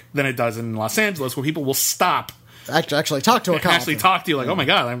York than it does in Los Angeles, where people will stop, actually talk to a cop, actually talk to you, like, oh my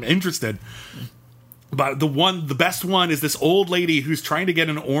god, I'm interested. But the best one is this old lady who's trying to get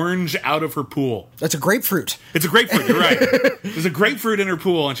an orange out of her pool. That's a grapefruit. It's a grapefruit, you're right. There's a grapefruit in her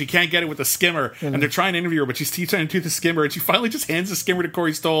pool, and she can't get it with the skimmer, and they're trying to interview her, but she's trying to do the skimmer, and she finally just hands the skimmer to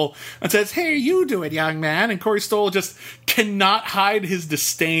Corey Stoll and says, "Hey, you do it, young man." And Corey Stoll just cannot hide his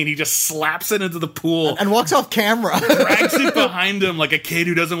disdain. He just slaps it into the pool. And walks off camera. Drags it behind him like a kid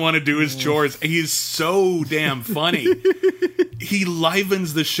who doesn't want to do his chores. He is so damn funny. He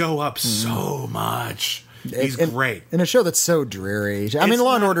livens the show up so much. He's great. In a show that's so dreary. I mean,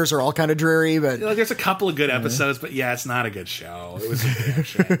 Law and Orders are all kind of dreary, but... there's a couple of good episodes, but it's not a good show. It was a bad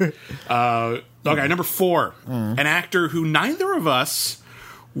show. Okay, number 4. An actor who neither of us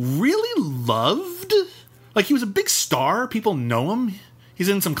really loved. Like, he was a big star. People know him. He's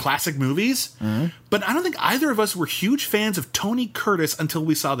in some classic movies. But I don't think either of us were huge fans of Tony Curtis until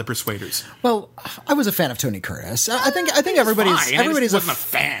we saw The Persuaders. Well, I was a fan of Tony Curtis. I think everybody's a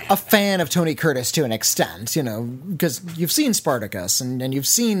fan. A fan of Tony Curtis to an extent, because you've seen Spartacus and you've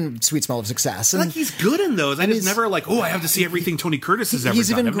seen Sweet Smell of Success. And, he's good in those. I just never I have to see everything Tony Curtis has ever done. He's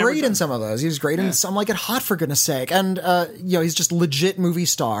even great in some of those. He's great in some like Get Hot, for goodness sake. And, he's just legit movie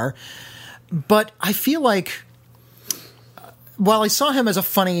star. But I feel like... while I saw him as a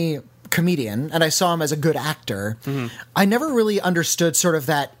funny comedian and I saw him as a good actor, I never really understood sort of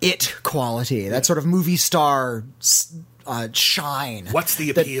that it quality, that sort of movie star shine. What's the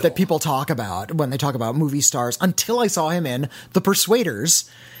appeal? That people talk about when they talk about movie stars, until I saw him in The Persuaders,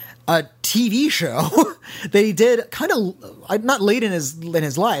 a TV show. They did kind of not late in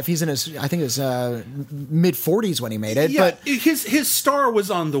his life. He's in his mid 40s when he made it. Yeah, but his star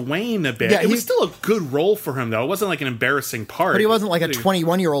was on the wane a bit. It was still a good role for him, though. It wasn't like an embarrassing part. But he wasn't like a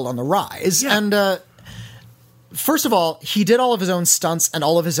 21-year-old on the rise. Yeah. And first of all, he did all of his own stunts and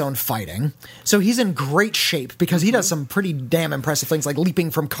all of his own fighting. So he's in great shape because he does some pretty damn impressive things, like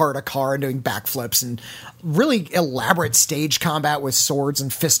leaping from car to car and doing backflips and really elaborate stage combat with swords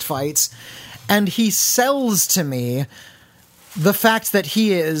and fist fights. And he sells to me the fact that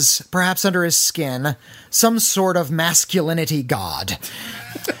he is, perhaps under his skin, some sort of masculinity god.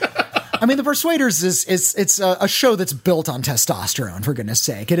 I mean, The Persuaders it's a show that's built on testosterone, for goodness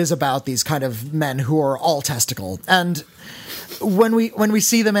sake. It is about these kind of men who are all testicle. And when we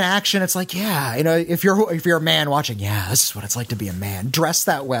see them in action, it's like, if you're a man watching, this is what it's like to be a man. Dress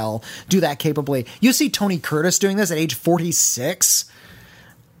that well, do that capably. You see Tony Curtis doing this at age 46.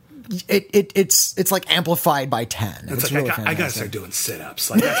 It's like amplified by 10. It's like, really I gotta start doing sit-ups.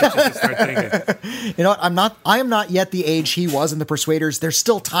 Like, that's what you should start thinking. You know what? I am not yet the age he was in The Persuaders. There's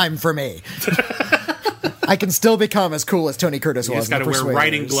still time for me. I can still become as cool as Tony Curtis You was. just got to in The wear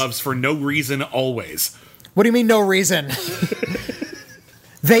riding Persuaders. gloves for no reason always. What do you mean, no reason?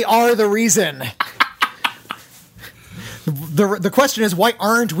 They are the reason. The question is, why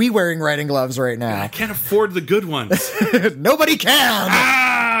aren't we wearing riding gloves right I now? can't afford the good ones. Nobody can.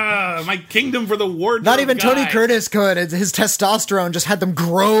 My kingdom for the wardrobe. Not even guy. Tony Curtis could. His testosterone just had them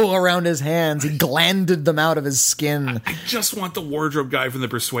grow around his hands. He glanded them out of his skin. I just want the wardrobe guy from the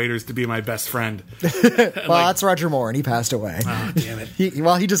Persuaders to be my best friend. Well, that's Roger Moore, and he passed away. Oh, damn it.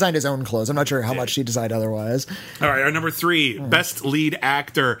 He designed his own clothes. I'm not sure how much he designed otherwise. All right, our number 3, best lead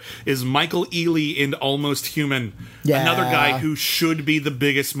actor is Michael Ealy in Almost Human. Yeah. Another guy who should be the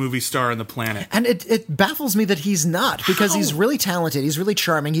biggest movie star on the planet. And it baffles me that he's not, because How? he's really talented, he's really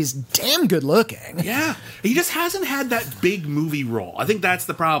charming, he's damn good looking. Yeah, he just hasn't had that big movie role. I think that's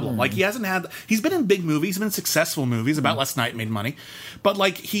the problem. Like, he hasn't had. He's been in big movies, he's been in successful movies. About Last Night made money, but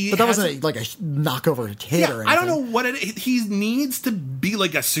like But that wasn't like a knockover hit Yeah, or anything. I don't know what it. He needs to be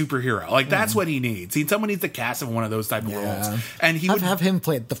like a superhero. Like that's what he needs. Someone needs to cast him in one of those type of roles, and he would have him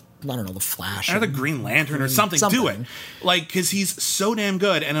play the Flash. or the Green Lantern or something. Do it, Something. like because he's so damn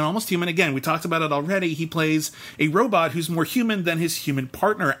good. And in Almost Human, again, we talked about it already. He plays a robot who's more human than his human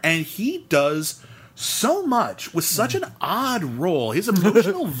partner, and he does so much with such an odd role. His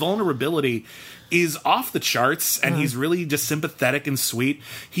emotional vulnerability is off the charts, and he's really just sympathetic and sweet.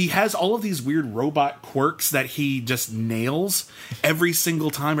 He has all of these weird robot quirks that he just nails every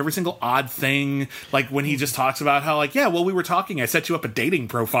single time, every single odd thing. Like when he just talks about how, like, yeah, well, we were talking, I set you up a dating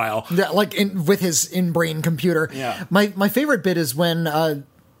profile. Yeah, like with his in-brain computer. Yeah. My favorite bit is when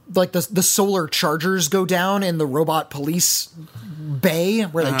like the solar chargers go down in the robot police bay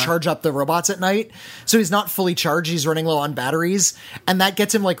where they charge up the robots at night. So he's not fully charged, he's running low on batteries, and that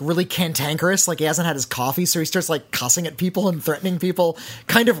gets him like really cantankerous, like he hasn't had his coffee, so he starts like cussing at people and threatening people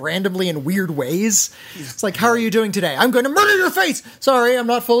kind of randomly in weird ways. It's like, how are you doing today? I'm going to murder your face. Sorry, I'm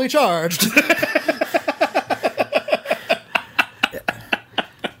not fully charged.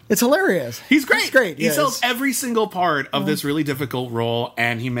 It's hilarious. He's great. He's great. He yeah, sells every single part of this really difficult role,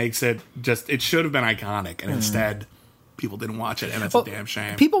 and he makes it just, it should have been iconic, and instead, people didn't watch it, and it's a damn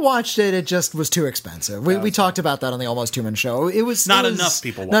shame. People watched it. It just was too expensive. We talked about that on the Almost Human show. Not enough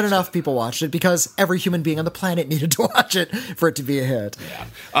people watched Not enough it. people watched it because every human being on the planet needed to watch it for it to be a hit.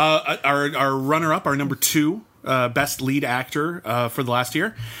 Our runner-up, our number 2 best lead actor for the last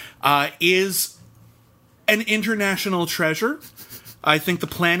year, is an international treasure. I think the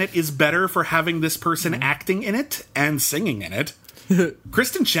planet is better for having this person acting in it and singing in it.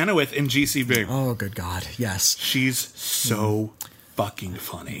 Kristen Chenoweth in GCB. Oh, good God. Yes. She's so fucking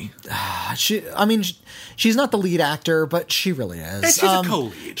funny. She's not the lead actor, but she really is. And she's a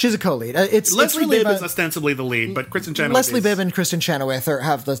co-lead. She's a co-lead. It's Leslie really Bibb about- is ostensibly the lead, but Kristen Chenoweth Leslie is... Bibb and Kristen Chenoweth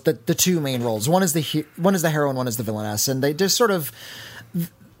have the two main roles. One is the heroine, one is the villainess, and they just sort of,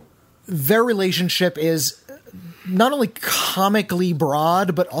 their relationship is not only comically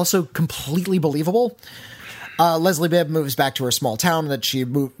broad but also completely believable. Leslie Bibb moves back to her small town that she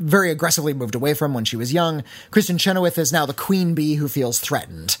very aggressively moved away from when she was young. Kristen Chenoweth is now the queen bee who feels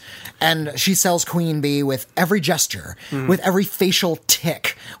threatened. And she sells queen bee with every gesture, with every facial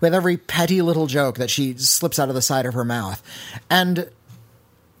tick, with every petty little joke that she slips out of the side of her mouth. And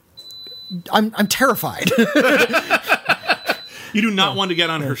I'm terrified. You do not want to get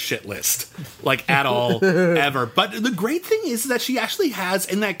on her shit list, like, at all, ever. But the great thing is that she actually has,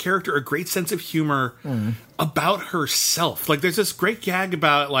 in that character, a great sense of humor about herself. Like, there's this great gag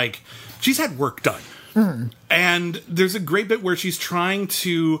about, like, she's had work done. And there's a great bit where she's trying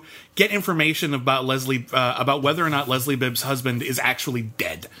to get information about about whether or not Leslie Bibb's husband is actually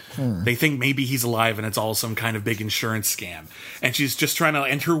dead. They think maybe he's alive and it's all some kind of big insurance scam. And she's just trying to,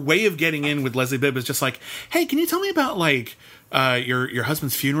 and her way of getting in with Leslie Bibb is just like, hey, can you tell me about, like, your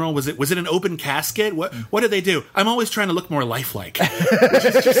husband's funeral? Was it an open casket? What did they do? I'm always trying to look more lifelike. Which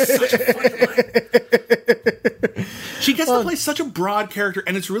is just such a funny line. She gets to play such a broad character,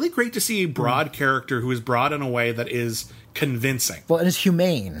 and it's really great to see a broad character who is broad in a way that is convincing. Well, and it's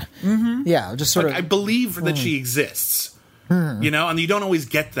humane. Mm-hmm. Yeah, just sort Like, I believe that she exists. You know, and you don't always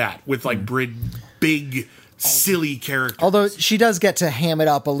get that with like big silly characters. Although she does get to ham it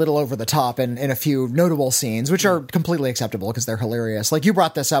up a little over the top in a few notable scenes, which are completely acceptable because they're hilarious. Like, you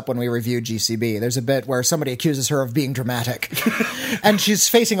brought this up when we reviewed GCB. There's a bit where somebody accuses her of being dramatic. And she's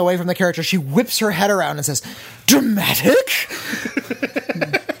facing away from the character. She whips her head around and says, "Dramatic?"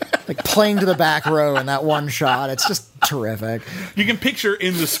 Like, playing to the back row in that one shot. It's just terrific. You can picture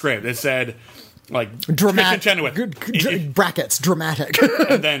in the script it said, like, Dramatic. Kristen Chenoweth. Brackets, dramatic.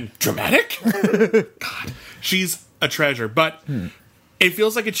 And then dramatic. God, she's a treasure. But It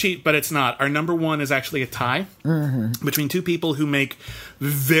feels like a cheat, but it's not. Our number one is actually a tie between two people who make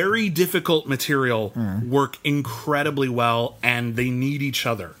very difficult material work incredibly well, and they need each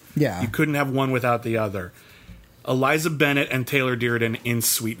other. Yeah. You couldn't have one without the other. Eliza Bennett and Taylor Dearden in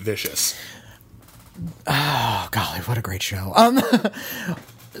Sweet Vicious. Oh, golly, what a great show.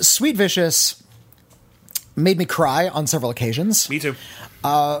 Sweet Vicious made me cry on several occasions. Me too.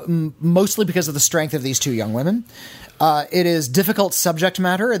 Mostly because of the strength of these two young women. It is difficult subject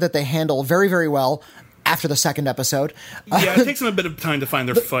matter that they handle very, very well after the second episode. Yeah, it takes them a bit of time to find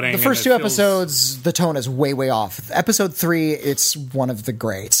their footing. The first two episodes, the tone is way, way off. Episode 3, it's one of the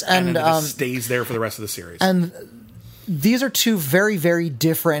greats. And then it just stays there for the rest of the series. And these are two very, very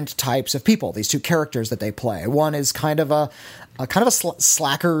different types of people, these two characters that they play. One is kind of a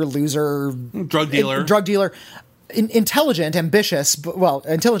slacker, loser... Drug dealer. Intelligent, ambitious,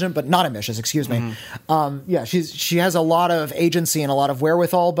 intelligent but not ambitious. Excuse me. She has a lot of agency and a lot of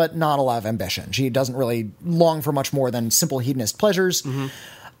wherewithal, but not a lot of ambition. She doesn't really long for much more than simple hedonist pleasures.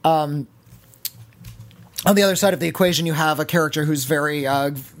 On the other side of the equation, you have a character who's very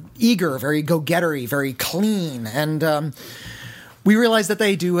eager, very go-gettery, very clean, and we realize that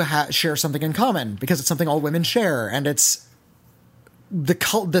they do share something in common because it's something all women share, and it's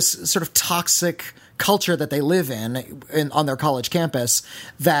this sort of toxic culture that they live in on their college campus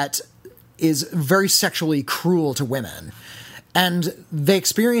that is very sexually cruel to women. And they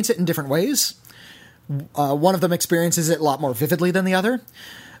experience it in different ways. One of them experiences it a lot more vividly than the other.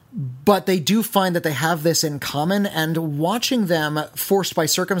 But they do find that they have this in common, and watching them forced by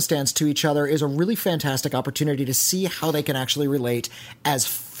circumstance to each other is a really fantastic opportunity to see how they can actually relate as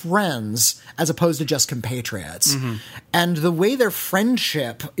friends as opposed to just compatriots. And the way their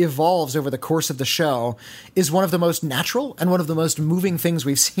friendship evolves over the course of the show is one of the most natural and one of the most moving things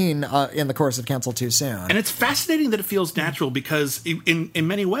we've seen in the course of Cancel Too Soon. And it's fascinating that it feels natural because in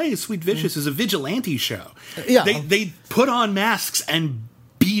many ways, Sweet Vicious is a vigilante show. Yeah. They put on masks and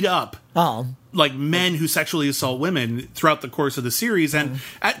beat up like men who sexually assault women throughout the course of the series, and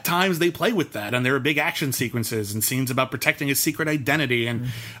at times they play with that, and there are big action sequences and scenes about protecting his secret identity,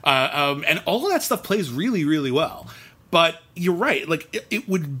 and all of that stuff plays really, really well. But you're right, like it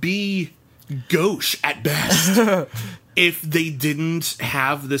would be gauche at best if they didn't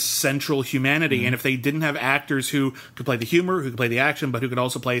have this central humanity, and if they didn't have actors who could play the humor, who could play the action, but who could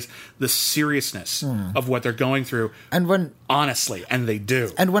also play the seriousness of what they're going through. And honestly, and they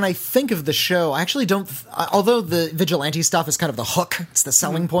do. And when I think of the show, I actually don't. Although the vigilante stuff is kind of the hook, it's the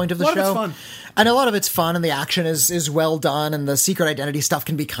selling point of the show. A lot of it's fun. And a lot of it's fun, and the action is well done, and the secret identity stuff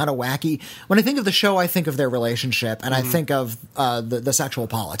can be kind of wacky. When I think of the show, I think of their relationship, and I think of the sexual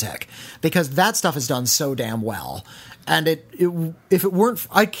politic, because that stuff is done so damn well. And if it weren't,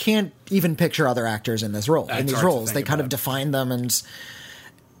 I can't even picture other actors in this role. In these roles, they kind of define them, and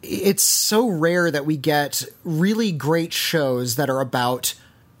it's so rare that we get really great shows that are about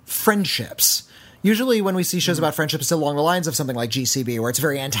friendships. Usually when we see shows about friendships, it's along the lines of something like GCB, where it's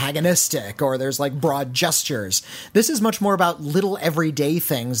very antagonistic, or there's like broad gestures. This is much more about little everyday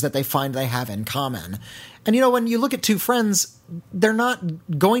things that they find they have in common. And, you know, when you look at two friends, they're not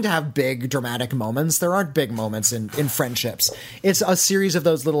going to have big dramatic moments. There aren't big moments in friendships. It's a series of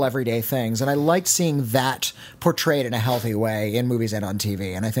those little everyday things. And I like seeing that portrayed in a healthy way in movies and on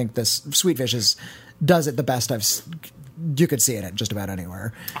TV. And I think this Sweet Vicious does it the best you could see it at just about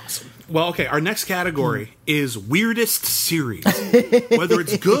anywhere. Awesome. Well, okay, our next category is weirdest series. Whether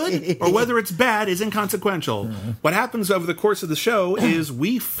it's good or whether it's bad is inconsequential. What happens over the course of the show is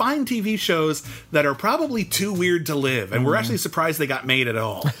we find TV shows that are probably too weird to live, and we're actually surprised they got made at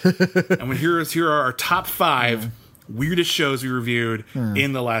all. And here are our top 5 weirdest shows we reviewed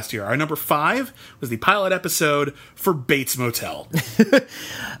in the last year. Our number 5 was the pilot episode for Bates Motel.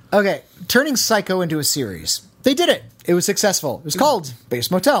 Okay, turning Psycho into a series. They did it. It was successful. It was called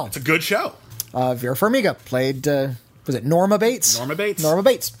Bates Motel. It's a good show. Vera Farmiga played, was it Norma Bates? Norma Bates. Norma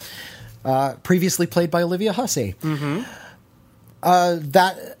Bates. Previously played by Olivia Hussey.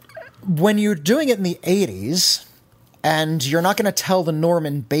 That when you're doing it in the 80s, and you're not going to tell the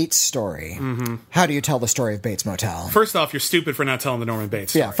Norman Bates story, how do you tell the story of Bates Motel? First off, you're stupid for not telling the Norman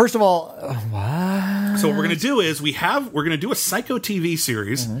Bates story. Yeah, first of all, what? So what we're going to do is we're going to do a Psycho TV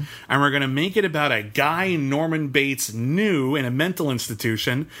series, and we're going to make it about a guy Norman Bates knew in a mental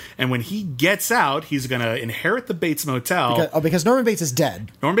institution, and when he gets out, he's going to inherit the Bates Motel. Because Norman Bates is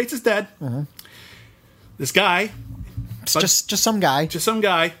dead. Norman Bates is dead. This guy... Just some guy. Just some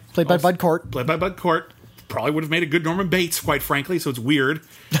guy. Played by Bud Cort. Played by Bud Cort. Probably would have made a good Norman Bates, quite frankly, so it's weird.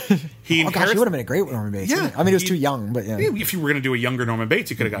 He would have been a great Norman Bates. Yeah. I mean, he was too young, but yeah. If you were going to do a younger Norman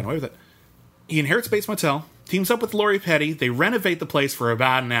Bates, you could have gotten away with it. He inherits Bates Motel. teams up with Lori Petty. They renovate the place for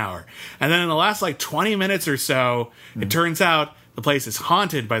about an hour. And then in the last, 20 minutes or so, it turns out the place is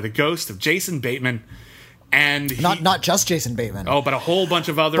haunted by the ghost of Jason Bateman. And not just Jason Bateman. Oh, but a whole bunch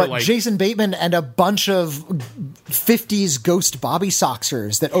of other, but Jason Bateman and a bunch of 50s ghost Bobby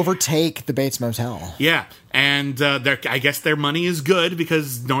Soxers that overtake the Bates Motel. Yeah, and I guess their money is good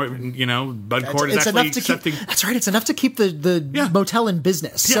because, Bud Cort is actually accepting... That's right, it's enough to keep the motel in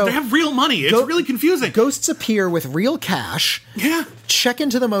business. Yeah, so they have real money. It's really confusing. Ghosts appear with real cash, check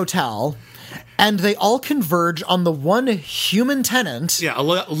into the motel, and they all converge on the one human tenant... Yeah, a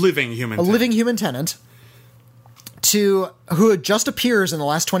living human tenant. A living human tenant... who just appears in the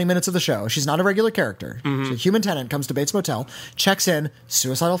last 20 minutes of the show. She's not a regular character. Mm-hmm. She's a human tenant, comes to Bates Motel, checks in,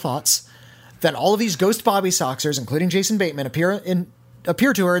 suicidal thoughts. Then all of these ghost Bobby Soxers, including Jason Bateman, appear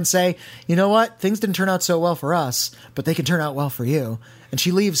to her and say, you know what? Things didn't turn out so well for us, but they can turn out well for you. And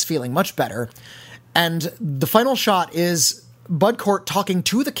she leaves feeling much better. And the final shot is Bud Cort talking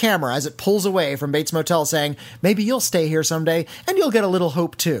to the camera as it pulls away from Bates Motel saying, maybe you'll stay here someday and you'll get a little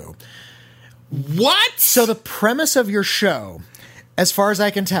hope too. What? So the premise of your show, as far as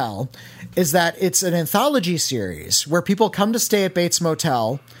I can tell, is that it's an anthology series where people come to stay at Bates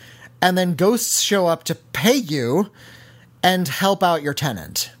Motel and then ghosts show up to pay you and help out your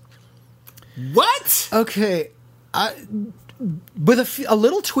tenant. What? Okay. With a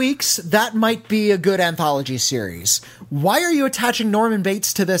little tweaks, that might be a good anthology series. Why are you attaching Norman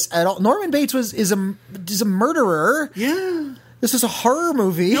Bates to this at all? Norman Bates is a murderer. Yeah. This is a horror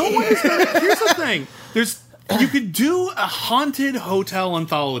movie. No one is gonna... Here's the thing. You could do a haunted hotel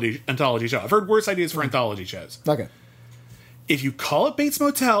anthology show. I've heard worse ideas for anthology shows. Okay. If you call it Bates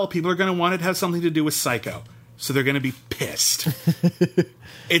Motel, people are going to want it to have something to do with Psycho. So they're going to be pissed.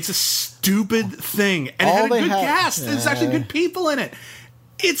 It's a stupid thing. And it had a good cast. There's actually good people in it.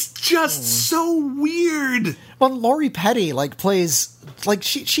 It's just so weird. Well, Lori Petty plays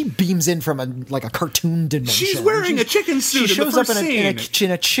she beams in from a cartoon dimension. She's wearing a chicken suit. She shows in the up first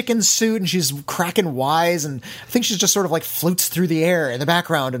in a chicken suit, and she's cracking wise, and I think she's just sort of floats through the air in the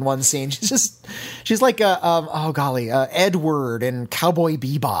background in one scene. She's like Edward in Cowboy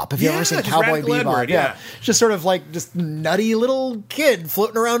Bebop. Have you ever seen Cowboy Bebop? Edward, yeah. Just sort of just nutty little kid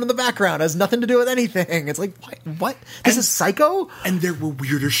floating around in the background. Has nothing to do with anything. It's what? This is Psycho? And there were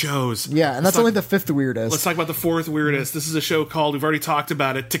weirder shows. Yeah, and that's only the fifth weirdest. Let's talk about the fourth weirdest. This is a show called, we've already talked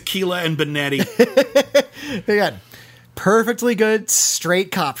about it, Tequila and Bonetti. Again, perfectly good straight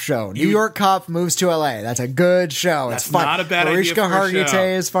cop show. New York cop moves to LA. That's a good show. That's it's fun. not a bad idea Mariska for a show.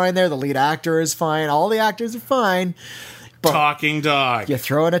 Hargitay is fine there. The lead actor is fine. All the actors are fine. But talking dog. You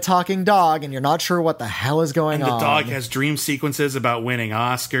throw in a talking dog, and you're not sure what the hell is going on. The dog has dream sequences about winning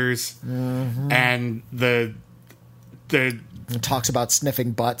Oscars, and the It talks about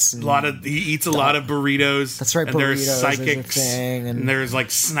sniffing butts. And he eats a lot of burritos. That's right, and burritos. There's psychics, and there's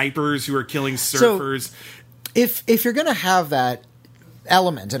snipers who are killing surfers. So, if you're going to have that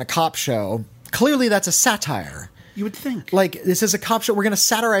element in a cop show, clearly that's a satire. You would think. This is a cop show. We're going to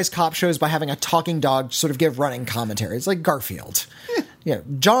satirize cop shows by having a talking dog sort of give running commentary. It's like Garfield.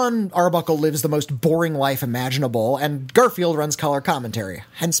 John Arbuckle lives the most boring life imaginable, and Garfield runs color commentary,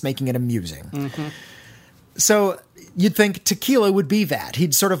 hence making it amusing. Mm-hmm. So you'd think Tequila would be that.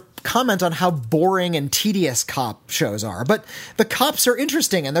 He'd sort of comment on how boring and tedious cop shows are. But the cops are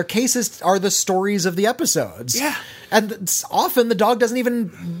interesting, and their cases are the stories of the episodes. Yeah. And often the dog doesn't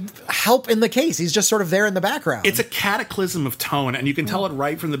even help in the case. He's just sort of there in the background. It's a cataclysm of tone, and you can tell it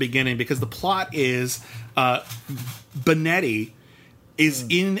right from the beginning, because the plot is Bonetti is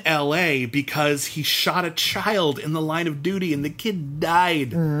in L.A. because he shot a child in the line of duty, and the kid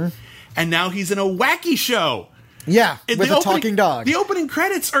died. Mm-hmm. And now he's in a wacky show. Yeah, with a talking dog. The opening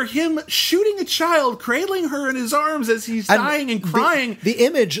credits are him shooting a child, cradling her in his arms as he's dying and crying. The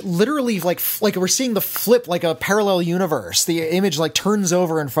image literally, like we're seeing the flip, like a parallel universe. The image turns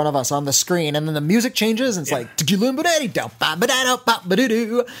over in front of us on the screen, and then the music changes, and it's Tequila and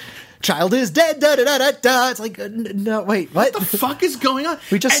Bonetti, child is dead, da da da da da. It's no, wait, what? What the fuck is going on?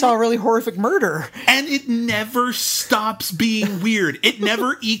 We just saw a really horrific murder. And it never stops being weird. It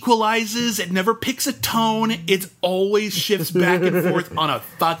never equalizes. It never picks a tone. It always shifts back and forth on a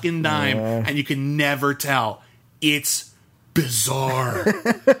fucking dime. Yeah. And you can never tell. It's bizarre.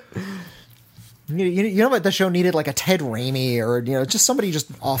 You know what the show needed? A Ted Raimi or, just somebody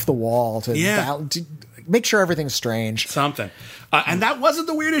just off the wall to make sure everyth's strange. Something. And that wasn't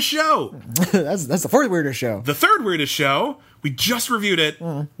the weirdest show. that's the fourth weirdest show. The third weirdest show, we just reviewed it,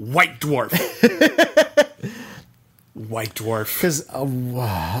 White Dwarf. White Dwarf. Because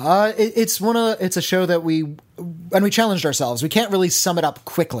it's a show that and we challenged ourselves. We can't really sum it up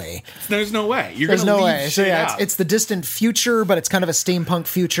quickly. There's no way. There's no way. So shit yeah, out. it's the distant future, but it's kind of a steampunk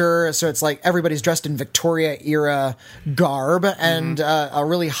future. So it's like everybody's dressed in Victoria era garb, and a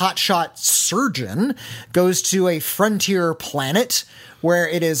really hotshot surgeon goes to a frontier planet where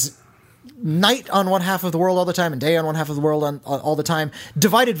it is night on one half of the world all the time and day on one half of the world all the time,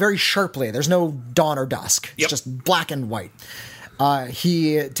 divided very sharply. There's no dawn or dusk. It's Yep. just black and white.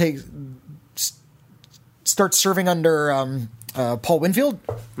 He starts serving under Paul Winfield.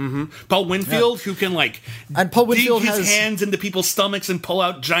 Paul Winfield, who can like And Paul Winfield dig his has- hands into people's stomachs and pull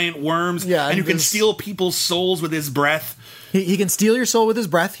out giant worms, Yeah, and and who can there's- steal people's souls with his breath. He can steal your soul with his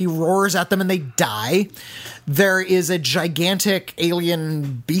breath. He roars at them and they die. There is a gigantic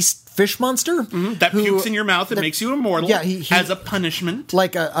alien beast fish monster That who- pukes in your mouth and that- makes you immortal Yeah, he- as a punishment.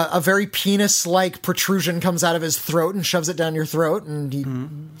 Like a very penis-like protrusion comes out of his throat and shoves it down your throat, and he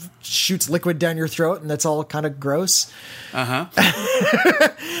shoots liquid down your throat, and that's all kind of gross.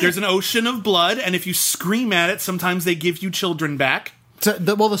 There's an ocean of blood, and if you scream at it, sometimes they give you children back. So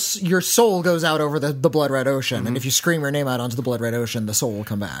your soul goes out over the blood red ocean, and if you scream your name out onto the blood red ocean, the soul will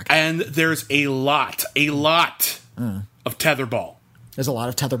come back. And there's a lot of tetherball. There's a lot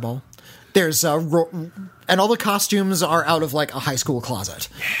of tetherball. There's and all the costumes are out of like a high school closet.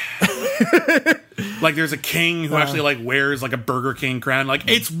 Like there's a king who actually like wears like a Burger King crown. Like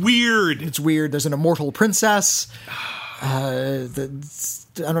it's weird. It's weird. There's an immortal princess.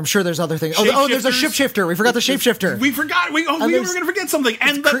 And I'm sure there's other things. Oh, there's a Shapeshifters. shapeshifter. We forgot the shapeshifter. We forgot. We were there's- going to forget something.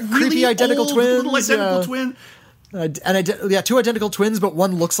 And the creepy really identical old twins, little identical yeah. twin. Two identical twins, but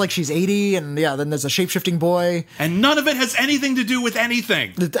one looks like she's 80, and then there's a shapeshifting boy, And none of it has anything to do with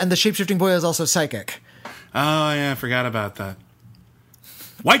anything. and the shapeshifting boy is also psychic. Oh yeah, I forgot about that.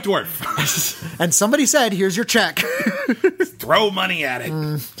 White Dwarf. And somebody said, "Here's your check." Throw money at it.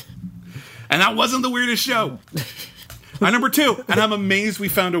 And that wasn't the weirdest show. My number 2, and I'm amazed we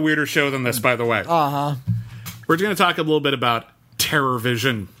found a weirder show than this, by the way. We're going to talk a little bit about Terror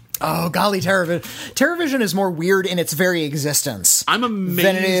Vision. Oh golly, Terrorvision! Terrorvision is more weird in its very existence I'm amazed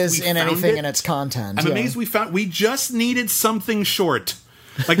than it is we in found anything it. in its content. I'm yeah. amazed we just needed something short.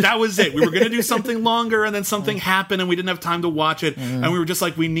 Like that was it. We were going to do something longer, and then something happened, and we didn't have time to watch it. And we were just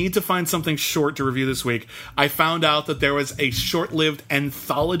like, we need to find something short to review this week. I found out that there was a short-lived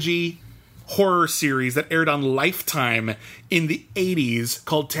anthology horror series that aired on Lifetime in the 80s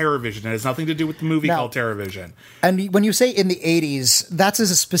called Terrorvision. It has nothing to do with the movie Now- called Terrorvision. And when you say in the 80s, that's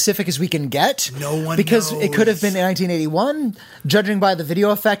as specific as we can get. No one because it could have knows. been in 1981. Judging by the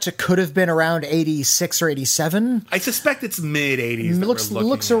video effects, it could have been around 86 or 87. I suspect it's mid-80s. It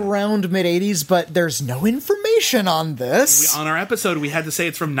looks around mid 80s, but there's no information on this. On our episode, we had to say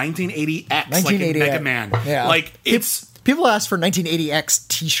it's from 1980X, like in 1980X. Mega Man. Yeah. Like, it's... People ask for 1980X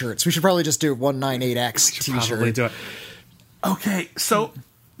t-shirts. We should probably just do 198X Probably t-shirt. do it. Okay, so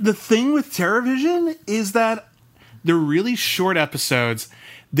the thing with Terrorvision is that they're really short episodes.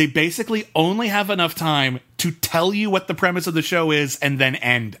 They basically only have enough time to tell you what the premise of the show is and then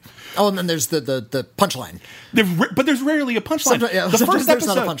end. Oh, and then there's the punchline. But there's rarely a punchline. Sometimes there's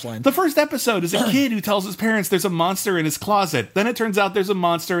not a punchline. The first episode is a kid who tells his parents there's a monster in his closet. Then it turns out there's a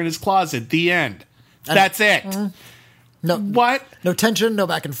monster in his closet. The end. That's it. No, What? no tension, no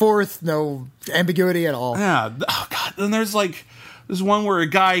back and forth, no ambiguity at all. Yeah. Oh god. Then there's one where a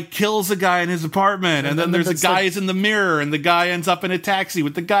guy kills a guy in his apartment, and then there's a it's guy like- is in the mirror, and the guy ends up in a taxi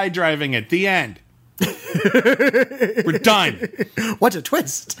with the guy driving it. The end. We're done. What a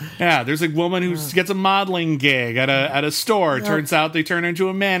twist! Yeah. There's a woman who gets a modeling gig at a store. Turns out they turn her into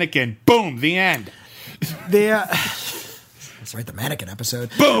a mannequin. Boom. The end. That's right, the mannequin episode.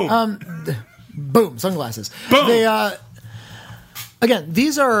 Boom. Boom, sunglasses. Boom. Again,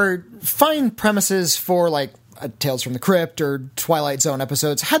 these are fine premises for like Tales from the Crypt or Twilight Zone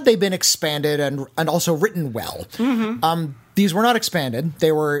episodes had they been expanded and also written well. These were not expanded.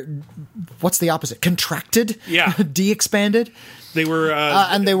 They were, what's the opposite? Contracted? Yeah. De-expanded? They were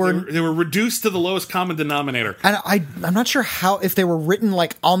and they were reduced to the lowest common denominator. And I'm not sure if they were written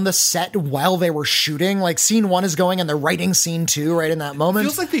like on the set while they were shooting. Like scene 1 is going and they're writing scene 2 right in that moment.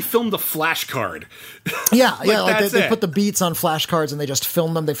 Feels like they filmed a flashcard. Yeah, like that's they it. put the beats on flashcards and they just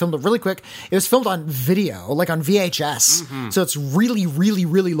filmed them. They filmed it really quick. It was filmed on video, like on VHS. So it's really, really,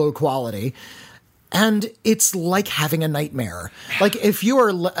 really low quality. And it's like having a nightmare. Like if you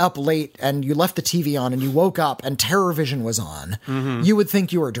were up late and you left the TV on and you woke up and Terrorvision was on, you would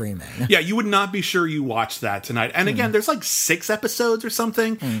think you were dreaming. Yeah, you would not be sure you watched that tonight. And again, there's like 6 episodes or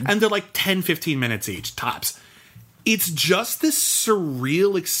something, and they're like 10, 15 minutes each, tops. It's just this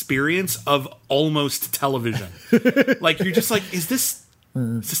surreal experience of almost television. Like, you're just like, is this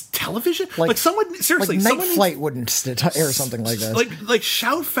Is this television? Like someone seriously, Like Night someone Flight wouldn't air something like this. like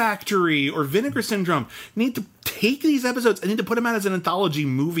Shout Factory or Vinegar Syndrome need to take these episodes and need to put them out as an anthology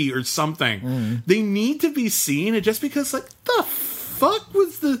movie or something. They need to be seen, and just because like the fuck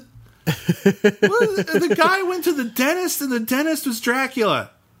was the the guy went to the dentist and the dentist was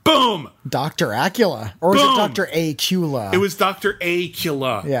Dracula. Boom. Dr. Acula. Or was Boom. it Dr. Acula? It was Dr.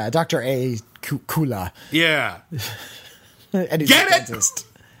 Acula. Yeah, Dr. Acula. Yeah. And he's Get a it? dentist.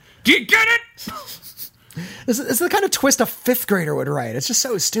 Do you get it? This is the kind of twist a fifth grader would write. It's just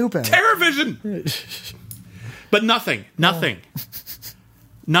so stupid. Terrorvision. But nothing. Nothing.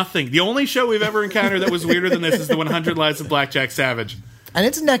 The only show we've ever encountered that was weirder than this is the 100 Lives of Blackjack Savage. And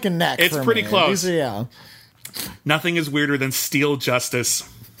it's neck and neck. It's for pretty me. close. Yeah. Nothing is weirder than Steel Justice.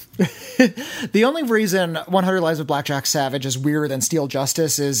 The only reason 100 Lives of Blackjack Savage is weirder than Steel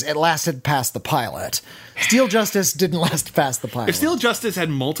Justice is it lasted past the pilot. Steel Justice didn't last past the pilot. If Steel Justice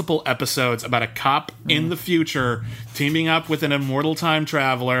had multiple episodes about a cop in the future teaming up with an immortal time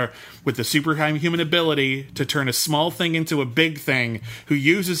traveler with the superhuman ability to turn a small thing into a big thing, who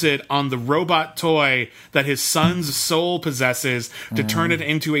uses it on the robot toy that his son's soul possesses to turn it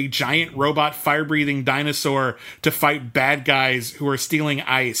into a giant robot fire-breathing dinosaur to fight bad guys who are stealing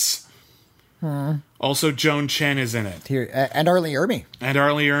ice. Also, Joan Chen is in it. Here, and Arlie Ermy. And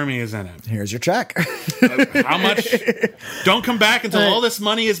Arlie Ermy is in it. Here's your check. How much? Don't come back until all this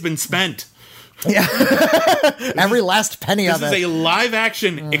money has been spent. Yeah. Every last penny This of is it. a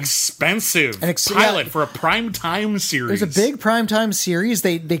live-action, expensive pilot for a prime-time series. It was a big primetime series.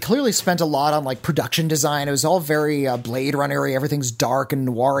 They clearly spent a lot on like production design. It was all very Blade Runner-y. Everything's dark and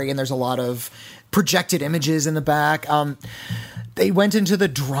noir-y, and there's a lot of projected images in the back. They went into the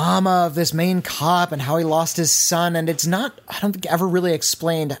drama of this main cop and how he lost his son, and it's not, I don't think, ever really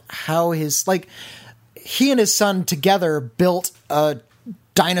explained how he and his son together built a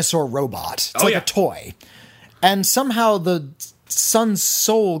dinosaur robot. It's like a toy. And somehow the son's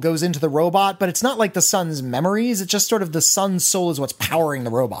soul goes into the robot, but it's not like the son's memories. It's just sort of the son's soul is what's powering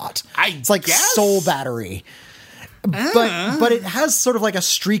the robot. It's like soul battery. But it has sort of like a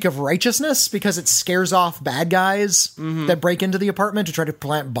streak of righteousness because it scares off bad guys that break into the apartment to try to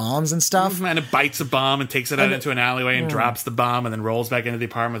plant bombs and stuff. And it bites a bomb and takes it out into an alleyway and drops the bomb and then rolls back into the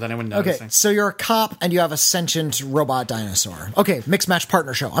apartment without anyone noticing. Okay, so you're a cop and you have a sentient robot dinosaur. Okay, mixed match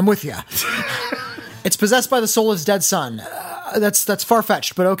partner show. I'm with you. It's possessed by the soul of his dead son. That's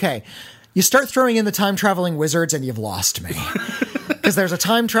far-fetched, but okay. You start throwing in the time-traveling wizards and you've lost me. Because there's a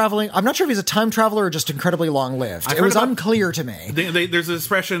time-traveling... I'm not sure if he's a time traveler or just incredibly long-lived. It was unclear to me. There's an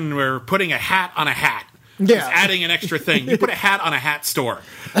expression where putting a hat on a hat is adding an extra thing. You put a hat on a hat store.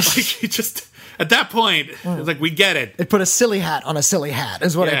 Like, you just... At that point, it's like, we get it. It put a silly hat on a silly hat,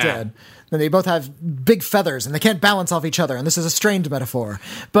 is what it did. And they both have big feathers, and they can't balance off each other, and this is a strained metaphor.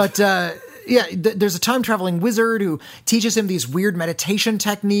 But... there's a time-traveling wizard who teaches him these weird meditation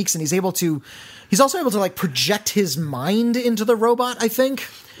techniques, and he's also able to like project his mind into the robot, I think.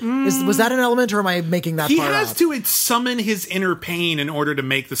 Was that an element, or am I making that part up? He has to summon his inner pain in order to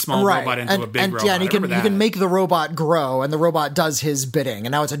make the small robot into a big robot. Yeah, and he can make the robot grow, and the robot does his bidding,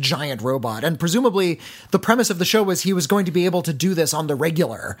 and now it's a giant robot. And presumably, the premise of the show was he was going to be able to do this on the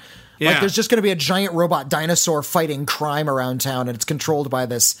regular. Like, there's just going to be a giant robot dinosaur fighting crime around town, and it's controlled by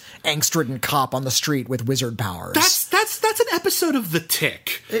this angst-ridden cop on the street with wizard powers. That's an episode of The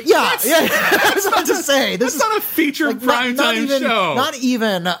Tick. Yeah. I was about to say. That's not a feature primetime show. Not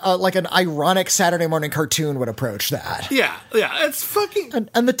even like an ironic Saturday morning cartoon would approach that. Yeah, it's fucking...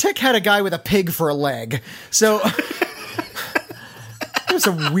 And The Tick had a guy with a pig for a leg. So... There's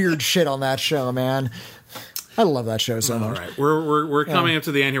some weird shit on that show, man. I love that show so much. All right, we're coming up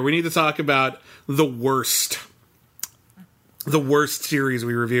to the end here. We need to talk about the worst series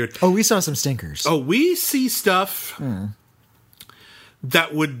we reviewed. Oh, we saw some stinkers. Oh, we see stuff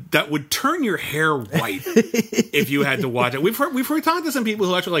that would turn your hair white if you had to watch it. We've talked to some people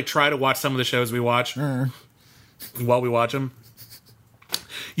who actually like try to watch some of the shows we watch while we watch them.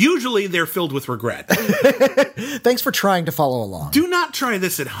 Usually they're filled with regret. Thanks for trying to follow along. Do not try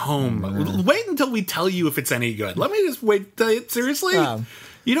this at home. Wait until we tell you if it's any good. Let me just wait. Seriously?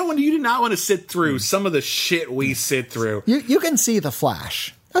 You do not want to sit through some of the shit we sit through. You can see The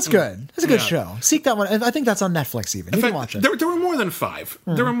Flash. That's good. That's a good show. Seek that one. I think that's on Netflix even. You can watch it. There were more than 5.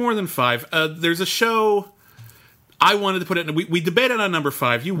 There were more than 5. There's a show... I wanted to put it in. We debated on number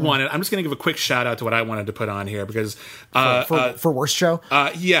 5. You won it. I'm just going to give a quick shout out to what I wanted to put on here because for worst show.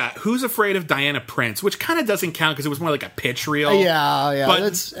 Who's Afraid of Diana Prince, which kind of doesn't count because it was more like a pitch reel. Yeah.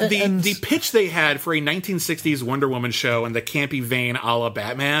 But the pitch they had for a 1960s Wonder Woman show in the campy vein, a la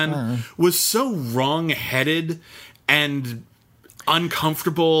Batman, was so wrong-headed and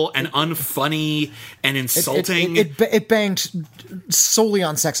uncomfortable and unfunny and insulting. It banged solely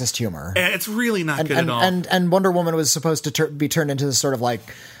on sexist humor. It's really not good at all. And Wonder Woman was supposed to be turned into this sort of like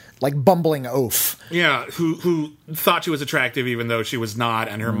bumbling oaf. Yeah, who thought she was attractive even though she was not,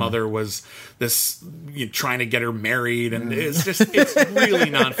 and her mother was this trying to get her married, and it's really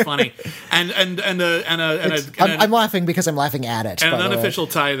not funny. I'm laughing because I'm laughing at it. And an unofficial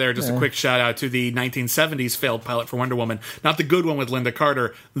tie there, just a quick shout out to the 1970s failed pilot for Wonder Woman, not the good one with Linda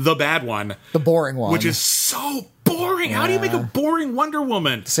Carter, the bad one, the boring one, which is so boring. How do you make a boring Wonder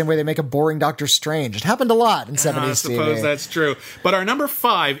Woman? The same way they make a boring Doctor Strange. It happened a lot in 70s I suppose TV. That's true. But our number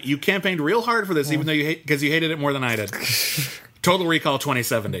 5, you campaigned real hard for this, even though you hated it more than I did. Total Recall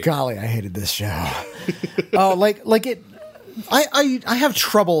 2070. Golly, I hated this show. I have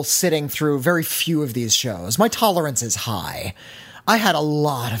trouble sitting through very few of these shows. My tolerance is high. I had a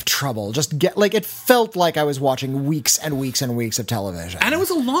lot of trouble. It felt like I was watching weeks and weeks and weeks of television. And it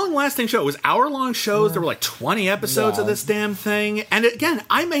was a long-lasting show. It was hour-long shows. There were like 20 episodes of this damn thing. And again,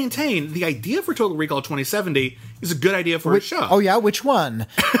 I maintain the idea for Total Recall 2070 is a good idea for a show. Oh, yeah? Which one?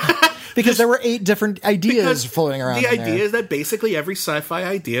 Because there were 8 different ideas floating around. The idea is that basically every sci-fi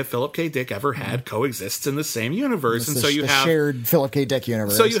idea Philip K. Dick ever had coexists in the same universe, and so you have shared Philip K. Dick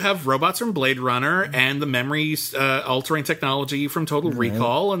universe. So you have robots from Blade Runner and the memory altering technology from Total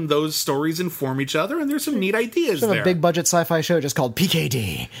Recall, and those stories inform each other, and there's some neat ideas there. A big budget sci-fi show just called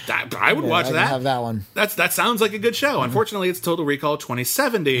PKD. I would watch that. Have that one. That sounds like a good show. Unfortunately, it's Total Recall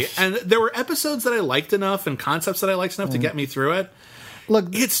 2070, and there were episodes that I liked enough and concepts that I liked enough to get me through it.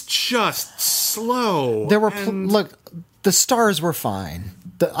 Look, it's just slow. There were the stars were fine.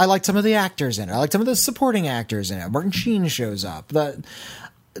 I liked some of the actors in it. I liked some of the supporting actors in it. Martin Sheen shows up.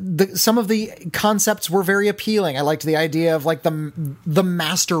 Some of the concepts were very appealing. I liked the idea of like the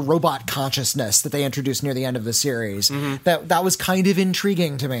master robot consciousness that they introduced near the end of the series. Mm-hmm. That was kind of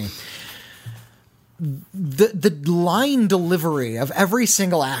intriguing to me. The line delivery of every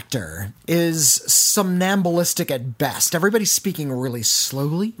single actor is somnambulistic at best. Everybody's speaking really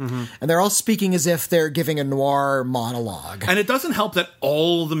slowly, and they're all speaking as if they're giving a noir monologue. And it doesn't help that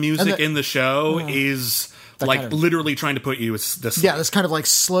all the music in the show is literally trying to put you to sleep. Yeah, this kind of like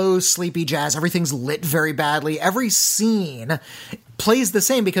slow, sleepy jazz. Everything's lit very badly. Every scene plays the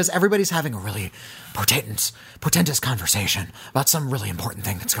same because everybody's having a really portentous conversation about some really important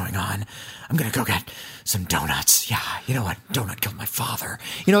thing that's going on. I'm gonna go get some donuts. Yeah, you know what? Donut killed my father.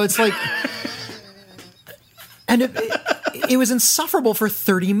 It's like... And it was insufferable for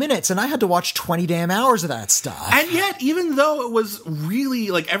 30 minutes, and I had to watch 20 damn hours of that stuff. And yet, even though it was really,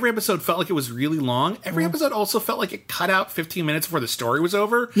 every episode felt like it was really long, every episode also felt like it cut out 15 minutes before the story was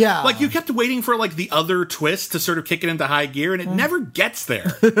over. Yeah. You kept waiting for, the other twist to sort of kick it into high gear, and it never gets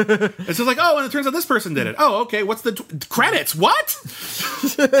there. It's just like, oh, and it turns out this person did it. Oh, okay, what's the credits? What?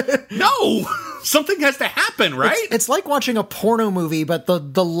 No! Something has to happen, right? It's like watching a porno movie, but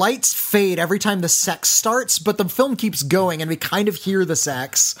the lights fade every time the sex starts, but the film keeps going, and we kind of hear the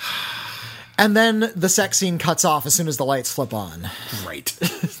sex. And then the sex scene cuts off as soon as the lights flip on. Great.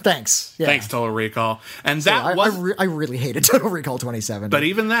 Thanks. Yeah. Thanks, Total Recall. And I really hated Total Recall 2070. But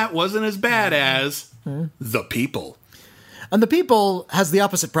even that wasn't as bad as The People. And The People has the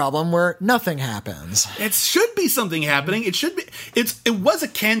opposite problem where nothing happens. It should be something happening. It should be. It was a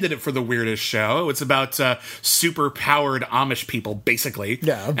candidate for the weirdest show. It's about super-powered Amish people, basically.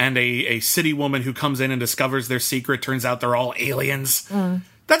 Yeah. And a city woman who comes in and discovers their secret. Turns out they're all aliens.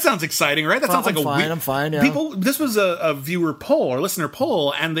 That sounds exciting, right? That sounds like I'm fine, yeah. People, this was a viewer poll or listener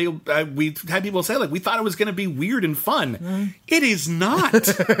poll, and we had people say, we thought it was going to be weird and fun. It is not.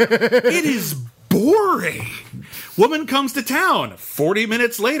 It is boring. Woman comes to town. 40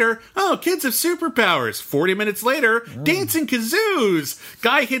 minutes later, oh, kids have superpowers. 40 minutes later, dancing kazoos.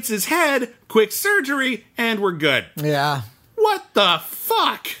 Guy hits his head, quick surgery, and we're good. Yeah. What the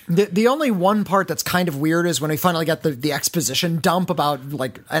fuck? The only one part that's kind of weird is when we finally get the exposition dump about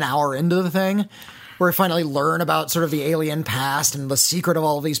an hour into the thing, where we finally learn about sort of the alien past and the secret of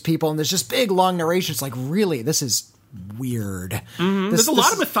all of these people, and there's just big long narration. It's like, really, this is weird. There's a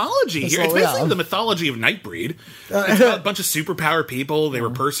lot of mythology here. It's basically the mythology of Nightbreed. It's about a bunch of superpower people. They were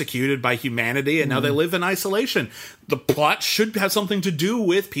persecuted by humanity, and now they live in isolation. The plot should have something to do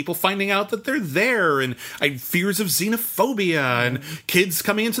with people finding out that they're there, and fears of xenophobia, and kids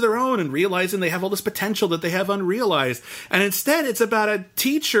coming into their own and realizing they have all this potential that they have unrealized. And instead, it's about a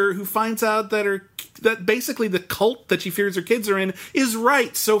teacher who finds out that basically the cult that she fears her kids are in is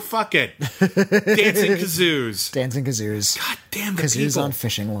right, so fuck it. Dancing kazoos. Dancing kazoos. God damn the kazoos people. On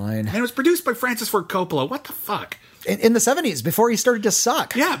fishing line. And it was produced by Francis Ford Coppola. What the fuck? In the 70s, before he started to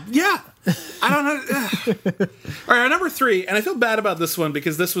suck. Yeah. I don't know. All right, our number 3, and I feel bad about this one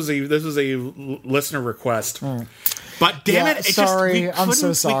because this was a listener request. But damn Yeah, it! It's sorry. just, I'm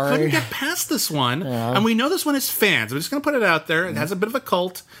so sorry. We couldn't get past this one, and we know this one is fans. I'm just going to put it out there. It has a bit of a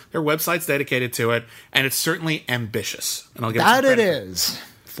cult. Their website's dedicated to it, and it's certainly ambitious. And I'll give That it it is.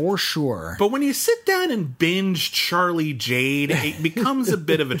 For sure. But when you sit down and binge Charlie Jade, it becomes a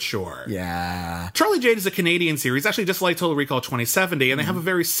bit of a chore. Yeah. Charlie Jade is a Canadian series, actually just like Total Recall 2070, and they have a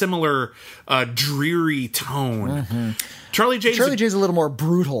very similar dreary tone. Charlie Jade's a little more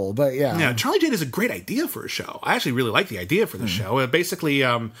brutal, but yeah. Yeah, Charlie Jade is a great idea for a show. I actually really like the idea for the show. Basically,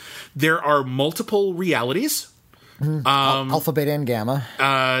 there are multiple realities. Alpha, Beta, and Gamma.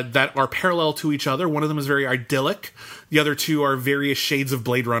 That are parallel to each other. One of them is very idyllic. The other two are various shades of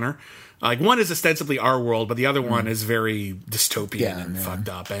Blade Runner. Like one is ostensibly our world, but the other one is very dystopian and fucked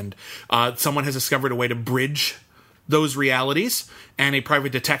up. And someone has discovered a way to bridge those realities, and a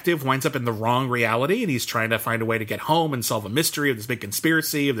private detective winds up in the wrong reality, and he's trying to find a way to get home and solve a mystery of this big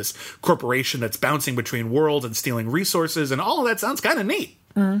conspiracy of this corporation that's bouncing between worlds and stealing resources, and all of that sounds kind of neat.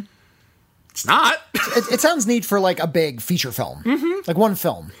 It's not. It sounds neat for like a big feature film, like one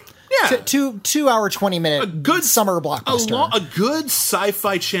film. Yeah. 2 hour 20-minute A good summer blockbuster. A good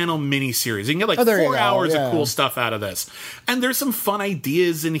Sci-Fi Channel miniseries. You can get like there you 4 go, hours yeah. of cool stuff out of this. And there's some fun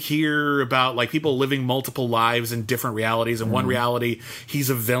ideas in here about like people living multiple lives in different realities. In one reality, he's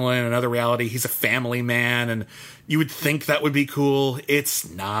a villain. In another reality, he's a family man. And you would think that would be cool. It's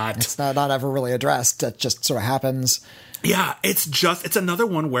not. It's not ever really addressed. It just sort of happens. Yeah, it's another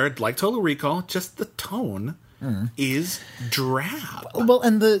one where, like Total Recall, just the tone is drab. Well,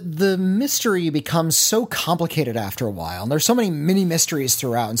 and the mystery becomes so complicated after a while. And there's so many mini mysteries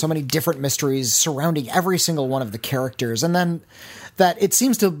throughout and so many different mysteries surrounding every single one of the characters. And then that it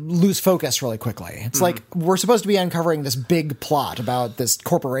seems to lose focus really quickly. It's like we're supposed to be uncovering this big plot about this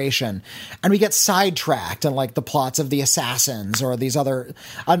corporation, and we get sidetracked in like the plots of the assassins or these other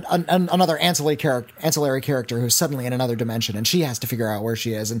another ancillary character who's suddenly in another dimension, and she has to figure out where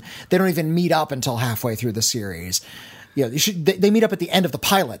she is, and they don't even meet up until halfway through the series. Yeah, they meet up at the end of the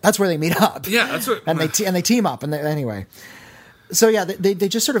pilot. That's where they meet up. Yeah, that's what. And they team up. And anyway. So yeah, they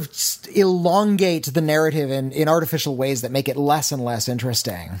just sort of elongate the narrative in artificial ways that make it less and less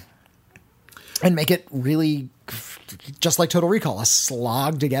interesting, and make it really, just like Total Recall, a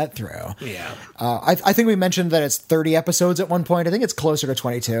slog to get through. Yeah. I think we mentioned that it's 30 episodes at one point. I think it's closer to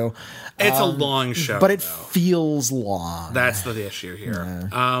 22. It's a long show, but it though. feels long. That's the issue here.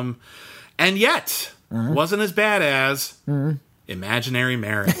 And yet, wasn't as bad as Imaginary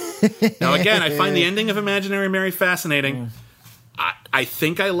Mary. Now, again, I find the ending of Imaginary Mary fascinating. I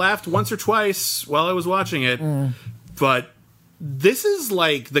think I laughed once or twice while I was watching it, but this is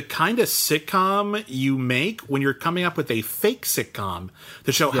like the kind of sitcom you make when you're coming up with a fake sitcom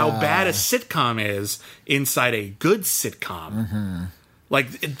to show how bad a sitcom is inside a good sitcom.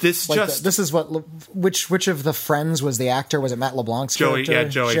 Like this, Like just this is what which of the Friends was the actor? Was it Matt LeBlanc's Joey.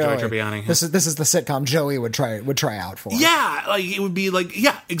 character? Yeah, Joey Tribbiani. This is the sitcom Joey would try out for. Yeah, like it would be like,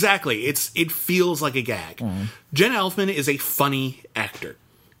 yeah, exactly. It feels like a gag. Jenna Elfman is a funny actor.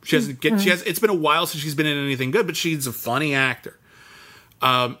 She has. It's been a while since she's been in anything good, but she's a funny actor.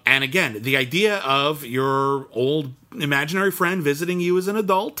 And again, the idea of your old imaginary friend visiting you as an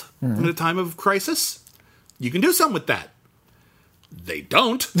adult in a time of crisis, you can do something with that. They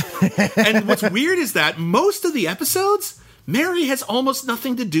don't. And what's weird is that most of the episodes, Mary has almost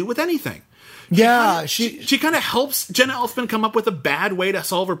nothing to do with anything. She kind of helps Jenna Elfman come up with a bad way to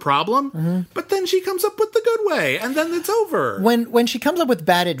solve her problem, but then she comes up with the good way, and then it's over. When she comes up with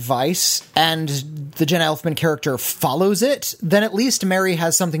bad advice and the Jenna Elfman character follows it, then at least Mary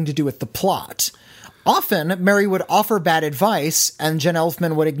has something to do with the plot. Often, Mary would offer bad advice, and Jenna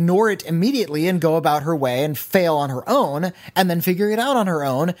Elfman would ignore it immediately and go about her way and fail on her own, and then figure it out on her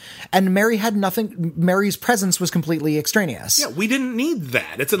own, and Mary had nothing. Mary's presence was completely extraneous. Yeah, we didn't need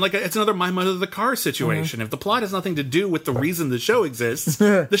that. It's another My Mother the Car situation. If the plot has nothing to do with the reason the show exists,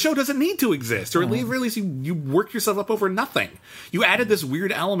 the show doesn't need to exist, or at least you work yourself up over nothing. You added this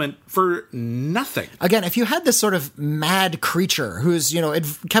weird element for nothing. Again, if you had this sort of mad creature who's, it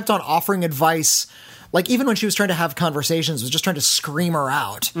kept on offering advice, like even when she was trying to have conversations, was just trying to scream her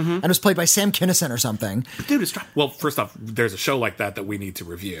out, and it was played by Sam Kinison or something. Dude, well, first off, there's a show like that we need to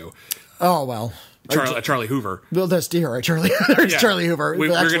review. Oh, well. Charlie Hoover. Well, there's Charlie. There's Charlie Hoover. We're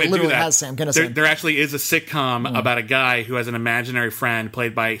going to do that. Has Sam Kinison. There actually is a sitcom about a guy who has an imaginary friend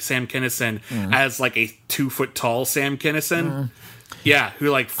played by Sam Kinison as like a 2 foot tall Sam Kinison. Yeah, who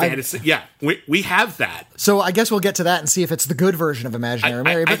like fantasy. Yeah, we have that. So I guess we'll get to that and see if it's the good version of Imaginary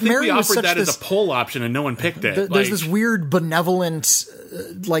Mary. But I think Mary we was offered such that this, as a poll option, and no one picked it. there's this weird benevolent,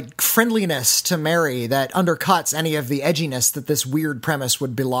 like friendliness to Mary that undercuts any of the edginess that this weird premise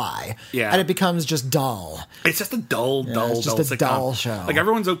would belie. Yeah. And it becomes just dull. It's just a dull it's just a sitcom. dull show. Like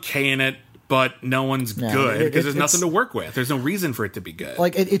everyone's okay in it, but no one's good because there's it's- nothing to work with. There's no reason for it to be good.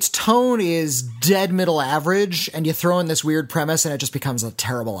 Like its tone is dead middle average, and you throw in this weird premise, and it just becomes a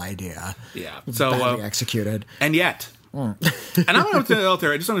terrible idea. yeah. It's So badly executed. and yet. And I don't know what's out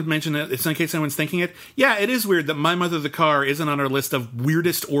there. I just want to mention it, it's in case anyone's thinking it. Yeah, it is weird that My Mother the Car isn't on our list of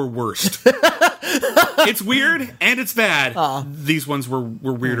weirdest or worst. It's weird and it's bad. These ones were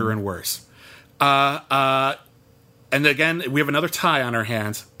weirder and worse. And again, we have another tie on our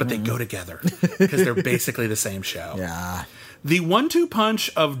hands, but they go together because they're basically the same show. Yeah. The 1-2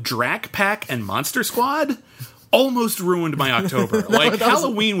 punch of Drac Pack and Monster Squad almost ruined my October.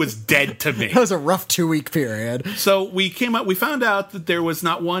 Halloween was dead to me. That was a rough 2-week period. So we found out that there was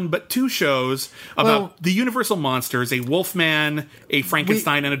not one but two shows about the Universal monsters, a Wolfman, a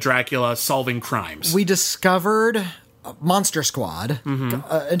Frankenstein, and a Dracula solving crimes. We discovered Monster Squad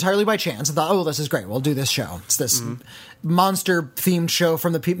entirely by chance and thought, oh, this is great. We'll do this show. It's this monster-themed show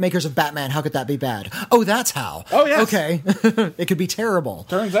from the makers of Batman. How could that be bad? Oh, that's how. Oh, yes. Okay. It could be terrible.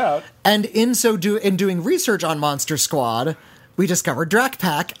 Turns out. And in doing research on Monster Squad, we discovered Drac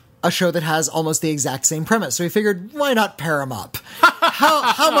Pack, a show that has almost the exact same premise. So we figured, why not pair them up?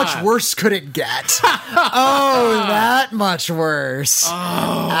 How much worse could it get? Oh, that much worse. Oh.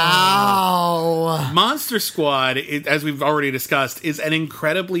 Ow. Monster Squad, as we've already discussed, is an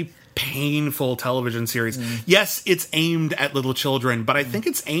incredibly painful television series. Yes, it's aimed at little children, but I think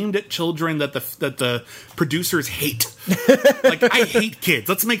it's aimed at children that the producers hate. Like, I hate kids.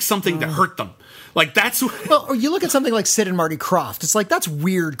 Let's make something to hurt them. Like, that's... Well, or you look at something like Sid and Marty Krofft. It's like, that's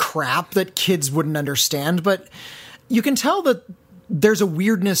weird crap that kids wouldn't understand, but you can tell that there's a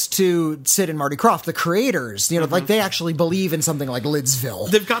weirdness to Sid and Marty Krofft, the creators. Like they actually believe in something like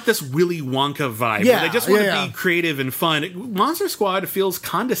Lidsville. They've got this Willy Wonka vibe. Yeah, where they just want to yeah. be creative and fun. Monster Squad feels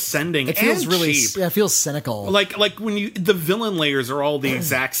condescending It feels and really, cheap. yeah, it feels cynical. Like when the villain layers are all the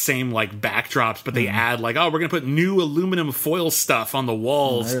exact same like backdrops, but they add like, oh, we're gonna put new aluminum foil stuff on the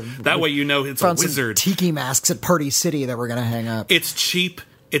walls. That way you know it's a Found some wizard. tiki masks at Party City that we're gonna hang up. It's cheap.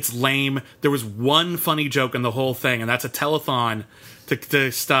 It's lame. There was one funny joke in the whole thing, and that's a telethon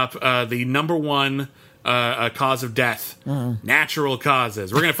to stop the number one cause of death, natural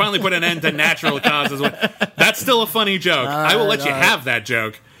causes. We're going to finally put an end to natural causes. That's still a funny joke. I will let you have that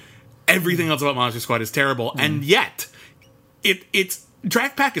joke. Everything else about Monster Squad is terrible, and yet it's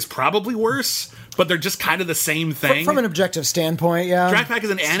Drac Pack is probably worse, but they're just kind of the same thing. From an objective standpoint, yeah. Drac Pack is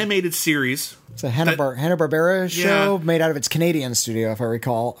an animated series. It's a Hanna-Barbera show made out of its Canadian studio, if I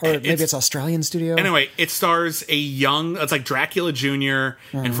recall. Or maybe it's Australian studio. Anyway, it stars it's like Dracula Jr.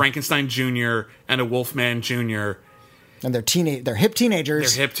 and Frankenstein Jr. and a Wolfman Jr. And they're hip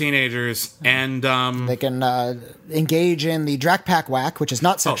teenagers. They're hip teenagers, and they can engage in the Drac Pack whack, which is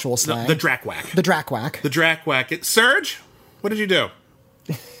not sexual slang. The Drac Whack. The Drac whack. The Drac Whack. Serge, what did you do?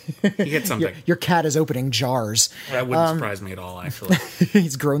 He hit something. Your cat is opening jars. That wouldn't surprise me at all, actually.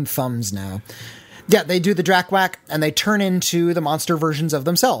 He's grown thumbs now. Yeah, they do the Drac whack, and they turn into the monster versions of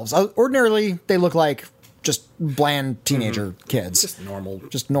themselves. Ordinarily, they look like just bland teenager kids. Just normal.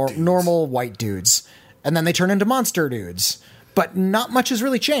 Just normal white dudes. And then they turn into monster dudes. But not much has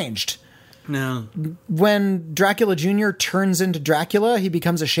really changed. No. When Dracula Jr. turns into Dracula, he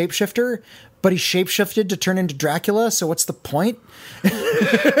becomes a shapeshifter, but he shapeshifted to turn into Dracula, so what's the point? Dude,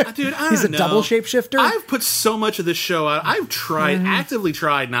 I don't know. He's a double shapeshifter? I've put so much of this show out. I've actively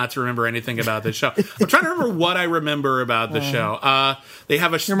tried not to remember anything about this show. I'm trying to remember what I remember about the show. They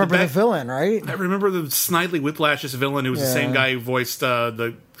have a... You remember the villain, right? I remember the Snidely Whiplash's villain, who was the same guy who voiced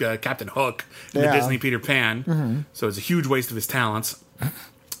the Captain Hook in the Disney Peter Pan. So it's a huge waste of his talents.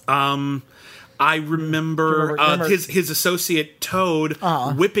 I remember his associate Toad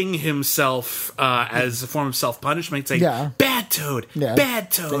whipping himself as a form of self-punishment, saying, "Bad Toad,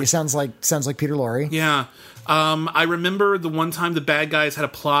 bad Toad." He sounds like Peter Lorre. Yeah. I remember the one time the bad guys had a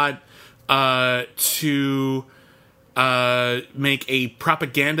plot to make a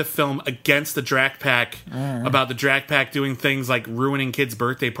propaganda film against the Drac Pack about the Drac Pack doing things like ruining kids'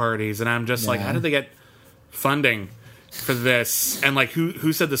 birthday parties, and I'm just like, how did they get funding for this, and like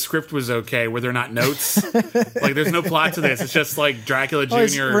who said the script was okay? Were there not notes? Like, there's no plot to this. It's just like Dracula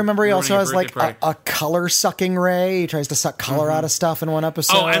Jr. Remember, he also ruining has like birthday party. a color sucking ray. He tries to suck color out of stuff in one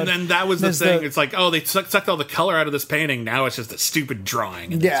episode. Oh, and then that was the There's thing. It's like, oh, they sucked all the color out of this painting. Now it's just a stupid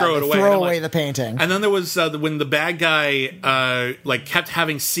drawing. And yeah, throw it away. Throw And I'm away like- the painting. And then there was when the bad guy like kept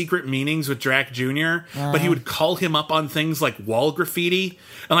having secret meetings with Drac Jr., but he would call him up on things like wall graffiti,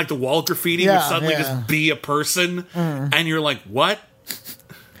 and like the wall graffiti would Yeah, suddenly yeah. just be a person, and you're like, what?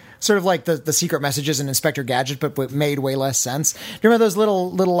 Sort of like the secret messages in Inspector Gadget, but made way less sense. Do you remember those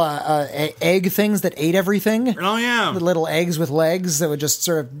little egg things that ate everything? Oh yeah, The little eggs with legs that would just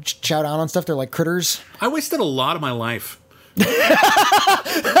sort of chow down on stuff. They're like critters. I wasted a lot of my life.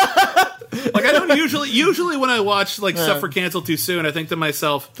 Like, I don't usually when I watch like stuff for Cancel Too Soon, I think to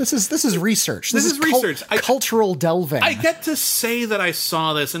myself, This is research. This is research. Cultural delving. I get to say that I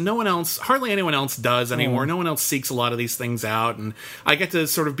saw this, and no one else, hardly anyone else does anymore. No one else seeks a lot of these things out, and I get to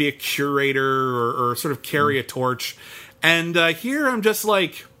sort of be a curator or sort of carry a torch. And here I'm just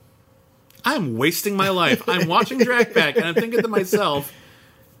like, I'm wasting my life. I'm watching Drag Pack, and I'm thinking to myself,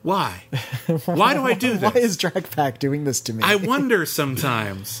 why? Why do I do this? Why is Dragpack doing this to me? I wonder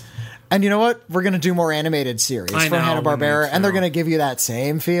sometimes. And you know what? We're going to do more animated series I for know, Hanna-Barbera, we need and they're to. going to give you that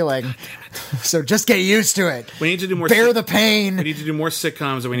same feeling. So just get used to it. We need to do more. Bear sit- the pain. We need to do more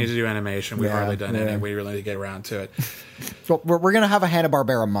sitcoms, and we need to do animation. We've Yeah, hardly done yeah. any. We really need to get around to it. Well, we're going to have a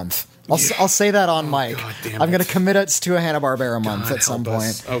Hanna-Barbera month. I'll say that on mic. God damn I'm it. going to commit us to a Hanna-Barbera month God at some help point.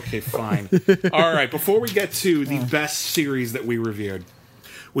 us. Okay, fine. All right, before we get to the best series that we reviewed,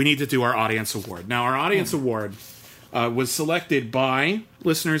 we need to do our audience award. Now, our audience award was selected by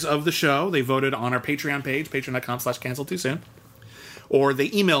listeners of the show. They voted on our Patreon page, patreon.com/canceltoosoon. Or they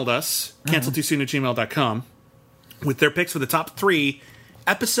emailed us, canceltoosoon@gmail.com, with their picks for the top 3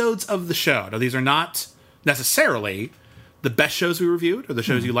 episodes of the show. Now, these are not necessarily the best shows we reviewed or the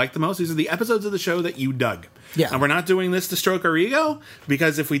shows you liked the most. These are the episodes of the show that you dug. Yeah. And we're not doing this to stroke our ego,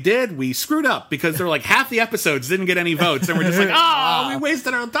 because if we did, we screwed up, because there were like half the episodes didn't get any votes, and we're just like, oh, we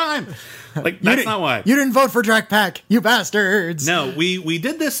wasted our time. Like, that's not why. You didn't vote for Dragpack, you bastards. No, we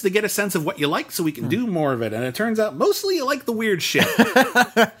did this to get a sense of what you like so we can do more of it. And it turns out mostly you like the weird shit.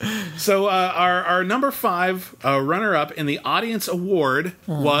 So our number 5 runner-up in the audience award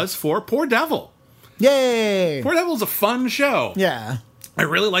was for Poor Devil. Yay. Poor Devil's a fun show. Yeah. I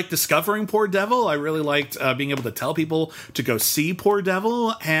really liked discovering Poor Devil. I really liked being able to tell people to go see Poor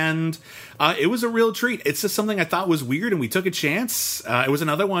Devil, and it was a real treat. It's just something I thought was weird, and we took a chance. It was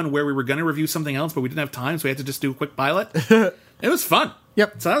another one where we were going to review something else, but we didn't have time, so we had to just do a quick pilot. It was fun.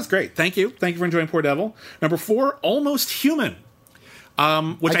 Yep. So that was great. Thank you. Thank you for enjoying Poor Devil. Number 4, Almost Human,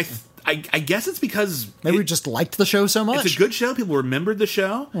 which I guess it's because Maybe we just liked the show so much. it's a good show. People remembered the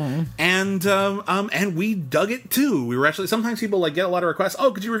show, and we dug it too. We were actually, sometimes people like get a lot of requests.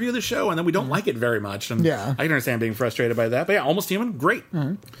 Oh, could you review the show? And then we don't like it very much. And Yeah. I can understand being frustrated by that. But yeah, Almost Human, great.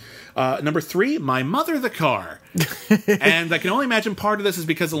 Number 3, My Mother the Car, and I can only imagine part of this is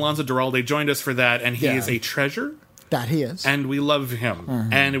because Alonso Duralde joined us for that, and he Yeah. is a treasure, That he is. and we love him.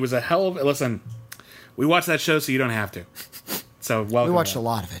 And it was a hell of listen. We watched that show, so you don't have to. So welcome. We watched a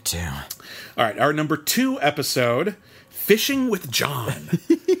lot of it too. All right, our number 2 episode, Fishing with John.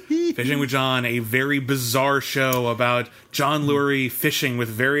 Fishing with John, a very bizarre show about John Lurie fishing with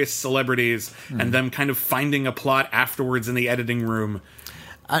various celebrities and them kind of finding a plot afterwards in the editing room.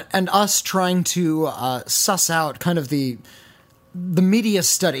 And us trying to suss out kind of the media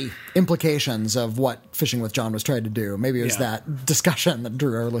study implications of what Fishing with John was trying to do. Maybe it was Yeah. that discussion that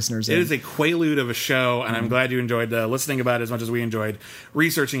drew our listeners in. It is a quaalude of a show, and I'm glad you enjoyed listening about it as much as we enjoyed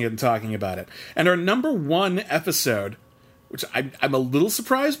researching it and talking about it. And our number 1 episode, which I'm a little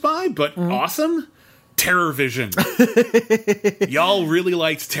surprised by, but awesome, Terror Vision. Y'all really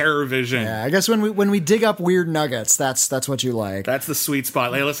liked Terror Vision. Yeah, I guess when we dig up weird nuggets, that's what you like. That's the sweet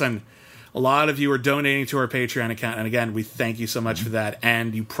spot. Hey, listen, a lot of you are donating to our Patreon account, and again, we thank you so much for that.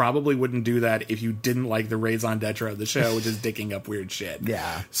 And you probably wouldn't do that if you didn't like the raison d'etre of the show, which is digging up weird shit.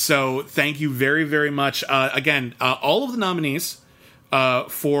 Yeah. So thank you very, very much. Again, all of the nominees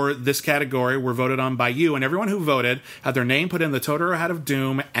for this category were voted on by you, and everyone who voted had their name put in the Totoro Hat of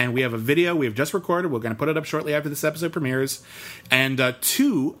Doom, and we have a video we have just recorded. We're going to put it up shortly after this episode premieres, and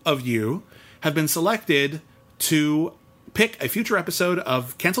 2 of you have been selected to pick a future episode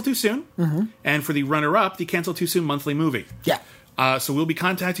of Cancel Too Soon, and for the runner-up, the Cancel Too Soon monthly movie. Yeah. So we'll be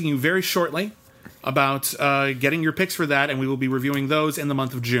contacting you very shortly about getting your picks for that, and we will be reviewing those in the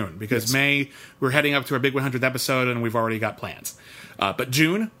month of June, because May, we're heading up to our big 100th episode, and we've already got plans. But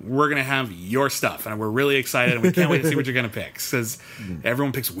June, we're going to have your stuff, and we're really excited, and we can't wait to see what you're going to pick, because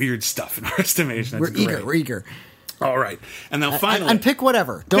everyone picks weird stuff in our estimation. It's We're great. eager. All right. And now finally... And pick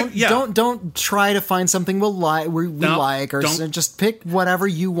whatever. Don't yeah. don't try to find something we like, or don't. just pick whatever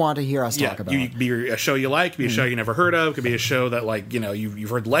you want to hear us talk about. Be a show you like, be a show you never heard of, could be a show that, like, you've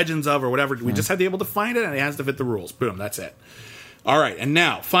heard legends of or whatever. We just have to be able to find it, and it has to fit the rules. Boom, that's it. All right, and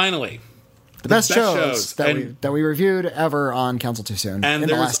now, finally... The best shows that we reviewed ever on Council Too Soon in the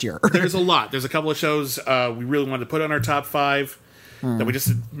last year. There's a lot. There's a couple of shows we really wanted to put on our top 5 that we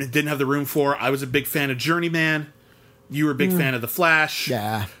just didn't have the room for. I was a big fan of Journeyman. You were a big fan of The Flash.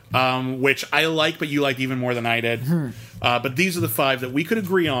 Yeah. Which I like, but you liked even more than I did. But these are the 5 that we could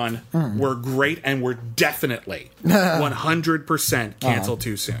agree on were great and were definitely 100% canceled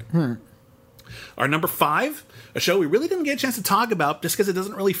too soon. Our number 5... a show we really didn't get a chance to talk about just because it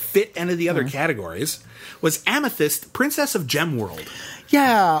doesn't really fit any of the other categories, was Amethyst, Princess of Gemworld.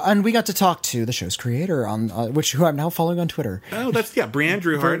 Yeah, and we got to talk to the show's creator, on who I'm now following on Twitter. Oh, that's, Brianne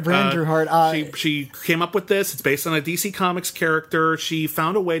Druhart. Brianne Druhart. She came up with this. It's based on a DC Comics character. She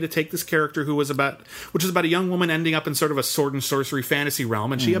found a way to take this character which is about a young woman ending up in sort of a sword and sorcery fantasy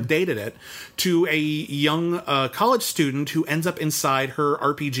realm, and she updated it to a young college student who ends up inside her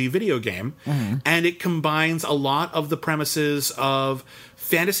RPG video game, and it combines a lot of the premises of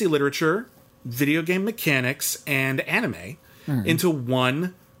fantasy literature, video game mechanics, and anime into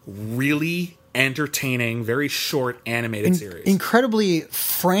one really entertaining, very short animated series. Incredibly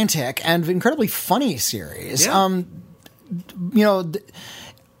frantic and incredibly funny series. Yeah.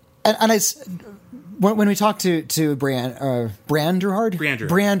 When we talked to Brianne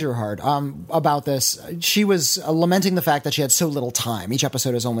Druhart about this, she was lamenting the fact that she had so little time. Each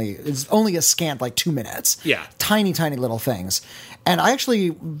episode is only a scant like 2 minutes. Yeah, tiny little things. And I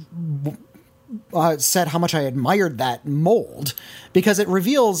actually said how much I admired that mold, because it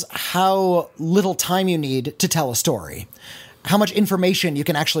reveals how little time you need to tell a story, how much information you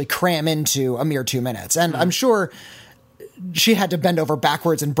can actually cram into a mere 2 minutes. And I'm sure she had to bend over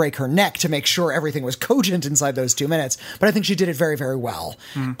backwards and break her neck to make sure everything was cogent inside those 2 minutes. But I think she did it very, very well.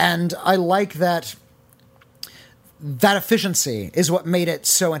 And I like that efficiency is what made it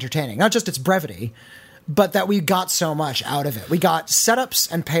so entertaining. Not just its brevity, but that we got so much out of it. We got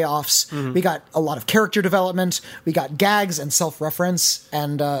setups and payoffs. We got a lot of character development. We got gags and self-reference,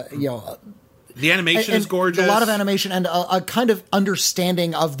 and the animation is gorgeous. A lot of animation and a kind of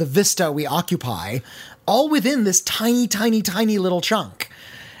understanding of the vista we occupy, all within this tiny, tiny, tiny little chunk.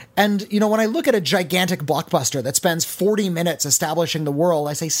 And, when I look at a gigantic blockbuster that spends 40 minutes establishing the world,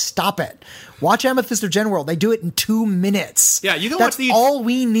 I say, stop it. Watch Amethyst of Gemworld. They do it in 2 minutes. Yeah, you can That's watch all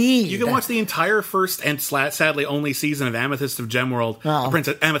we need. You can watch the entire first and sadly only season of Amethyst of Gemworld.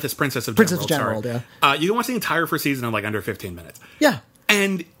 Amethyst Princess of Gemworld. Yeah. You can watch the entire first season in like under 15 minutes. Yeah.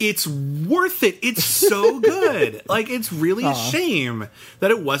 And it's worth it. It's so good. Like, it's really a shame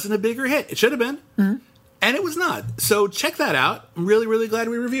that it wasn't a bigger hit. It should have been. And it was not. So check that out. I'm really, really glad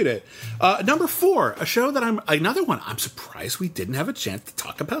we reviewed it. Number 4, a show that another one I'm surprised we didn't have a chance to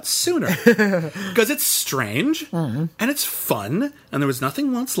talk about sooner. Because it's strange, and it's fun, and there was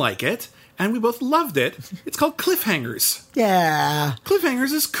nothing once like it, and we both loved it. It's called Cliffhangers. Yeah.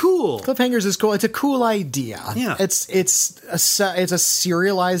 Cliffhangers is cool. It's a cool idea. Yeah. It's a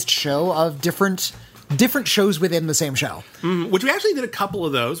serialized show of different shows within the same show. Which we actually did a couple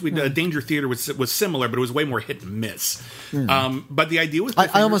of those. Danger Theater was similar, but it was way more hit and miss. But the idea was...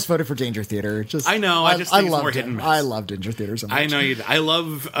 I almost voted for Danger Theater. I know, I just think it's more hit and miss. I love Danger Theater so much. I know you did. I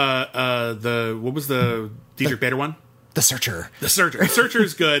love what was the Diedrich Bader one? The Searcher. The Searcher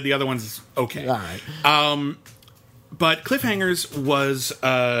is good. The other one's okay. All right. But Cliffhangers was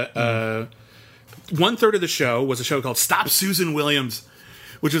 1/3 of the show was a show called Stop Susan Williams,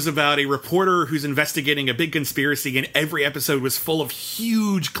 which was about a reporter who's investigating a big conspiracy, and every episode was full of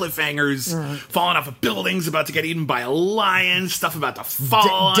huge cliffhangers, falling off of buildings, about to get eaten by a lion, stuff about to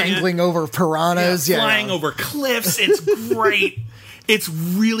fall, dangling over piranhas, flying over cliffs. It's great. It's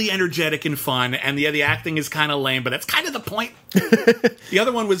really energetic and fun, and the acting is kind of lame, but that's kind of the point. The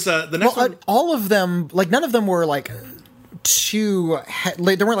other one was the next one. All of them, like none of them were like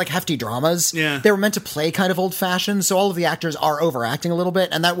they weren't like hefty dramas. Yeah, they were meant to play kind of old fashioned, so all of the actors are overacting a little bit,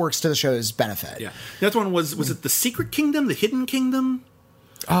 and that works to the show's benefit. Yeah, the other one was it The Secret Kingdom, The Hidden Kingdom?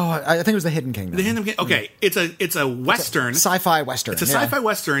 Oh, I think it was The Hidden Kingdom. The Hidden Kingdom. Okay, it's a western, sci-fi western. It's a sci-fi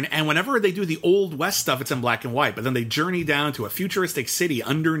western, and whenever they do the old west stuff, it's in black and white. But then they journey down to a futuristic city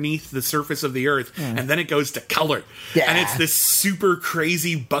underneath the surface of the earth, and then it goes to color. Yeah. And it's this super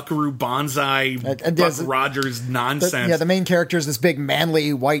crazy Buckaroo Banzai, Buck Rogers nonsense. The main character is this big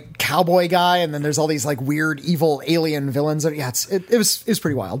manly white cowboy guy, and then there's all these like weird evil alien villains. Yeah, it was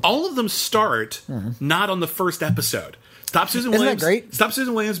pretty wild. All of them start not on the first episode. Stop Susan Isn't that Williams. great? Stop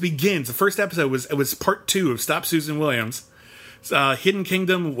Susan Williams begins. The first episode was part 2 of Stop Susan Williams. Hidden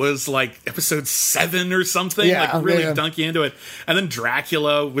Kingdom was like episode 7 or something. Yeah, like really yeah. dunk you into it. And then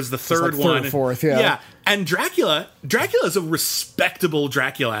Dracula was the third like one. third or fourth, yeah. Yeah. And Dracula is a respectable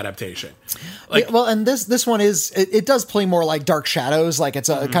Dracula adaptation. Like, well, and this one is it does play more like Dark Shadows, like it's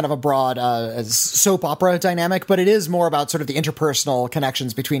a kind of a broad soap opera dynamic, but it is more about sort of the interpersonal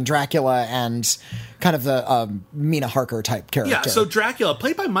connections between Dracula and kind of the Mina Harker type character. yeah, so Dracula,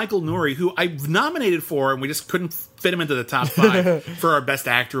 played by Michael Nouri, who I've nominated for, and we just couldn't fit him into the top 5 for our Best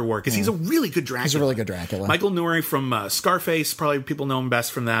Actor award, because he's a really good Dracula. He's a really good Dracula. Michael Nouri from Scarface, probably people know him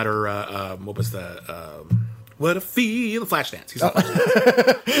best from that, or what was the... What a feel, Flashdance. He's on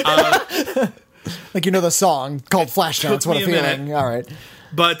Flashdance. Like, you know the song called Flashdance, What a me a minute. Feeling. All right.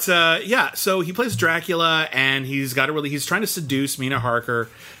 But yeah, so he plays Dracula, and he's trying to seduce Mina Harker,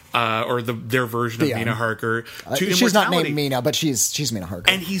 or their version of Yeah. Mina Harker, to She's not immortality. named Mina, but she's Mina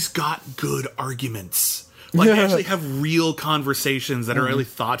Harker. And he's got good arguments. Like, they actually have real conversations that are really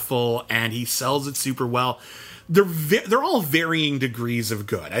thoughtful, and he sells it super well. They're all varying degrees of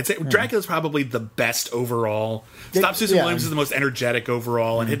good. I'd say Dracula's probably the best overall. Stop Susan Yeah. Williams is the most energetic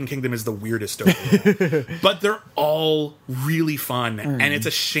overall, and Hidden Kingdom is the weirdest overall. But they're all really fun, and it's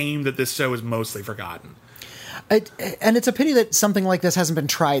a shame that this show is mostly forgotten. And it's a pity that something like this hasn't been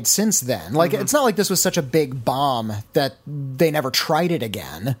tried since then. Like, it's not like this was such a big bomb that they never tried it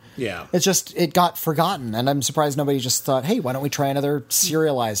again. Yeah. It's just, it got forgotten, and I'm surprised nobody just thought, hey, why don't we try another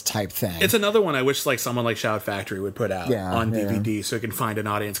serialized type thing? It's another one I wish like someone like Shout Factory would put out on DVD so it can find an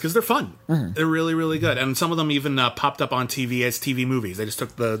audience, because they're fun. They're really, really good. And some of them even popped up on TV as TV movies. They just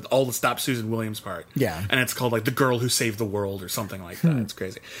took all the Stop Susan Williams part. Yeah. And it's called like The Girl Who Saved the World or something like that. It's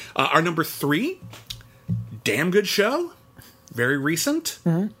crazy. Our number 3, damn good show. Very recent.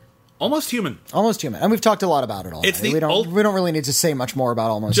 Almost Human. Almost Human. And we've talked a lot about it already. It's the we don't really need to say much more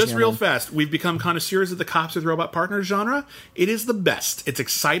about Almost Just Human. real fast, we've become connoisseurs of the Cops with Robot Partners genre. It is the best. It's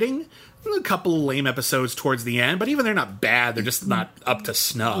exciting. A couple of lame episodes towards the end, but even they're not bad. They're just not up to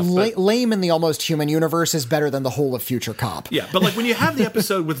snuff. But- Lame in the Almost Human universe is better than the whole of Future Cop. Yeah, but like when you have the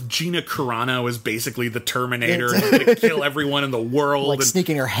episode with Gina Carano as basically the Terminator and going to kill everyone in the world, Like and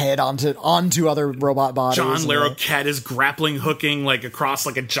sneaking her head onto other robot bodies. John and Larroquette is grappling hooking like across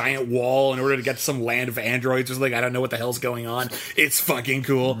like a giant wall in order to get to some land of androids or something. I don't know what the hell's going on. It's fucking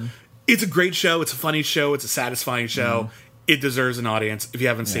cool. It's a great show. It's a funny show. It's a satisfying show. It deserves an audience. If you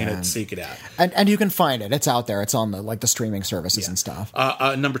haven't seen it, seek it out. And you can find it. It's out there. It's on the streaming services and stuff.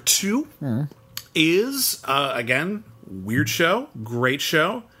 Number 2 is again, weird show, great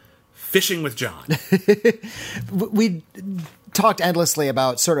show, Fishing with John. We talked endlessly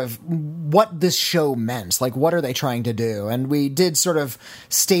about sort of what this show meant. Like, what are they trying to do? And we did sort of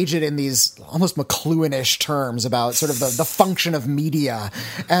stage it in these almost McLuhan-ish terms about sort of the function of media.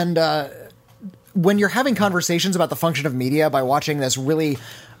 And when you're having conversations about the function of media by watching this really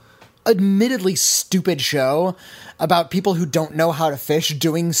admittedly stupid show about people who don't know how to fish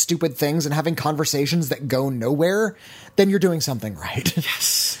doing stupid things and having conversations that go nowhere, then you're doing something right.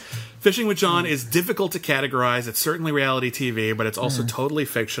 Yes. Fishing with John is difficult to categorize. It's certainly reality TV, but it's also totally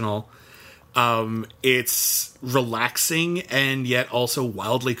fictional. It's relaxing and yet also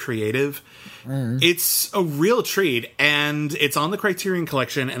wildly creative. It's a real treat, and it's on the Criterion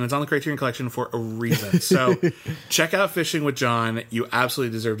Collection, and it's on the Criterion Collection for a reason. So check out Fishing with John. You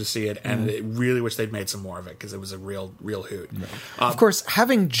absolutely deserve to see it, and I really wish they'd made some more of it, because it was a real hoot. Of course,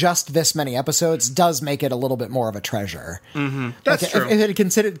 having just this many episodes does make it a little bit more of a treasure. That's Like, true. If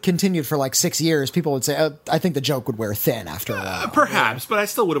it had continued for like 6 years, people would say, oh, I think the joke would wear thin after a while. Perhaps, but I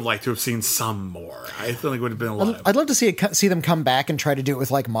still would have liked to have seen some more. I feel like it would have been a lot of... I'd love to see them come back and try to do it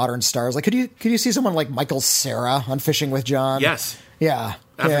with like modern stars. Like, could you see someone like Michael Cera on Fishing with John? Yes. Yeah.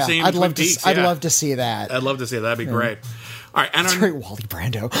 After yeah. seeing I'd Twin love to. Peaks, I'd yeah. love to see that. I'd love to see it. That'd be great. All right, and It's our, very Wally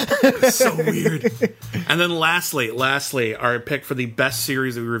Brando. so weird. And then lastly, our pick for the best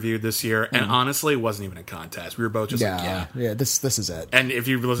series that we reviewed this year, and honestly, it wasn't even a contest. We were both just like, yeah. This is it. And if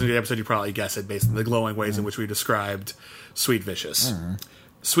you've listened to the episode, you probably guess it based on the glowing ways in which we described Sweet Vicious.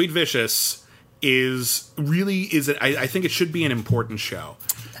 Sweet Vicious I think it should be an important show.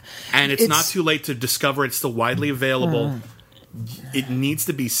 And it's not too late to discover. It's still widely available. It needs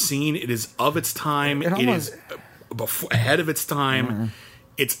to be seen. It is of its time. It is ahead of its time.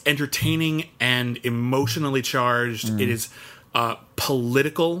 It's entertaining and emotionally charged. It is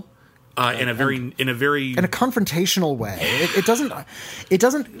political in a very in a confrontational way. It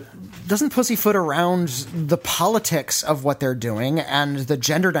doesn't pussyfoot around the politics of what they're doing and the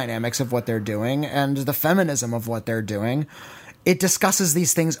gender dynamics of what they're doing and the feminism of what they're doing. it discusses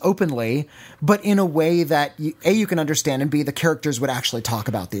these things openly, but in a way that you can understand, and B, the characters would actually talk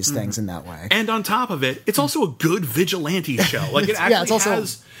about these things in that way. And on top of it, it's also a good vigilante show. Like it actually it's also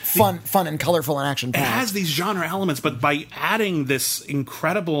has fun and colorful and action it packed. has these genre elements, but by adding this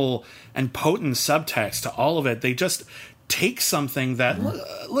incredible and potent subtext to all of it, they just take something that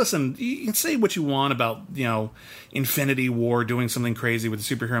listen, you can say what you want about, Infinity War doing something crazy with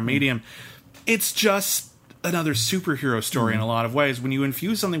the superhero medium. It's just another superhero story in a lot of ways. When you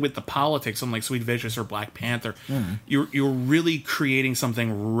infuse something with the politics, something like Sweet Vicious or Black Panther, you're really creating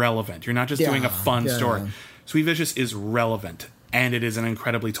something relevant. You're not just doing a fun story. Sweet Vicious is relevant, and it is an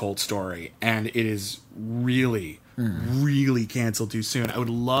incredibly told story, and it is really canceled too soon. I would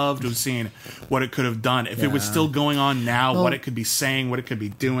love to have seen what it could have done if it was still going on now, what it could be saying, what it could be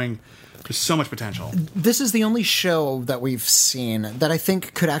doing. There's so much potential. This is the only show that we've seen that I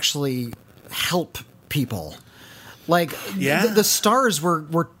think could actually help people. Like the stars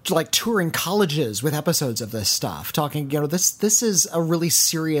were like touring colleges with episodes of this stuff, talking, this is a really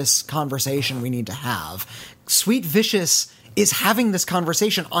serious conversation we need to have. Sweet Vicious is having this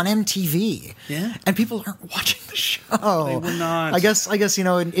conversation on MTV. Yeah. And people aren't watching the show. They were not. I guess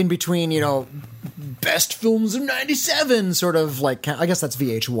in between, best films of 97, sort of like, I guess that's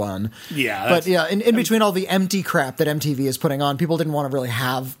VH1. Yeah. But in between all the empty crap that MTV is putting on, people didn't want to really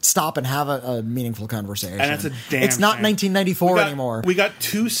stop and have a meaningful conversation. And that's a damn It's not shame. 1994 anymore. We got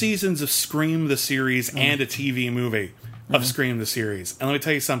 2 seasons of Scream the series and a TV movie of Scream the series. And let me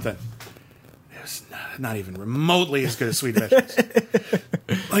tell you something. It was not even remotely as good as Sweet Vicious.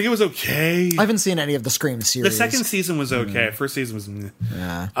 Like, it was okay. I haven't seen any of the Scream series. The second season was okay. First season was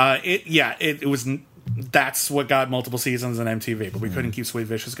it was. That's what got multiple seasons on MTV, but we couldn't keep Sweet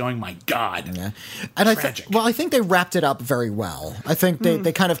Vicious going. My God, and tragic. I think they wrapped it up very well. I think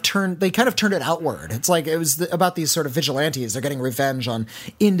they kind of turned it outward. It's like it was about these sort of vigilantes. They're getting revenge on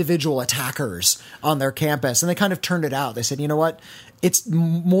individual attackers on their campus, and they kind of turned it out. They said, you know what? It's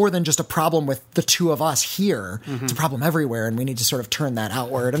more than just a problem with the two of us here. It's a problem everywhere, and we need to sort of turn that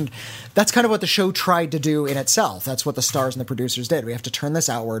outward. And that's kind of what the show tried to do in itself. That's what the stars and the producers did. We have to turn this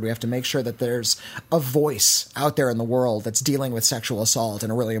outward. We have to make sure that there's a voice out there in the world that's dealing with sexual assault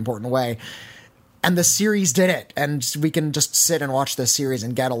in a really important way. And the series did it, and we can just sit and watch this series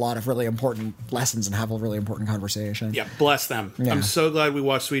and get a lot of really important lessons and have a really important conversation. Yeah, bless them. Yeah. I'm so glad we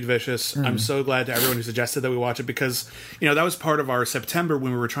watched Sweet Vicious. I'm so glad to everyone who suggested that we watch it, because that was part of our September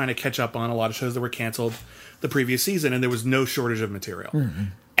when we were trying to catch up on a lot of shows that were canceled the previous season, and there was no shortage of material.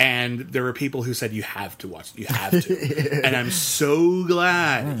 And there were people who said, you have to watch it. You have to. And I'm so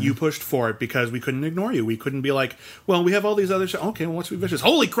glad you pushed for it, because we couldn't ignore you. We couldn't be like, well, we have all these other shows. Okay, well, watch Sweet Vicious.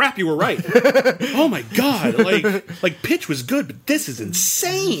 Holy crap, you were right. Oh, my God. Like Pitch was good, but this is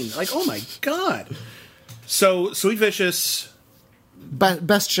insane. Like, oh, my God. So, Sweet Vicious...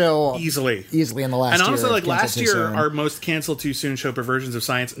 Best show easily in the last year. And honestly, year, like last year, our most canceled too soon show, Perversions of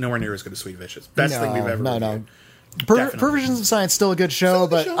Science, nowhere near as good as Sweet Vicious. Best thing we've ever reviewed. Perversions of Science still a good show,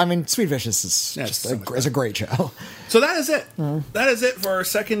 but show. I mean, Sweet Vicious is is a great show. So that is it. That is it for our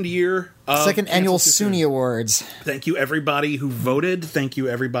second year of second annual Cancel Too Soon. SUNY Awards. Thank you everybody who voted. Thank you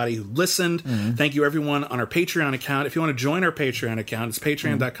everybody who listened. Thank you everyone on our Patreon account. If you want to join our Patreon account, it's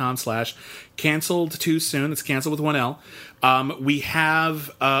patreon.com/canceled too soon. It's canceled with one L. We have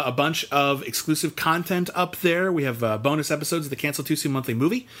a bunch of exclusive content up there. We have bonus episodes of the Cancel Too Soon monthly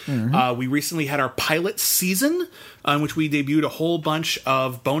movie. We recently had our pilot season, in which we debuted a whole bunch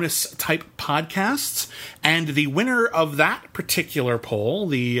of bonus type podcasts. And the winner of that particular poll,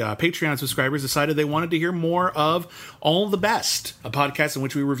 the Patreon subscribers, decided they wanted to hear more of All the Best, a podcast in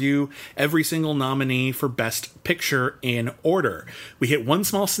which we review every single nominee for Best Picture in order. We hit one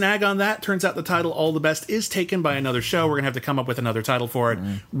small snag on that. Turns out the title All the Best is taken by another show. We're going to have to come up with another title for it.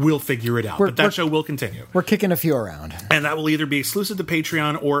 We'll figure it out. But that show will continue. We're kicking a few around. And that will either be exclusive to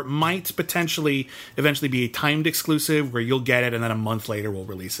Patreon, or it might potentially eventually be a timed exclusive where you'll get it and then a month later we'll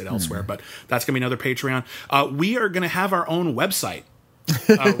release it elsewhere. But that's going to be another Patreon. We are going to have our own website.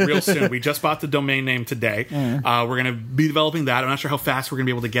 Real soon. We just bought the domain name today. We're going to be developing that. I'm not sure how fast we're going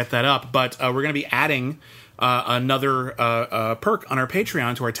to be able to get that up, but we're going to be adding another perk on our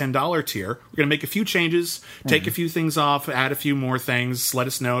Patreon to our $10 tier. We're going to make a few changes, take a few things off, add a few more things. Let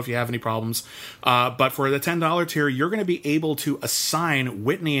us know if you have any problems. But for the $10 tier, you're going to be able to assign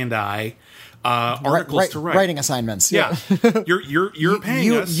Whitney and I articles to write. Writing assignments. Yeah. You're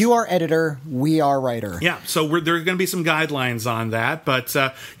paying us. You are editor, we are writer. Yeah, so there's going to be some guidelines on that, but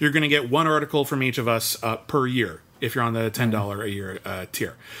you're going to get one article from each of us per year. if you're on the $10 a year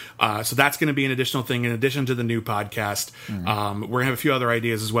tier. So that's going to be an additional thing in addition to the new podcast. We're going to have a few other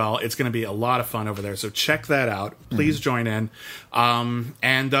ideas as well. It's going to be a lot of fun over there. So check that out. Please join in.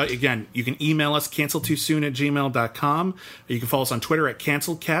 And again, you can email us canceltoosoon@gmail.com. You can follow us on Twitter at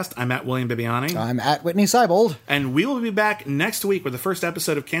CanceledCast. I'm at William Bibiani. I'm at Whitney Seibold. And we will be back next week with the first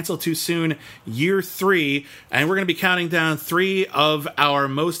episode of Cancel Too Soon Year 3. And we're going to be counting down 3 of our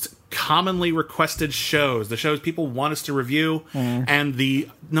most commonly requested shows, the shows people want us to review. And the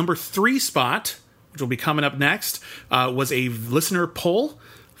number 3 spot, which will be coming up next, was a listener poll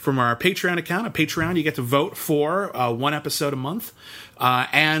from our Patreon account. At Patreon, you get to vote for 1 episode a month.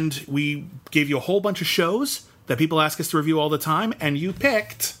 And we gave you a whole bunch of shows that people ask us to review all the time, and you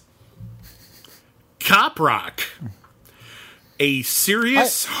picked Cop Rock, a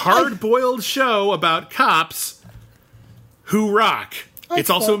serious, hard-boiled show about cops who rock. It's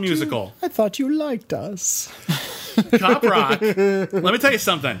also a musical. I thought you liked us. Cop Rock. Let me tell you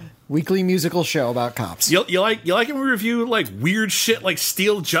something. Weekly musical show about cops. You like it when we review like weird shit like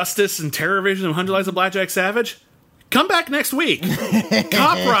Steel Justice and Terrorvision and 100 Lives of Blackjack Savage? Come back next week.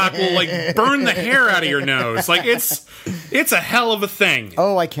 Cop Rock will like burn the hair out of your nose. Like it's a hell of a thing.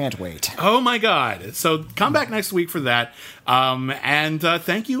 Oh, I can't wait. Oh my god. So come back next week for that. And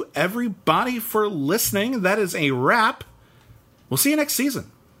thank you everybody for listening. That is a wrap. We'll see you next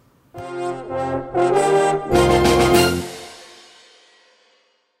season.